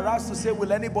and embarrassed to say,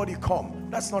 will anybody come?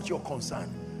 That's not your concern.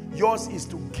 Yours is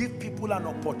to give people an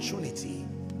opportunity.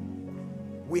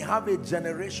 We have a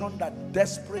generation that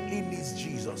desperately needs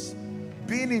Jesus.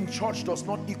 Being in church does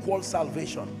not equal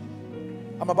salvation.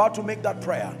 I'm about to make that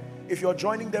prayer. If you're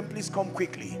joining them, please come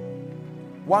quickly.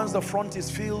 Once the front is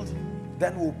filled,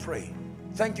 then we'll pray.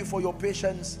 Thank you for your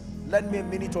patience. Lend me a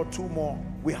minute or two more.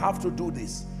 We have to do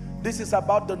this. This is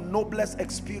about the noblest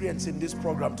experience in this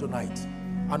program tonight.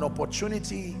 An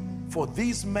opportunity for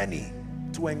these many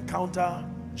to encounter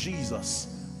Jesus,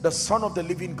 the Son of the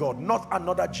living God, not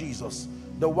another Jesus,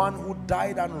 the one who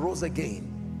died and rose again,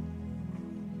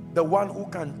 the one who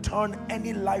can turn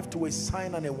any life to a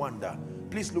sign and a wonder,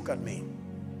 Please look at me.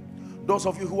 Those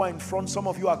of you who are in front, some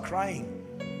of you are crying.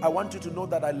 I want you to know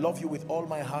that I love you with all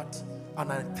my heart,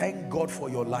 and I thank God for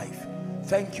your life.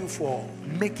 Thank you for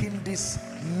making this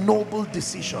noble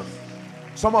decision.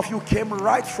 Some of you came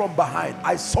right from behind.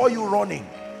 I saw you running.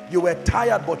 You were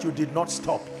tired, but you did not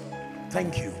stop.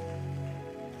 Thank you.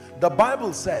 The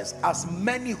Bible says, as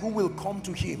many who will come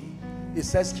to him, it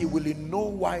says he will in no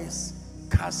wise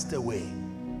cast away.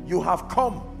 You have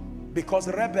come because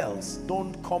rebels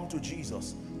don't come to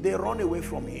Jesus. They run away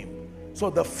from him. So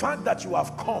the fact that you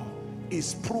have come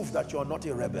is proof that you are not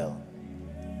a rebel.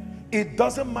 It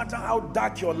doesn't matter how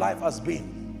dark your life has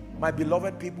been. My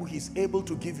beloved people, he's able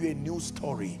to give you a new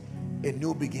story, a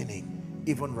new beginning,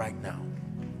 even right now.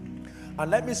 And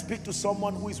let me speak to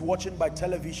someone who is watching by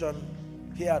television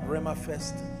here at Rhema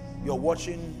Fest. You're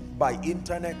watching by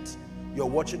internet, you're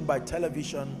watching by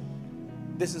television.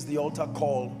 This is the altar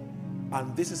call,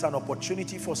 and this is an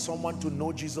opportunity for someone to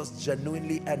know Jesus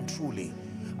genuinely and truly.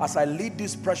 As I lead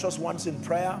these precious ones in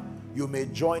prayer, you may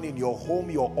join in your home,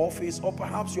 your office, or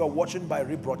perhaps you are watching by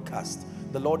rebroadcast.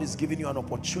 The Lord is giving you an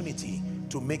opportunity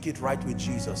to make it right with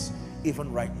Jesus,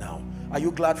 even right now. Are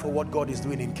you glad for what God is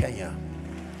doing in Kenya?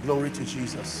 Glory to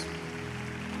Jesus.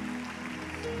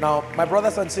 Now, my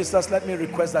brothers and sisters, let me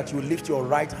request that you lift your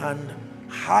right hand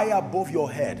high above your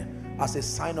head as a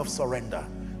sign of surrender.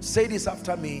 Say this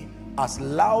after me as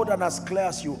loud and as clear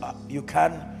as you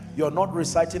can. You're not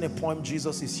reciting a poem.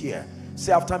 Jesus is here.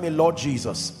 Say after me, Lord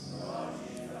Jesus,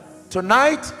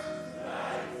 tonight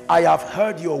I have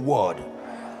heard your word.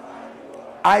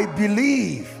 I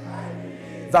believe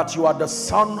that you are the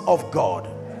Son of God.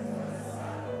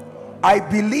 I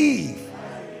believe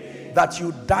that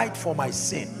you died for my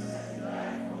sin.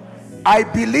 I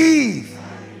believe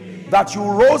that you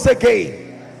rose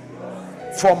again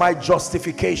for my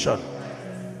justification.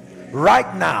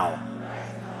 Right now,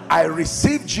 I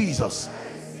receive Jesus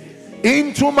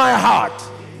into my heart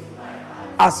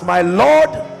as my Lord,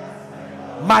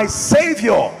 my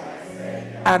Savior,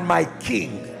 and my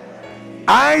King.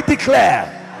 I declare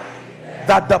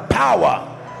that the power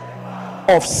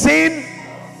of sin,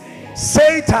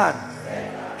 Satan,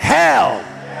 hell,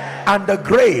 and the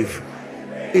grave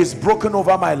is broken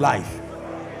over my life.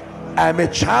 I am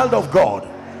a child of God.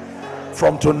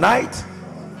 From tonight,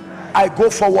 I go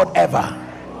forward ever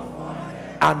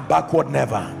and backward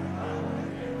never.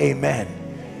 Amen.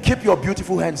 Keep your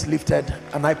beautiful hands lifted,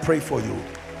 and I pray for you.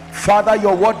 Father,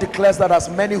 your word declares that as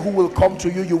many who will come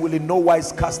to you, you will in no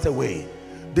wise cast away.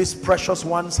 These precious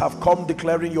ones have come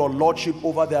declaring your lordship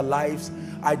over their lives.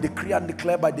 I decree and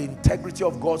declare by the integrity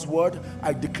of God's word,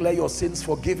 I declare your sins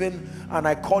forgiven, and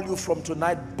I call you from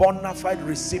tonight bona fide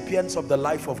recipients of the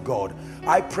life of God.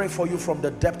 I pray for you from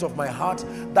the depth of my heart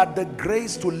that the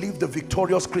grace to live the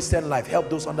victorious Christian life, help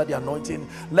those under the anointing,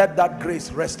 let that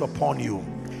grace rest upon you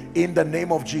in the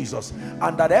name of Jesus.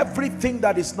 And that everything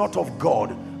that is not of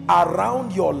God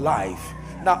around your life,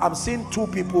 now I'm seeing two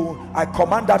people, I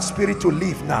command that spirit to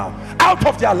leave now out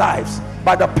of their lives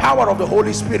by the power of the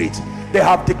Holy Spirit. They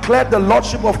have declared the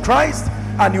lordship of Christ,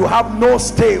 and you have no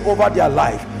stay over their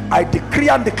life. I decree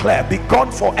and declare, be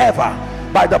gone forever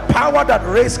by the power that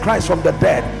raised Christ from the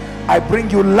dead. I bring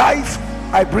you life,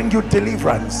 I bring you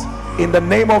deliverance in the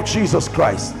name of Jesus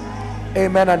Christ.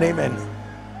 Amen and amen.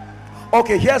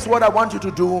 Okay, here's what I want you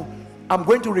to do. I'm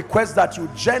going to request that you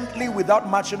gently, without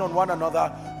marching on one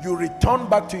another, you return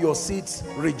back to your seats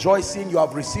rejoicing you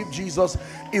have received Jesus.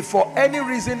 If for any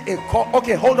reason a call,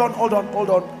 okay, hold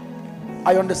on.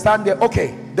 I understand there.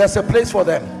 Okay, there's a place for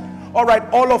them. All right,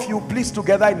 all of you, please,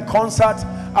 together in concert,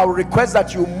 I will request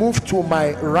that you move to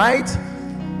my right.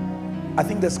 I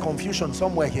think there's confusion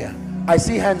somewhere here. I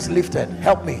see hands lifted.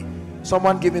 Help me.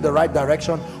 Someone give me the right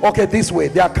direction. Okay, this way.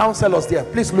 There are counselors there.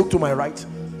 Please look to my right.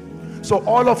 So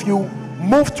all of you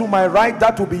move to my right.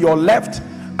 That will be your left,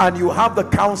 and you have the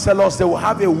counselors. They will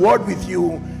have a word with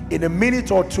you in a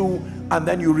minute or two, and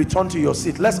then you return to your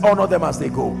seat. Let's honor them as they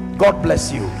go. God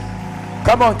bless you.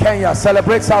 Come on, Kenya,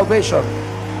 celebrate salvation.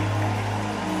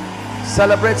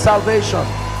 Celebrate salvation.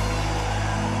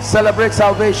 Celebrate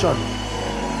salvation.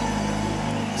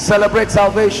 Celebrate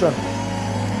salvation.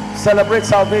 Celebrate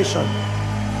salvation.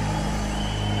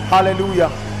 Hallelujah.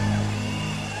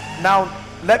 Now,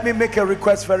 let me make a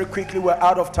request very quickly. We're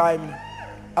out of time.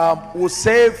 We'll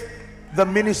save the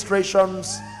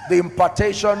ministrations, the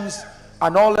impartations,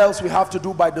 and all else we have to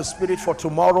do by the Spirit for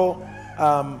tomorrow.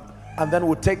 And then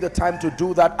we'll take the time to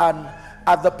do that. And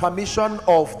at the permission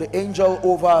of the angel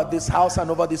over this house and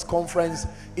over this conference,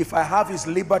 if I have his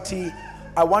liberty,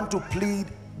 I want to plead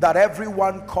that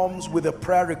everyone comes with a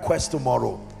prayer request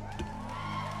tomorrow.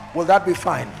 Will that be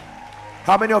fine?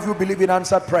 How many of you believe in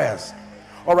answered prayers?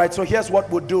 All right, so here's what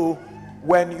we'll do.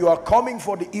 When you are coming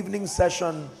for the evening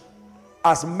session,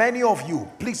 as many of you,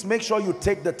 please make sure you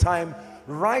take the time,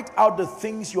 write out the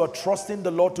things you are trusting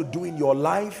the Lord to do in your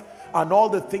life, and all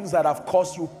the things that have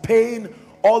caused you pain,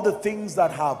 all the things that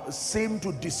have seemed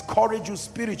to discourage you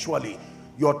spiritually.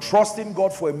 You're trusting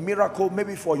God for a miracle,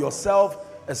 maybe for yourself,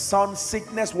 a son,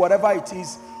 sickness, whatever it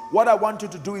is. What I want you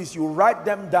to do is you write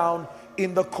them down.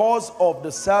 In the course of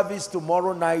the service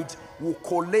tomorrow night, we'll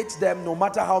collate them, no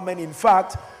matter how many. In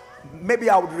fact, maybe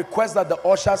I would request that the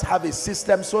ushers have a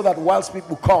system so that whilst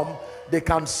people come, they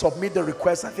can submit the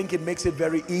request. I think it makes it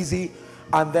very easy,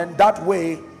 and then that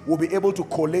way we'll be able to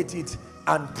collate it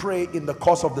and pray in the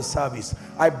course of the service.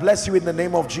 I bless you in the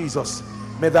name of Jesus.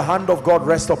 May the hand of God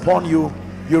rest upon you.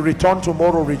 You return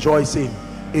tomorrow rejoicing.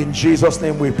 In Jesus'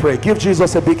 name we pray. Give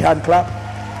Jesus a big hand clap.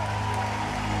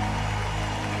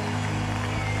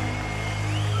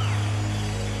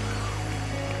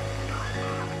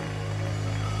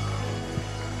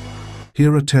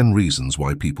 Here are 10 reasons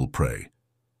why people pray.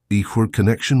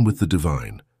 Connection with the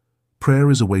divine.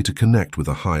 Prayer is a way to connect with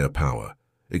a higher power,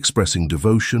 expressing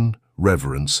devotion,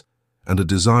 reverence, and a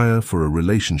desire for a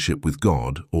relationship with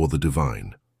God or the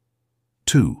divine.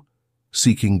 2.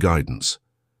 Seeking guidance.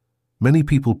 Many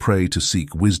people pray to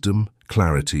seek wisdom,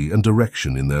 clarity, and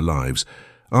direction in their lives,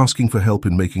 asking for help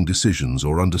in making decisions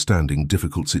or understanding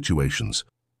difficult situations.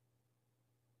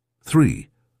 3.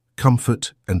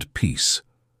 Comfort and peace.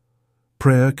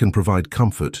 Prayer can provide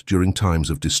comfort during times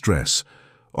of distress,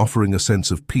 offering a sense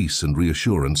of peace and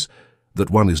reassurance that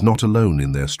one is not alone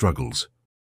in their struggles.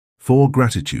 4.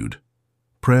 Gratitude.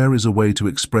 Prayer is a way to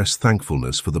express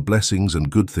thankfulness for the blessings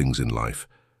and good things in life,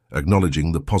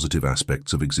 acknowledging the positive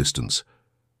aspects of existence.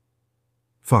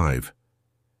 5.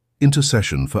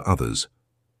 Intercession for others.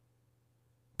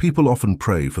 People often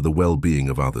pray for the well-being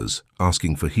of others,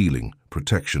 asking for healing,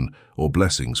 protection, or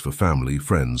blessings for family,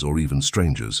 friends, or even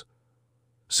strangers.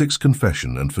 6.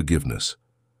 Confession and forgiveness.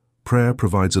 Prayer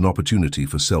provides an opportunity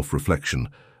for self-reflection,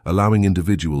 allowing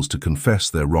individuals to confess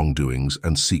their wrongdoings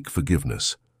and seek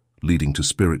forgiveness, leading to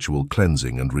spiritual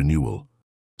cleansing and renewal.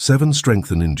 7.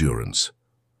 Strength and endurance.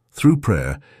 Through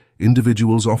prayer,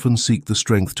 individuals often seek the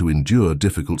strength to endure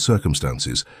difficult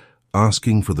circumstances,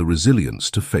 asking for the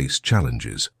resilience to face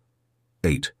challenges.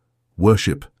 8.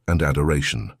 Worship and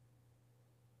adoration.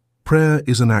 Prayer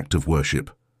is an act of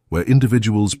worship, where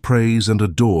individuals praise and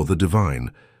adore the divine,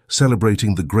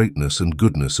 celebrating the greatness and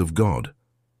goodness of God.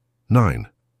 9.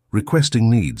 Requesting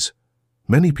needs.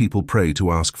 Many people pray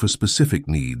to ask for specific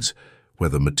needs,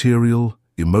 whether material,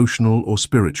 emotional, or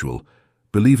spiritual,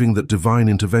 believing that divine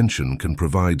intervention can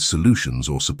provide solutions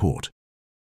or support.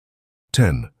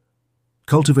 10.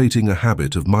 Cultivating a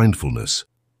habit of mindfulness.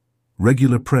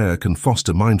 Regular prayer can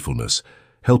foster mindfulness,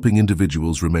 helping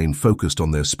individuals remain focused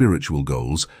on their spiritual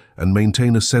goals and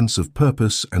maintain a sense of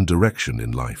purpose and direction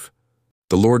in life.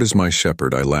 The Lord is my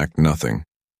shepherd, I lack nothing.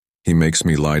 He makes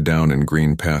me lie down in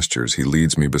green pastures. He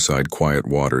leads me beside quiet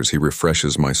waters. He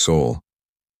refreshes my soul.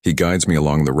 He guides me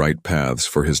along the right paths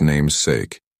for his name's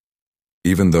sake.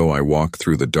 Even though I walk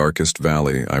through the darkest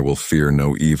valley, I will fear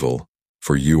no evil,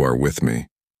 for you are with me.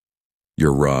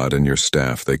 Your rod and your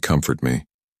staff, they comfort me.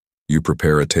 You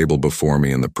prepare a table before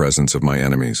me in the presence of my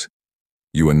enemies.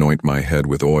 You anoint my head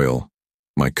with oil.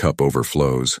 My cup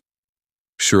overflows.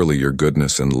 Surely your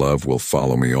goodness and love will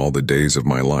follow me all the days of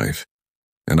my life,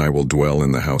 and I will dwell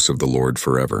in the house of the Lord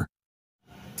forever.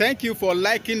 Thank you for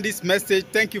liking this message.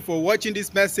 Thank you for watching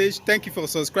this message. Thank you for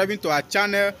subscribing to our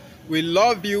channel. We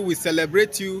love you. We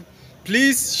celebrate you.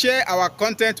 Please share our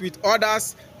content with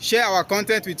others. Share our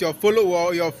content with your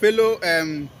follower, your fellow,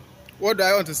 what do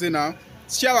I want to say now?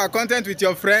 Share our content with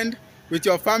your friend, with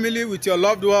your family, with your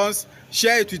loved ones.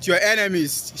 Share it with your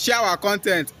enemies. Share our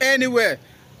content anywhere.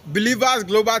 Believers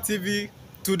Global TV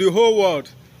to the whole world.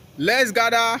 Let's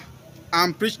gather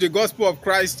and preach the gospel of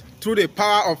Christ through the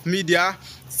power of media.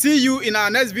 See you in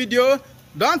our next video.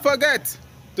 Don't forget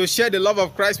to share the love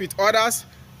of Christ with others,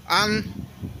 and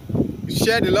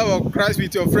share the love of Christ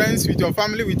with your friends, with your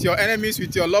family, with your enemies,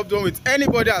 with your loved one, with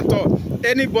anybody at all.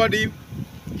 Anybody,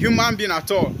 human being at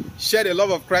all. Share the love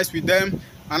of Christ with them.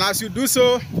 And as you do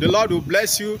so, the Lord will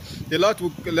bless you. The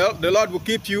Lord will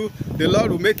keep you. The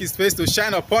Lord will make his face to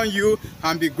shine upon you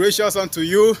and be gracious unto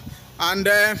you. And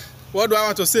what do I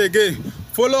want to say again?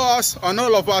 Follow us on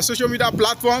all of our social media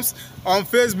platforms, on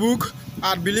Facebook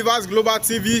at Believers Global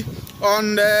TV,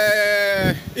 on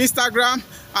Instagram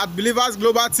at Believers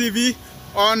Global TV,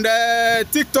 on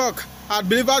TikTok at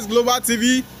Believers Global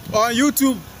TV, on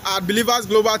YouTube at Believers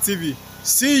Global TV.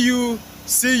 See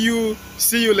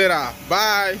you later.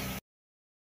 Bye.